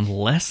this one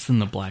less than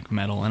the black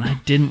metal, and I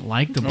didn't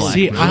like the black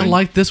See, metal. I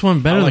like this one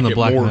better I like than the it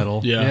black more.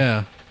 metal.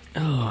 Yeah.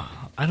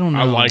 I don't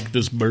know. I like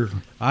this beer.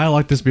 I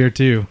like this beer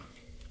too.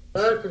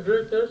 Well,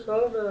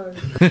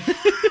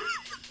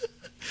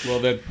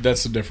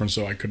 that's the difference.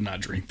 So I could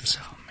not drink this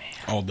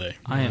all day.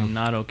 I am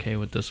not okay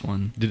with this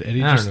one. Did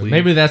Eddie I just don't know. leave?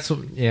 Maybe that's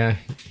yeah.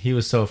 He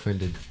was so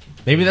offended.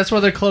 Maybe that's why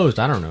they're closed.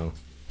 I don't know,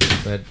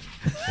 but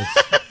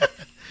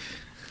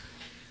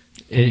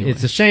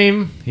it's a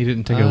shame. he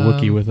didn't take a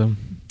Wookiee with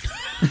him.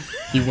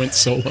 He went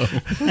solo.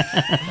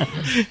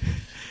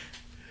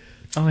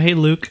 Oh, hey,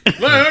 Luke.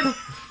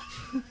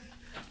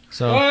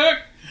 So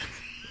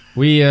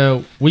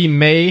we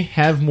may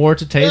have more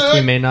to taste.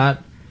 We may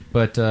not,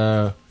 but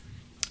we're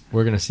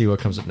gonna see what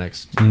comes up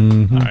next. All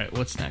right,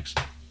 what's next?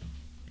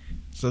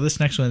 So this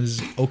next one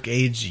is Oak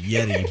Age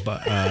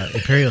Yeti,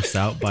 Imperial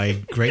Stout by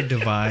Great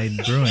Divide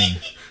Brewing.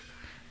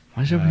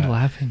 Why is everybody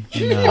laughing?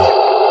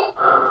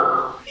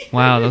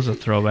 Wow, that was a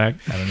throwback.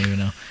 I don't even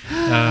know.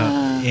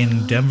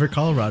 In Denver,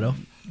 Colorado.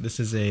 This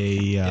is a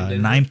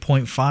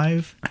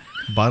 9.5,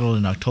 bottled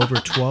on October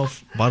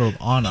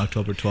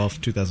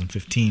 12th,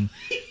 2015.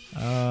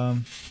 I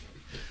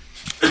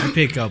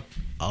pick up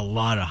a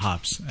lot of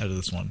hops out of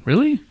this one.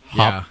 Really?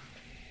 Yeah.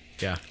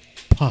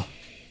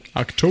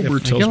 October I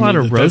tells get a me lot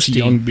of that that's roasty.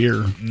 young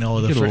beer. No,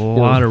 I the get a first,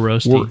 lot of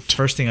roasty. Wort.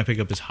 first thing I pick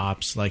up is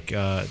hops, like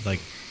I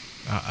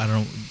don't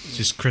know,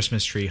 just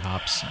Christmas tree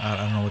hops. I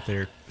don't know what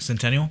they're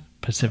Centennial.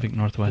 Pacific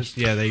Northwest.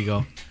 Yeah, there you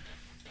go.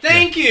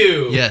 Thank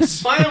you.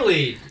 Yes.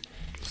 Finally.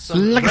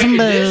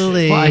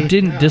 Well, I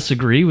didn't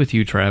disagree with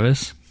you,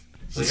 Travis.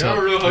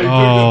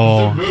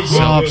 Oh,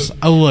 hops!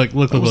 Oh, look!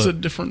 That was a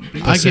Look. different.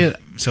 I get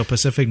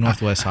Pacific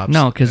Northwest hops.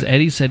 No, because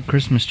Eddie said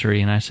Christmas tree,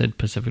 and I said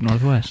Pacific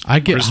Northwest. I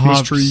get Christmas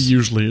hops tree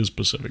usually is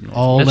Pacific Northwest.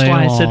 all That's day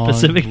why I long, said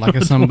Pacific like a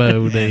Northwest.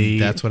 somebody.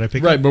 That's what I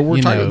pick Right, up. but we're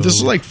You talking. know. This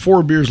is like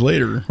 4 beers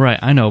later. Right,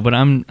 I know, but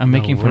I'm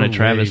making fun we're of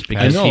Travis way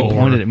because past he that.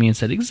 pointed at me and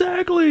said,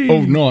 exactly.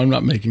 Oh no, I'm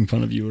not making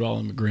fun of you at all.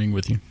 I'm agreeing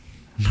with you.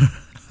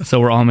 So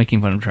we're all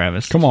making fun of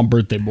Travis. Come on,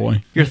 birthday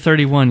boy. You're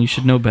 31. You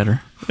should know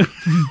better.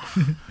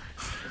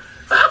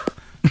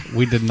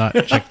 We did not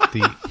check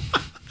the.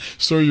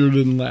 Sawyer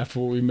didn't laugh,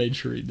 but we made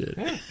sure he did.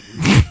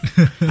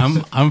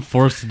 I'm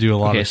forced to do a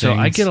lot Okay, of so things.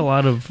 I get a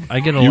lot of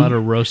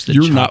roasted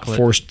You're chocolate. not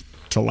forced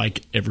to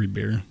like every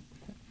beer.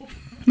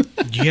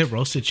 Did you get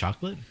roasted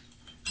chocolate?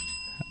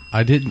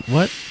 I didn't.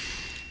 What?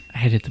 I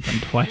had hit the button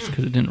twice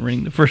because it didn't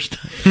ring the first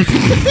time.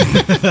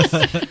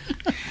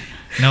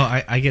 No,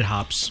 I get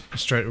hops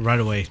straight right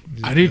away.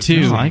 I do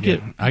too. No, I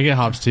get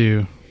hops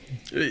too.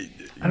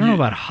 I don't know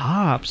about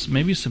hops.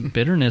 Maybe some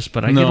bitterness,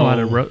 but I get a lot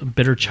of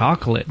bitter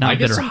chocolate, not I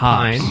get bitter some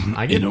hops. pine.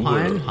 I get In a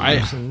pine. word,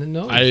 hops, and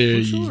no, I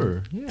for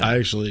sure. Yeah. I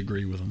actually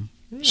agree with him.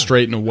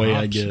 Straight and away,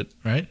 I Hops, get.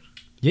 right?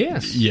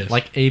 Yes. Yes.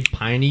 Like a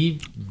piney,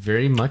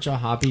 very much a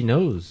hoppy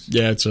nose.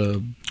 Yeah, it's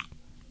a.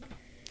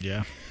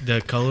 Yeah.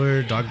 The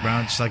color, dark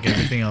brown, just like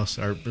everything else,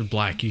 are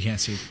black. You can't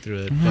see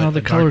through it. No, but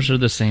the dark- colors are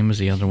the same as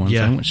the other ones.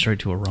 Yeah. I went straight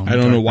to aroma. I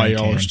don't know dark why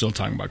brown y'all are tan. still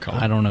talking about color.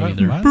 I don't know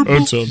either. Right?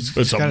 It's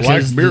a gotta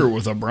black say beer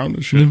with a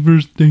brownish shit.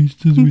 first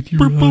taste is with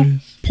your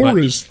eyes. Pour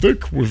is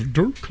thick with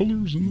dark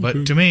colors in the But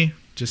beer. to me,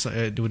 just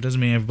it doesn't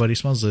mean everybody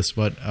smells this.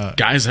 But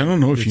Guys, I don't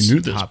know if you It's knew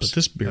this, hops. but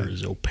this beer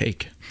is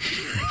opaque.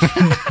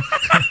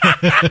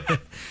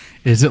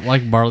 Is it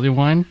like barley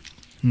wine?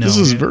 no, This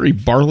is very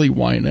barley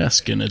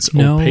wine-esque in its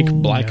opaque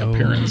black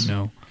appearance.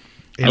 No.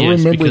 I Yes,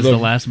 remember because the- the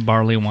last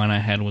barley wine I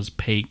had was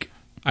Pake.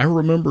 I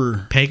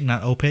remember Pake,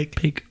 not opaque.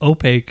 Pake,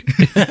 opaque.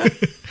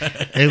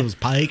 It was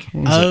pike.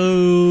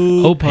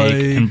 Oh,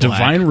 Opaque and black.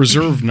 Divine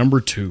Reserve number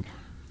 2.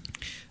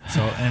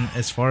 So, and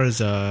as far as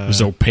It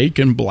was opaque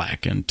and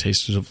black and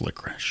tasted of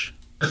licorice.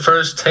 The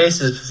first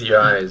taste is with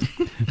your eyes.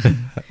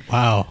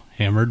 Wow,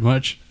 hammered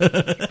much?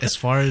 as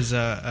far as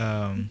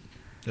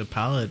the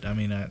palate, I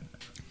mean,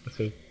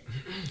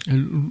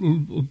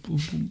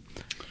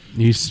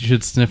 You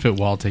should sniff it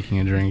while taking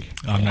a drink.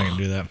 I'm not gonna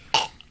do that.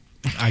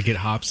 I get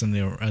hops in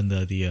the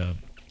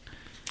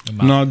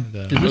No,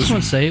 the- Did this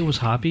one say it was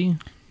hoppy?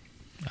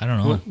 I don't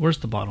know. Where's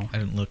the bottle? I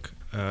didn't look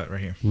right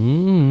here.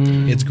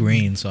 Mm. It's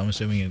green, so I'm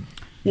assuming it.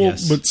 Well,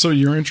 yes. but so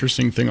your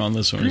interesting thing on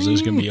this one is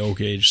it's going to be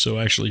oak age. So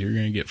actually, you're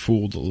going to get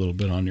fooled a little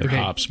bit on your Okay.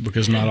 hops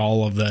because not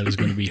all of that is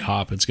going to be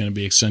hop. It's going to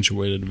be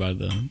accentuated by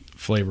the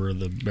flavor of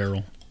the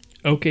barrel.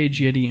 Oak Age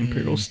Yeti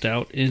Imperial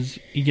Stout is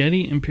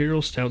Yeti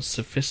Imperial Stout's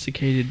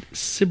sophisticated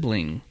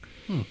sibling.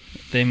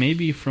 They may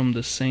be from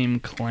the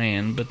same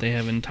clan, but they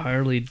have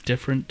entirely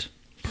different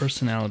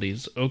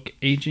personalities. Oak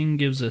aging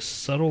gives a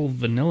subtle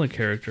vanilla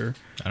character,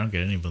 I don't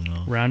get any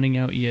vanilla. rounding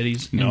out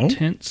Yeti's No?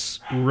 intense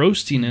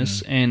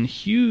roastiness and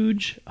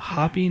huge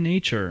hoppy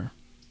nature.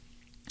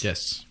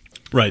 Yes.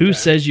 Right. Who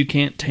says you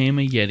can't tame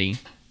a Yeti?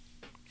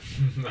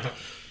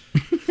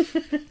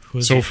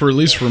 So for at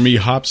least for me,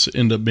 hops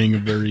end up being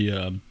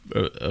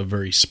a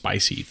very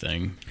spicy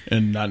thing,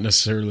 and not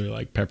necessarily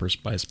like pepper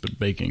spice, but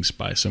baking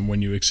spice. And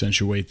when you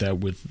accentuate that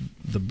with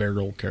the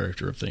barrel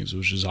character of things,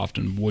 which is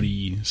often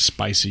woody,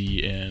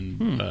 spicy,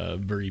 and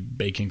very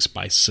baking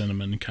spice,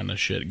 cinnamon kind of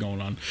shit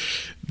going on,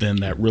 then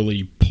that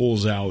really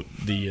pulls out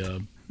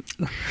the.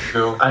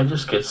 No, I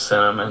just get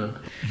cinnamon.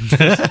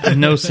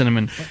 No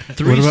cinnamon.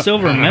 3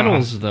 silver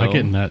medals, though. I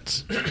get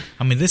nuts.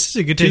 I mean, this is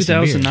a good tasting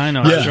beer.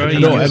 2009 Yeah, Australia.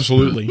 no,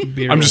 absolutely.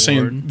 Beer I'm just saying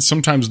award.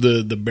 sometimes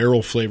the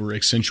barrel flavor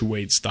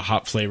accentuates the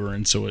hop flavor,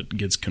 and so it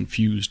gets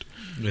confused.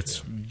 It's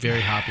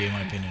very hoppy, in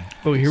my opinion.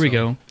 Oh, here we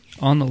go.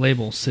 On the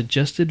label,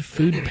 suggested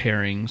food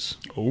pairings.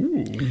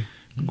 Ooh.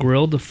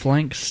 Grilled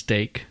flank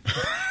steak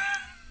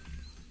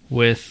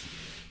with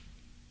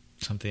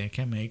Something I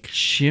can't make.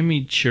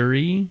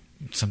 chimichurri.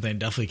 Something I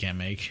definitely can't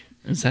make.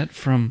 Is that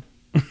from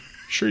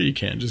Sure you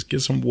can. Just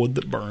get some wood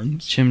that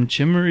burns.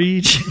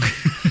 chimichurri?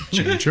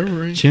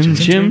 Chimichurri.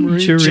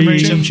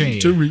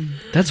 Chimichurri.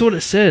 That's what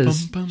it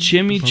says.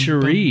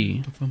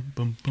 Chimichurri. I'm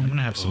going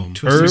to have some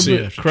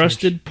twisted Herb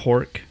crusted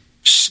pork,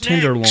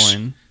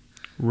 tenderloin,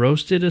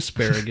 roasted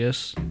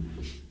asparagus,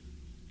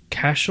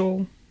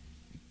 cashel.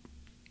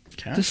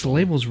 This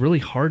label's really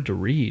hard to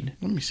read.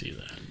 Let me see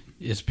that.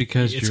 It's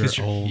because It's you're 'cause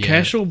you're- old. Yeah,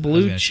 Cashel I was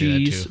blue gonna say that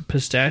cheese, too.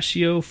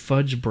 pistachio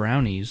fudge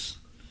brownies.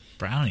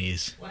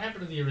 Brownies. What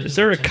happened to the original? Is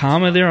there a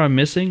comma there I'm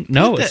missing?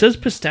 No, it says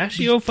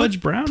pistachio fudge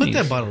brownies. Put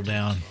that bottle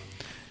down.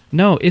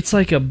 No, it's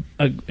like a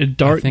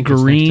dark think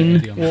it's green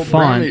next to Eddie on that.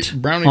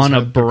 font Brownies on a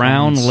have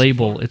brown pecans.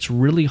 label. It's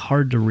really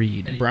hard to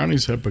read.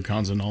 Brownies have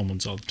pecans and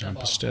almonds all the time.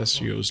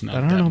 Pistachios not I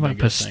don't that know about big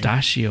a thing.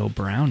 pistachio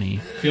brownie.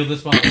 Feel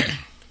this bottle.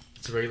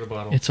 It's a regular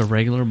bottle. It's a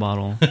regular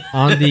bottle.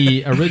 On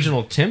the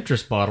original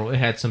Temptress bottle, it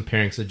had some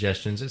pairing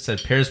suggestions. It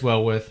said pairs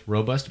well with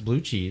robust blue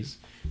cheese,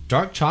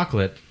 dark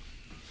chocolate,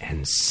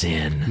 and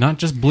sin. Not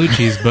just blue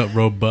cheese, but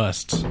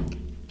robust.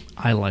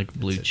 I like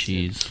blue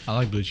cheese. I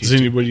like blue cheese. Does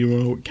anybody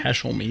know what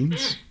cashel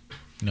means?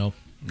 Nope.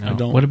 I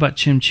don't. What about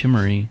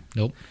chimichurri?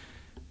 Nope.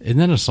 Isn't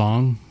that a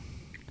song?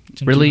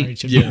 Really?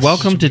 Yes.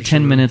 Welcome to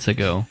 10 minutes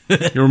ago.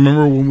 You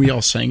remember when we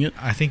all sang it?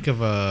 I think of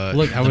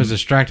Look, I was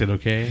distracted,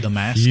 okay? the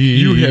mask.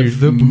 You have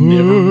the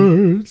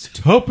never- birds,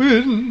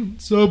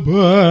 tuppence a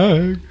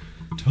bag,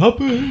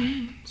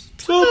 tuppence,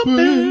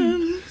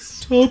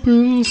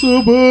 tuppence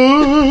a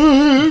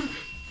bag.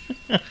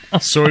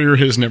 Sawyer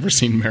has never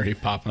seen Mary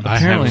Poppins. I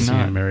Apparently haven't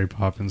not. seen Mary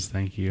Poppins,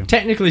 thank you.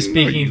 Technically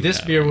speaking, you this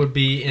have. beer would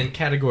be in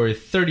category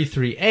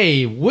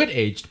 33A,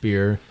 wood-aged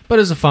beer, but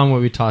it's a fun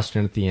one we tossed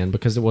in at the end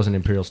because it was an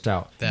Imperial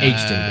Stout, aged in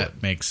wood.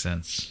 That makes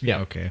sense. Yeah.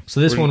 Okay. So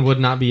this one would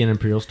not be an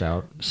Imperial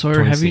Stout.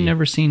 Sawyer, have you 20C.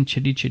 never seen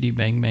Chitty Chitty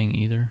Bang Bang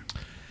either?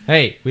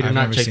 Hey, we did I've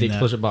not never check the seen that.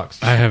 explicit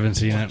box. I haven't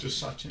seen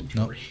it.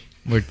 Nope.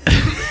 We're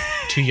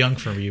too young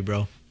for you,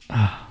 bro.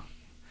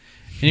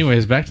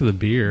 Anyways, back to the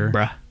beer.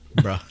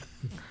 Bruh.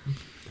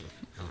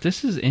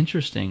 This is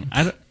interesting.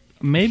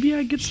 Maybe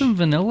I get some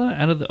vanilla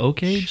out of the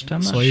oak aged.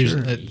 I'm not Sawyer's,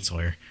 sure.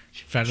 Sawyer.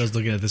 Fato's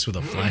looking at this with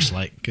a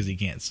flashlight because he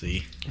can't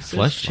see.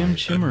 Flesh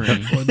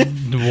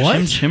chimichurri. What?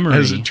 As it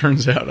Chimichurri.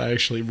 turns out, I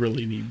actually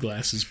really need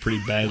glasses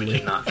pretty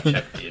badly. Not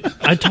check these.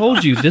 I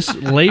told you this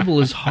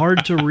label is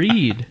hard to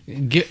read.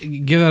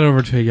 Give that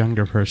over to a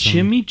younger person.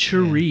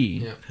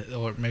 Chimichurri. Yeah.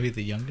 Or maybe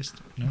the youngest?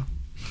 No?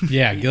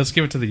 Yeah, let's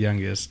give it to the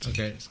youngest.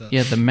 Okay. So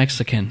Yeah, the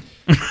Mexican.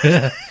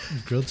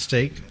 grilled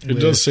steak. It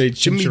does say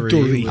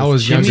chimichurri. I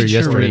was younger Chimichurri.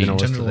 yesterday than I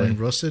was tenderloin, today.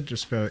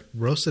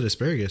 roasted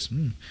asparagus.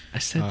 I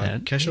said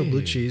that. Cashew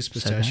blue cheese, Said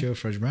that? pistachio,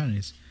 fudge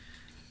brownies.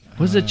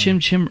 What's the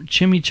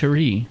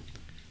chimichurri?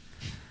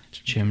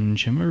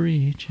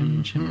 Chimichurri,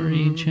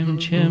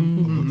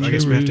 chim. I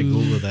guess we have to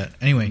Google that.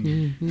 Anyway,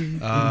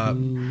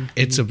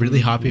 it's a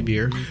really hoppy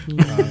beer,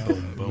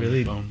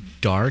 really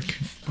dark.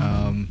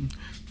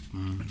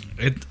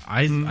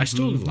 I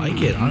still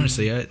like it,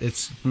 honestly.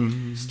 It's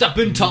Step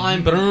in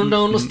time, but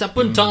don't step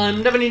in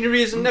time. Never need a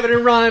reason, never need a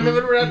rhyme,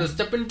 never need a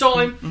step in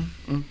time.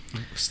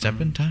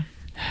 step in time.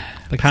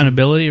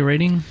 Poundability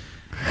rating?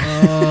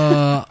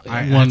 I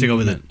have to go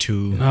with a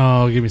 2.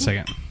 Oh, give me a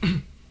second.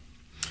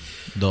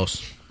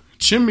 Dos.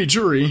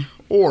 Chimichurri,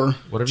 or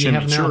Whatever you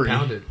have now, chimichurri,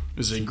 pound it.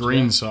 is a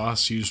green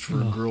sauce used for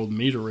grilled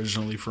meat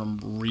originally from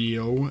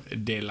Rio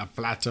de la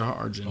Plata,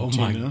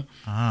 Argentina.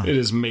 It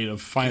is made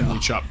of finely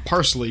chopped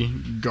parsley,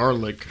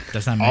 garlic,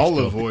 That's not Mexico.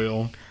 olive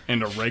oil,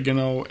 and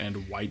oregano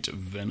and white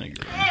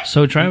vinegar.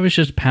 So Travis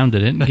just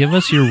pounded it. Give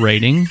us your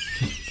rating.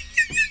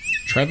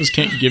 Travis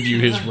can't give you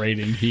his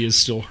rating. He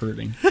is still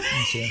hurting.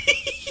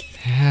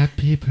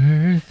 Happy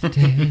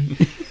birthday,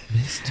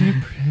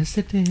 Mr.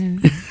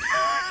 President.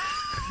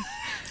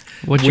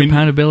 What's your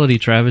poundability,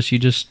 Travis? You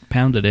just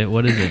pounded it.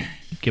 What is it?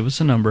 Give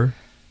us a number.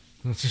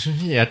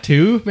 Yeah,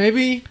 2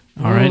 maybe.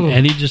 All right, Oh.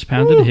 Eddie just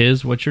pounded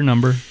his. What's your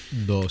number?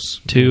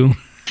 Dos. 2.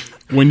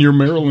 When you're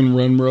Marilyn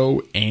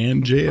Monroe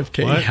and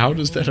JFK, how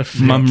does that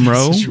affect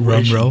Monroe? the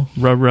situation?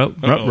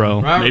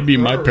 Ruh-roh. Maybe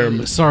my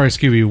Sorry,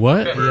 Scooby,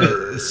 what?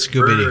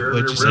 Scooby.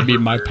 What'd you say? maybe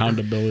my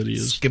poundability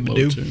is low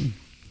Skip-a-doo. too.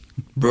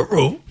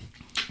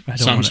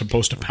 So I'm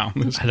supposed to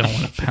pound this. I don't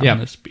want to pound Yeah.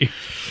 this beer.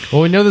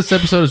 Well, we know this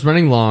episode is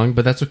running long,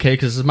 but that's okay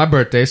because it's my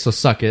birthday, so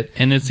suck it.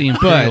 And it's the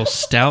Imperial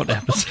Stout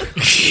episode.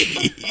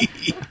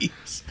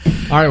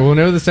 All right, well, we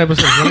know this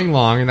episode is running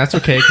long, and that's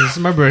okay because it's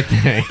my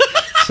birthday.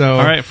 So,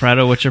 All right,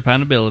 Frado, what's your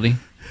poundability?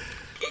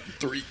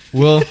 3.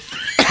 we'll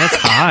That's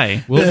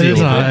high. deal is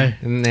with high.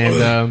 it.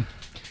 And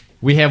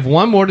we have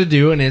one more to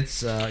do, and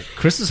it's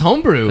Chris's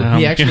homebrew.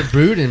 He actually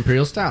brewed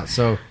Imperial Stout,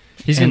 so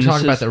he's going And to talk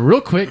this about is- that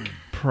real quick.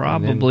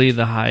 Probably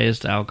the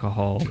highest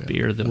alcohol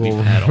beer that we've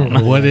had all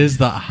night. What's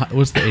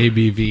the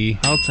ABV?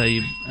 I'll tell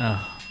you.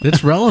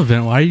 That's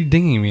relevant. Why are you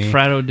dinging me?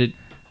 Frado did.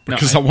 No,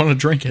 Because I want to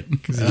drink it.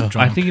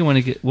 I think you want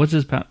to get. What's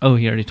his pound? Oh,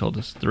 he already told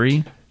us.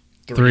 3?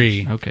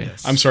 3. Okay.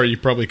 I'm sorry, you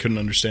probably couldn't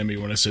understand me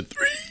when I said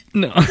 3.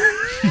 No.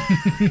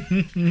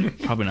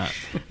 Probably not.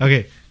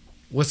 Okay,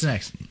 what's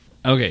next?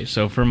 Okay,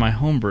 so for my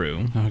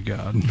homebrew, Oh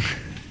God.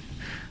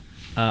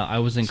 I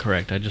was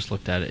incorrect. I just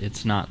looked at it.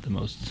 It's not the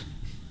most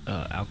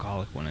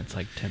alcoholic one. It's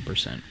like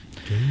 10%.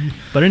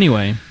 But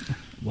anyway,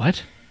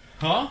 what?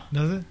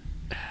 Does it?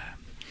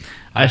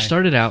 I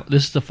started out.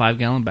 This is the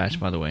 5-gallon batch,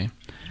 by the way.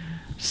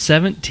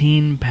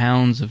 17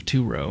 pounds of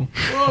 2-row.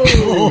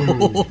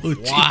 Oh,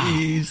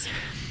 jeez.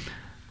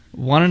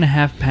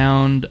 1.5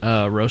 pound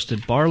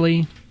roasted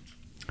barley.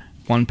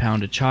 1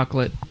 pound of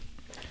chocolate.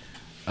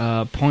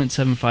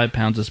 0.75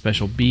 pounds of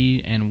special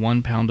B, and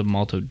 1 pound of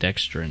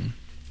maltodextrin.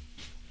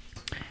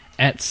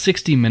 At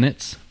 60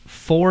 minutes,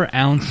 4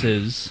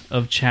 ounces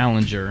of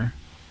Challenger,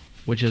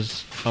 which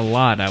is a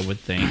lot, I would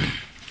think.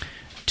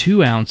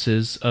 2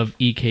 ounces of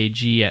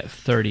EKG at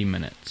 30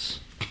 minutes.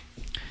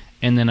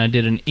 And then I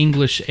did an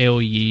English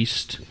ale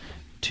yeast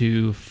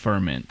to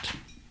ferment.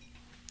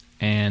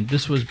 And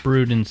this was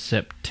brewed in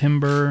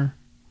September,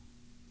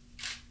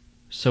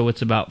 so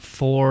it's about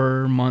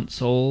 4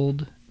 months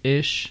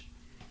old-ish.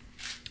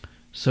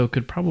 So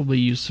could probably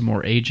use some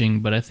more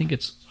aging, but I think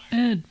it's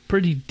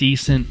pretty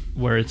decent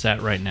where it's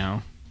at right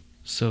now.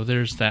 So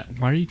there's that.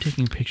 Why are you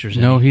taking pictures?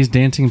 No, Eddie? he's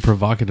dancing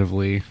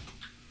provocatively.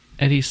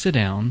 Eddie, sit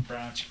down.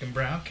 Brown chicken,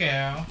 brown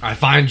cow. I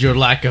find your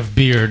lack of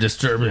beer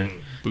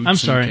disturbing. I'm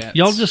sorry.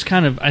 Y'all just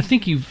kind of... I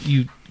think you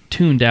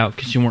tuned out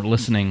because you weren't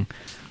listening.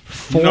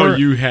 No,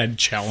 you had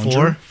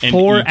Challenger. and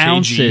 4 EKG.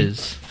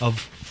 ounces of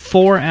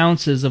 4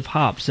 ounces of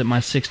hops at my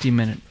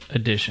 60-minute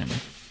edition.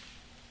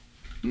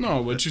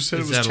 No, but you said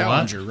Is it was that a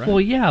lot? Challenger, right? Well,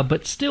 yeah,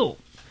 but still,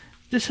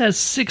 this has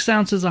 6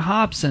 ounces of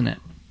hops in it.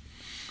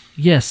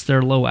 Yes,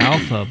 they're low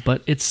alpha,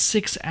 but it's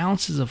 6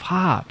 ounces of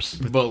hops.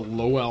 But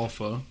low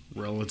alpha,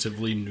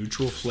 relatively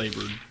neutral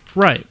flavored.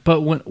 Right,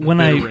 but when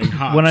Bittering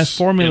I hops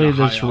formulated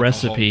in a high this alcohol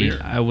recipe,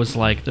 beer. I was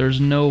like, "There's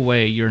no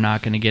way you're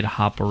not going to get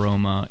hop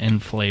aroma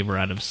and flavor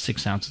out of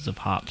 6 ounces of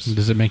hops."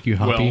 Does it make you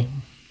hoppy?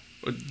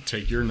 Well,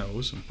 take your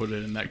nose and put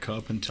it in that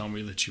cup and tell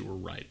me that you were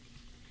right.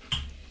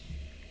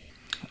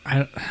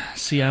 I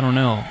don't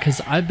know,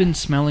 because I've been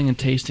smelling and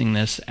tasting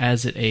this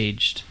as it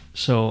aged,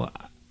 so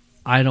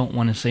I don't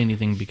want to say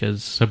anything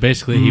because So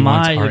basically, he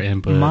wants our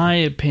input. My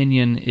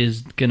opinion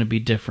is going to be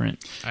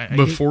different.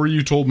 Before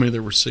you told me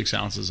there were 6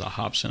 ounces of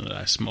hops in it,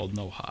 I smelled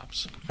no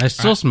hops. I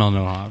still smell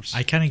no hops.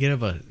 I kind of get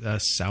a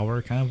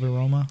sour kind of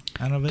aroma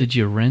out of it. Did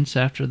you rinse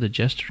after the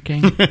Jester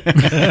King?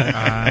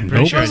 I'm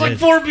pretty sure It was I like did.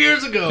 4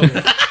 beers ago.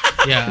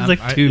 Yeah, was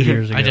like 2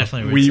 beers ago. I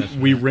definitely We rinsed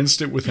that. we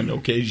rinsed it with an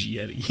Okage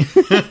Yeti.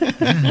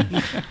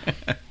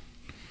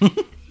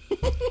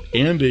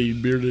 And a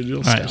bearded ale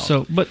All stout. right,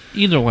 so, but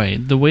either way,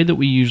 the way that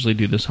we usually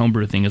do this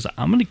homebrew thing is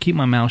I'm going to keep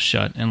my mouth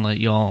shut and let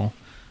y'all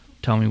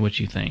tell me what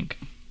you think.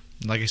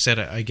 Like I said,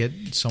 I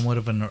get somewhat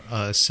of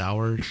a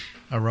sour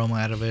aroma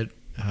out of it.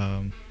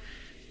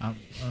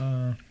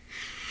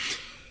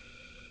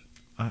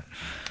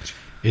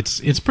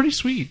 It's pretty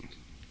sweet.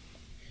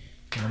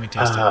 Let me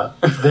taste it.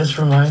 This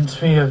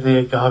reminds me of the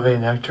agave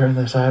nectar in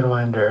the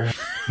Sidewinder.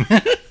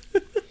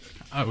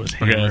 I was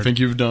Okay, I hammered. think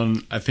you've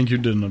done a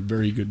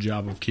very good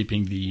job of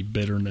keeping the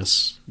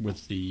bitterness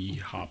with the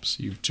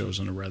hops. You've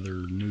chosen a rather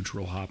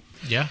neutral hop.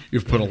 Yeah.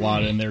 You've put a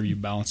lot in there. You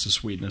balance the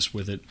sweetness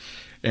with it,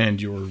 and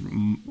your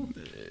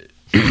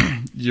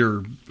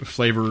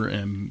flavor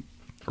and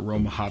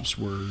aroma hops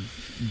were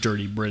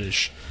dirty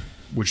British,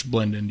 which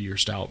blend into your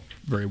stout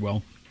very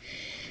well.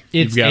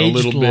 It's got a aged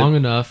little bit- long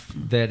enough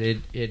that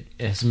it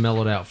has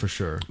mellowed out for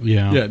sure.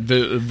 Yeah. Yeah,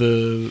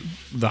 the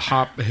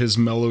hop has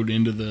mellowed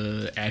into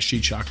the ashy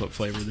chocolate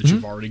flavor that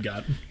you've already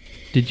got.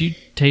 Did you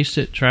taste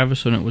it,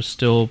 Travis, when it was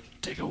still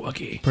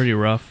pretty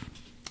rough?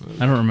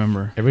 I don't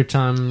remember. Every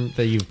time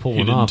that you pull He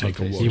one didn't off, take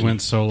a okay, look. He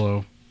went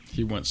solo.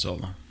 He went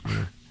solo.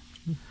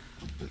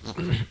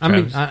 I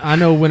mean, I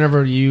know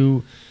whenever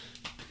you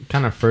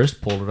kind of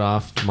first pulled it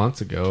off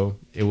months ago,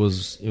 it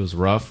was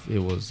rough. It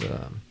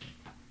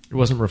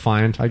wasn't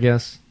refined, I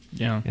guess.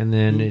 Yeah. And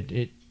then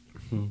it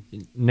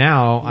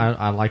now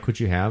I like what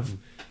you have,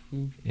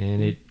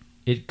 and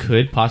it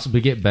could possibly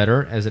get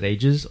better as it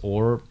ages,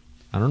 or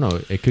I don't know,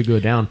 it could go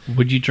down.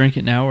 Would you drink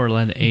it now or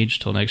let it age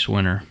till next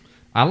winter?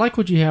 I like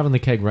what you have in the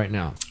keg right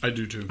now, I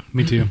do too.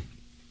 Me too.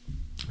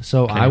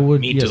 so I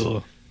would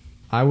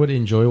I would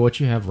enjoy what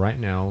you have right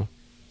now.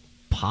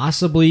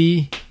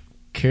 Possibly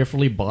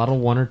carefully bottle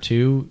one or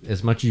two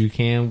as much as you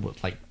can,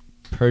 with like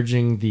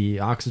purging the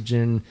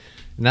oxygen,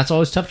 and that's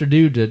always tough to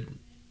do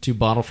to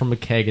bottle from a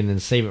keg and then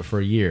save it for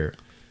a year,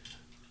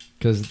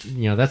 because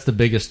that's the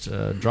biggest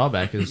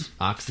drawback is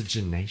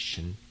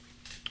oxygenation.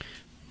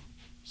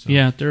 So.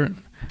 Yeah,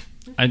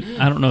 I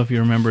don't know if you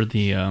remember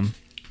the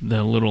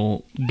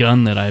little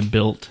gun that I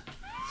built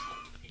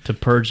to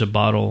purge a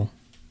bottle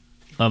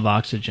of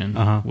oxygen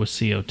with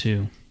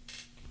CO2.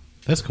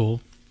 That's cool.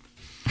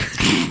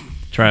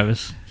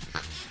 Travis.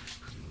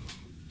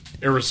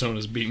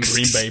 Arizona's beating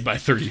Green Bay by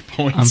 30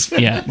 points.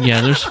 Yeah,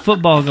 there's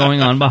football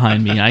going on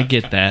behind me. I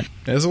get that.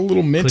 There's a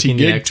little minty Clicking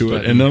the gig X to it,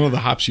 button. and none of the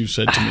hops you've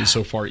said to me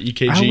so far,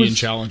 EKG and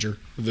Challenger.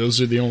 Those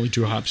are the only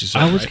two hops you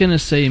said. I was right? going to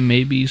say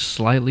maybe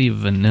slightly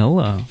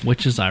vanilla,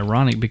 which is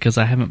ironic because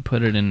I haven't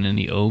put it in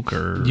any oak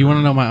or... Do you want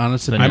to know my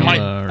honest I opinion?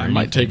 vanilla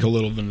might or take anything. a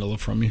little vanilla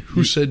from you.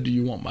 Who said, do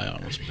you want my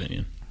honest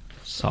opinion?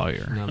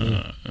 Sawyer.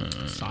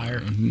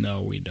 Sire.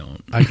 No, we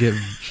don't. I get...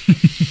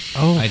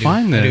 Oh, I do.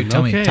 fine I then. do.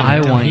 Tell me. Okay. Tell me.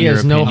 I want He your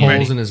has no opinion.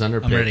 holes in his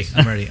underpants.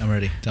 I'm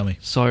ready. Tell me.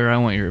 Sawyer, I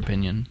want your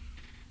opinion.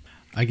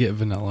 I get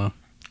vanilla.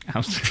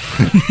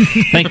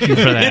 Thank you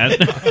for that.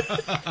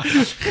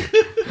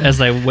 As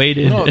I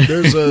waited. No,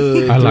 there's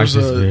a. I like there's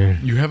this a beer.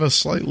 you have a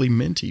slightly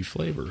minty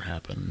flavor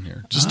happening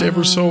here. Just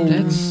ever so.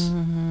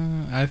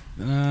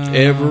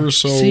 Ever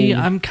so. See,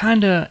 I'm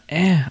kind of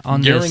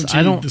on this. Guaranteed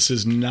I don't. this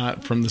is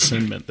not from the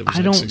Sin Mint that was I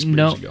like don't 6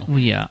 know. beers ago. Well,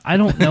 yeah, I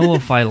don't know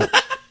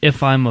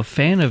if I'm a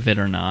fan of it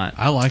or not.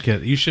 I like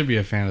it. You should be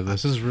a fan of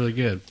this. This is really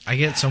good. I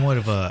get somewhat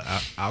of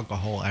a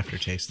alcohol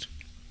aftertaste.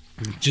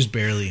 Just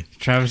barely.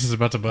 Travis is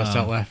about to bust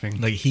out laughing.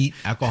 Like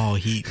alcohol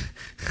heat.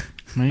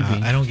 Maybe.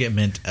 I don't get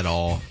mint at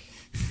all.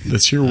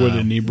 Let's hear what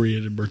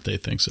inebriated birthday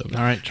thinks of it.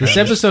 All right, This Travis.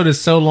 episode is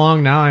so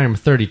long now. I am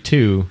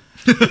 32.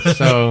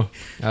 So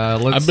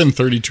let's. I've been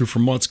 32 for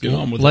months. Get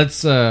on with it.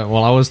 Let's.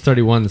 Well, I was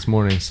 31 this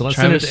morning. So let's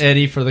Travis- send it to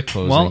Eddie for the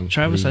closing. Well,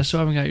 Travis, I please. still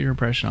haven't got your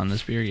impression on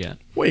this beer yet.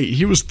 Wait,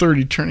 he was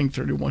 30, turning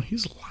 31.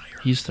 He's a liar.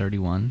 He's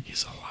 31.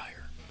 He's a liar.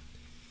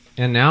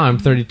 And now I'm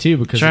 32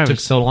 because Travis. it took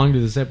so long to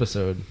do this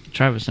episode.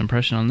 Travis,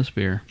 impression on this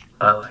beer.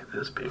 I like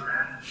this beer.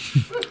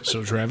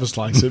 So Travis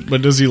likes it,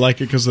 but does he like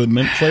it because of the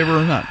mint flavor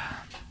or not?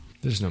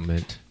 There's no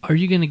mint. Are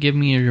you going to give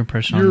me your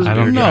impression on this I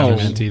beer? don't No.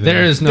 get mint either.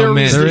 There is no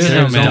mint. there is no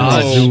There's mint.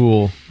 no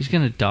Duel. He's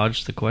going to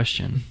dodge the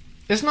question.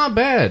 It's not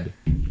bad.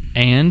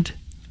 And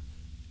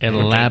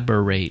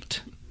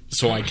elaborate.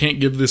 So I can't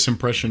give this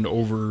impression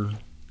over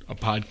a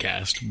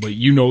podcast, but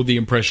you know the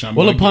impression I'm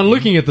Well, gonna upon give you.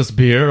 looking at this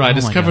beer, I Oh my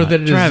discovered God.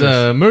 that it is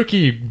Travis.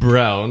 murky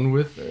brown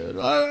with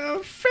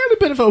a fairly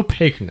bit of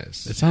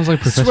opaqueness. It sounds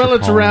like Professor Swirl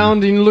it Pollen.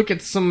 around and look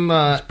at some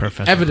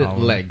Professor evident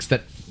Pollen. legs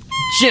that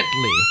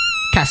gently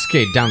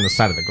cascade down the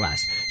side of the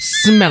glass.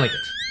 Smelling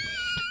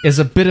it is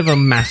a bit of a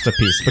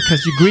masterpiece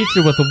because you greet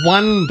it with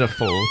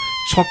wonderful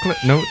chocolate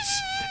notes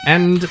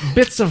and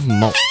bits of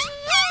malt.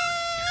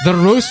 The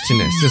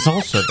roastiness is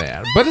also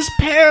there, but is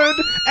paired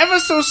ever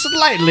so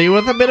slightly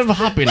with a bit of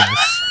hoppiness.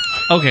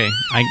 Okay,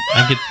 I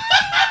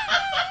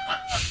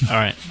get... All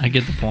right, I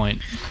get the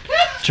point.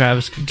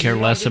 Travis could care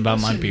less about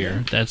my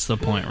beer. That's the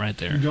point right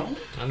there. Don't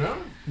I know.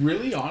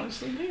 really,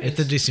 honestly. It's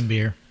a decent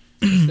beer.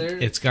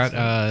 It's got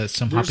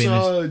some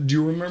hoppiness. Do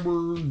you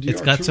remember?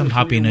 It's got some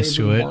hoppiness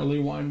to it. Barley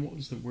wine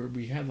was where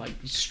we had like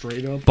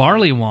straight up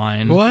Barley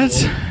wine. What?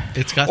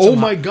 It's got. Oh some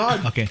my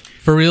God. Okay,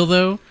 For real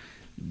though,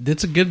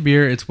 it's a good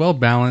beer. It's well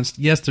balanced.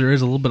 Yes, there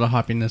is a little bit of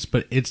hoppiness,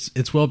 but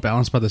it's well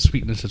balanced by the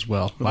sweetness as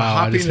well. The Wow,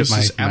 I just hit hoppiness my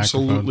is microphone.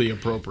 absolutely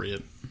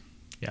appropriate.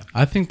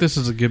 I think this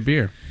is a good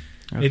beer.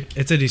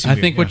 it's a decent. I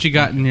beer, think what yeah. you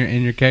got in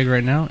your keg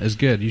right now is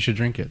good. You should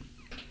drink it.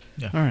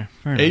 All right,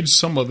 fair enough. Age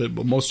some of it,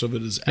 but most of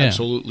it is Yeah.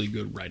 absolutely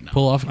good right now.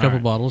 Pull off a couple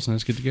right. bottles and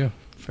it's good to go.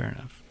 Fair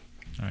enough.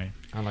 All right.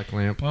 I like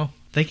lamp. Well,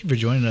 thank you for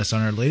joining us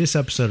on our latest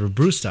episode of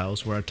Brew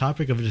Styles, where our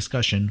topic of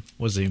discussion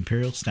was the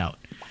Imperial Stout.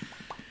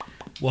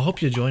 We'll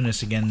hope you'll join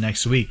us again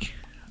next week.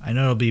 I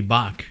know it'll be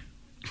Bach.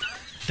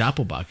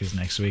 Doppelbach is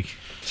next week.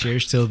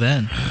 Cheers till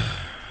then.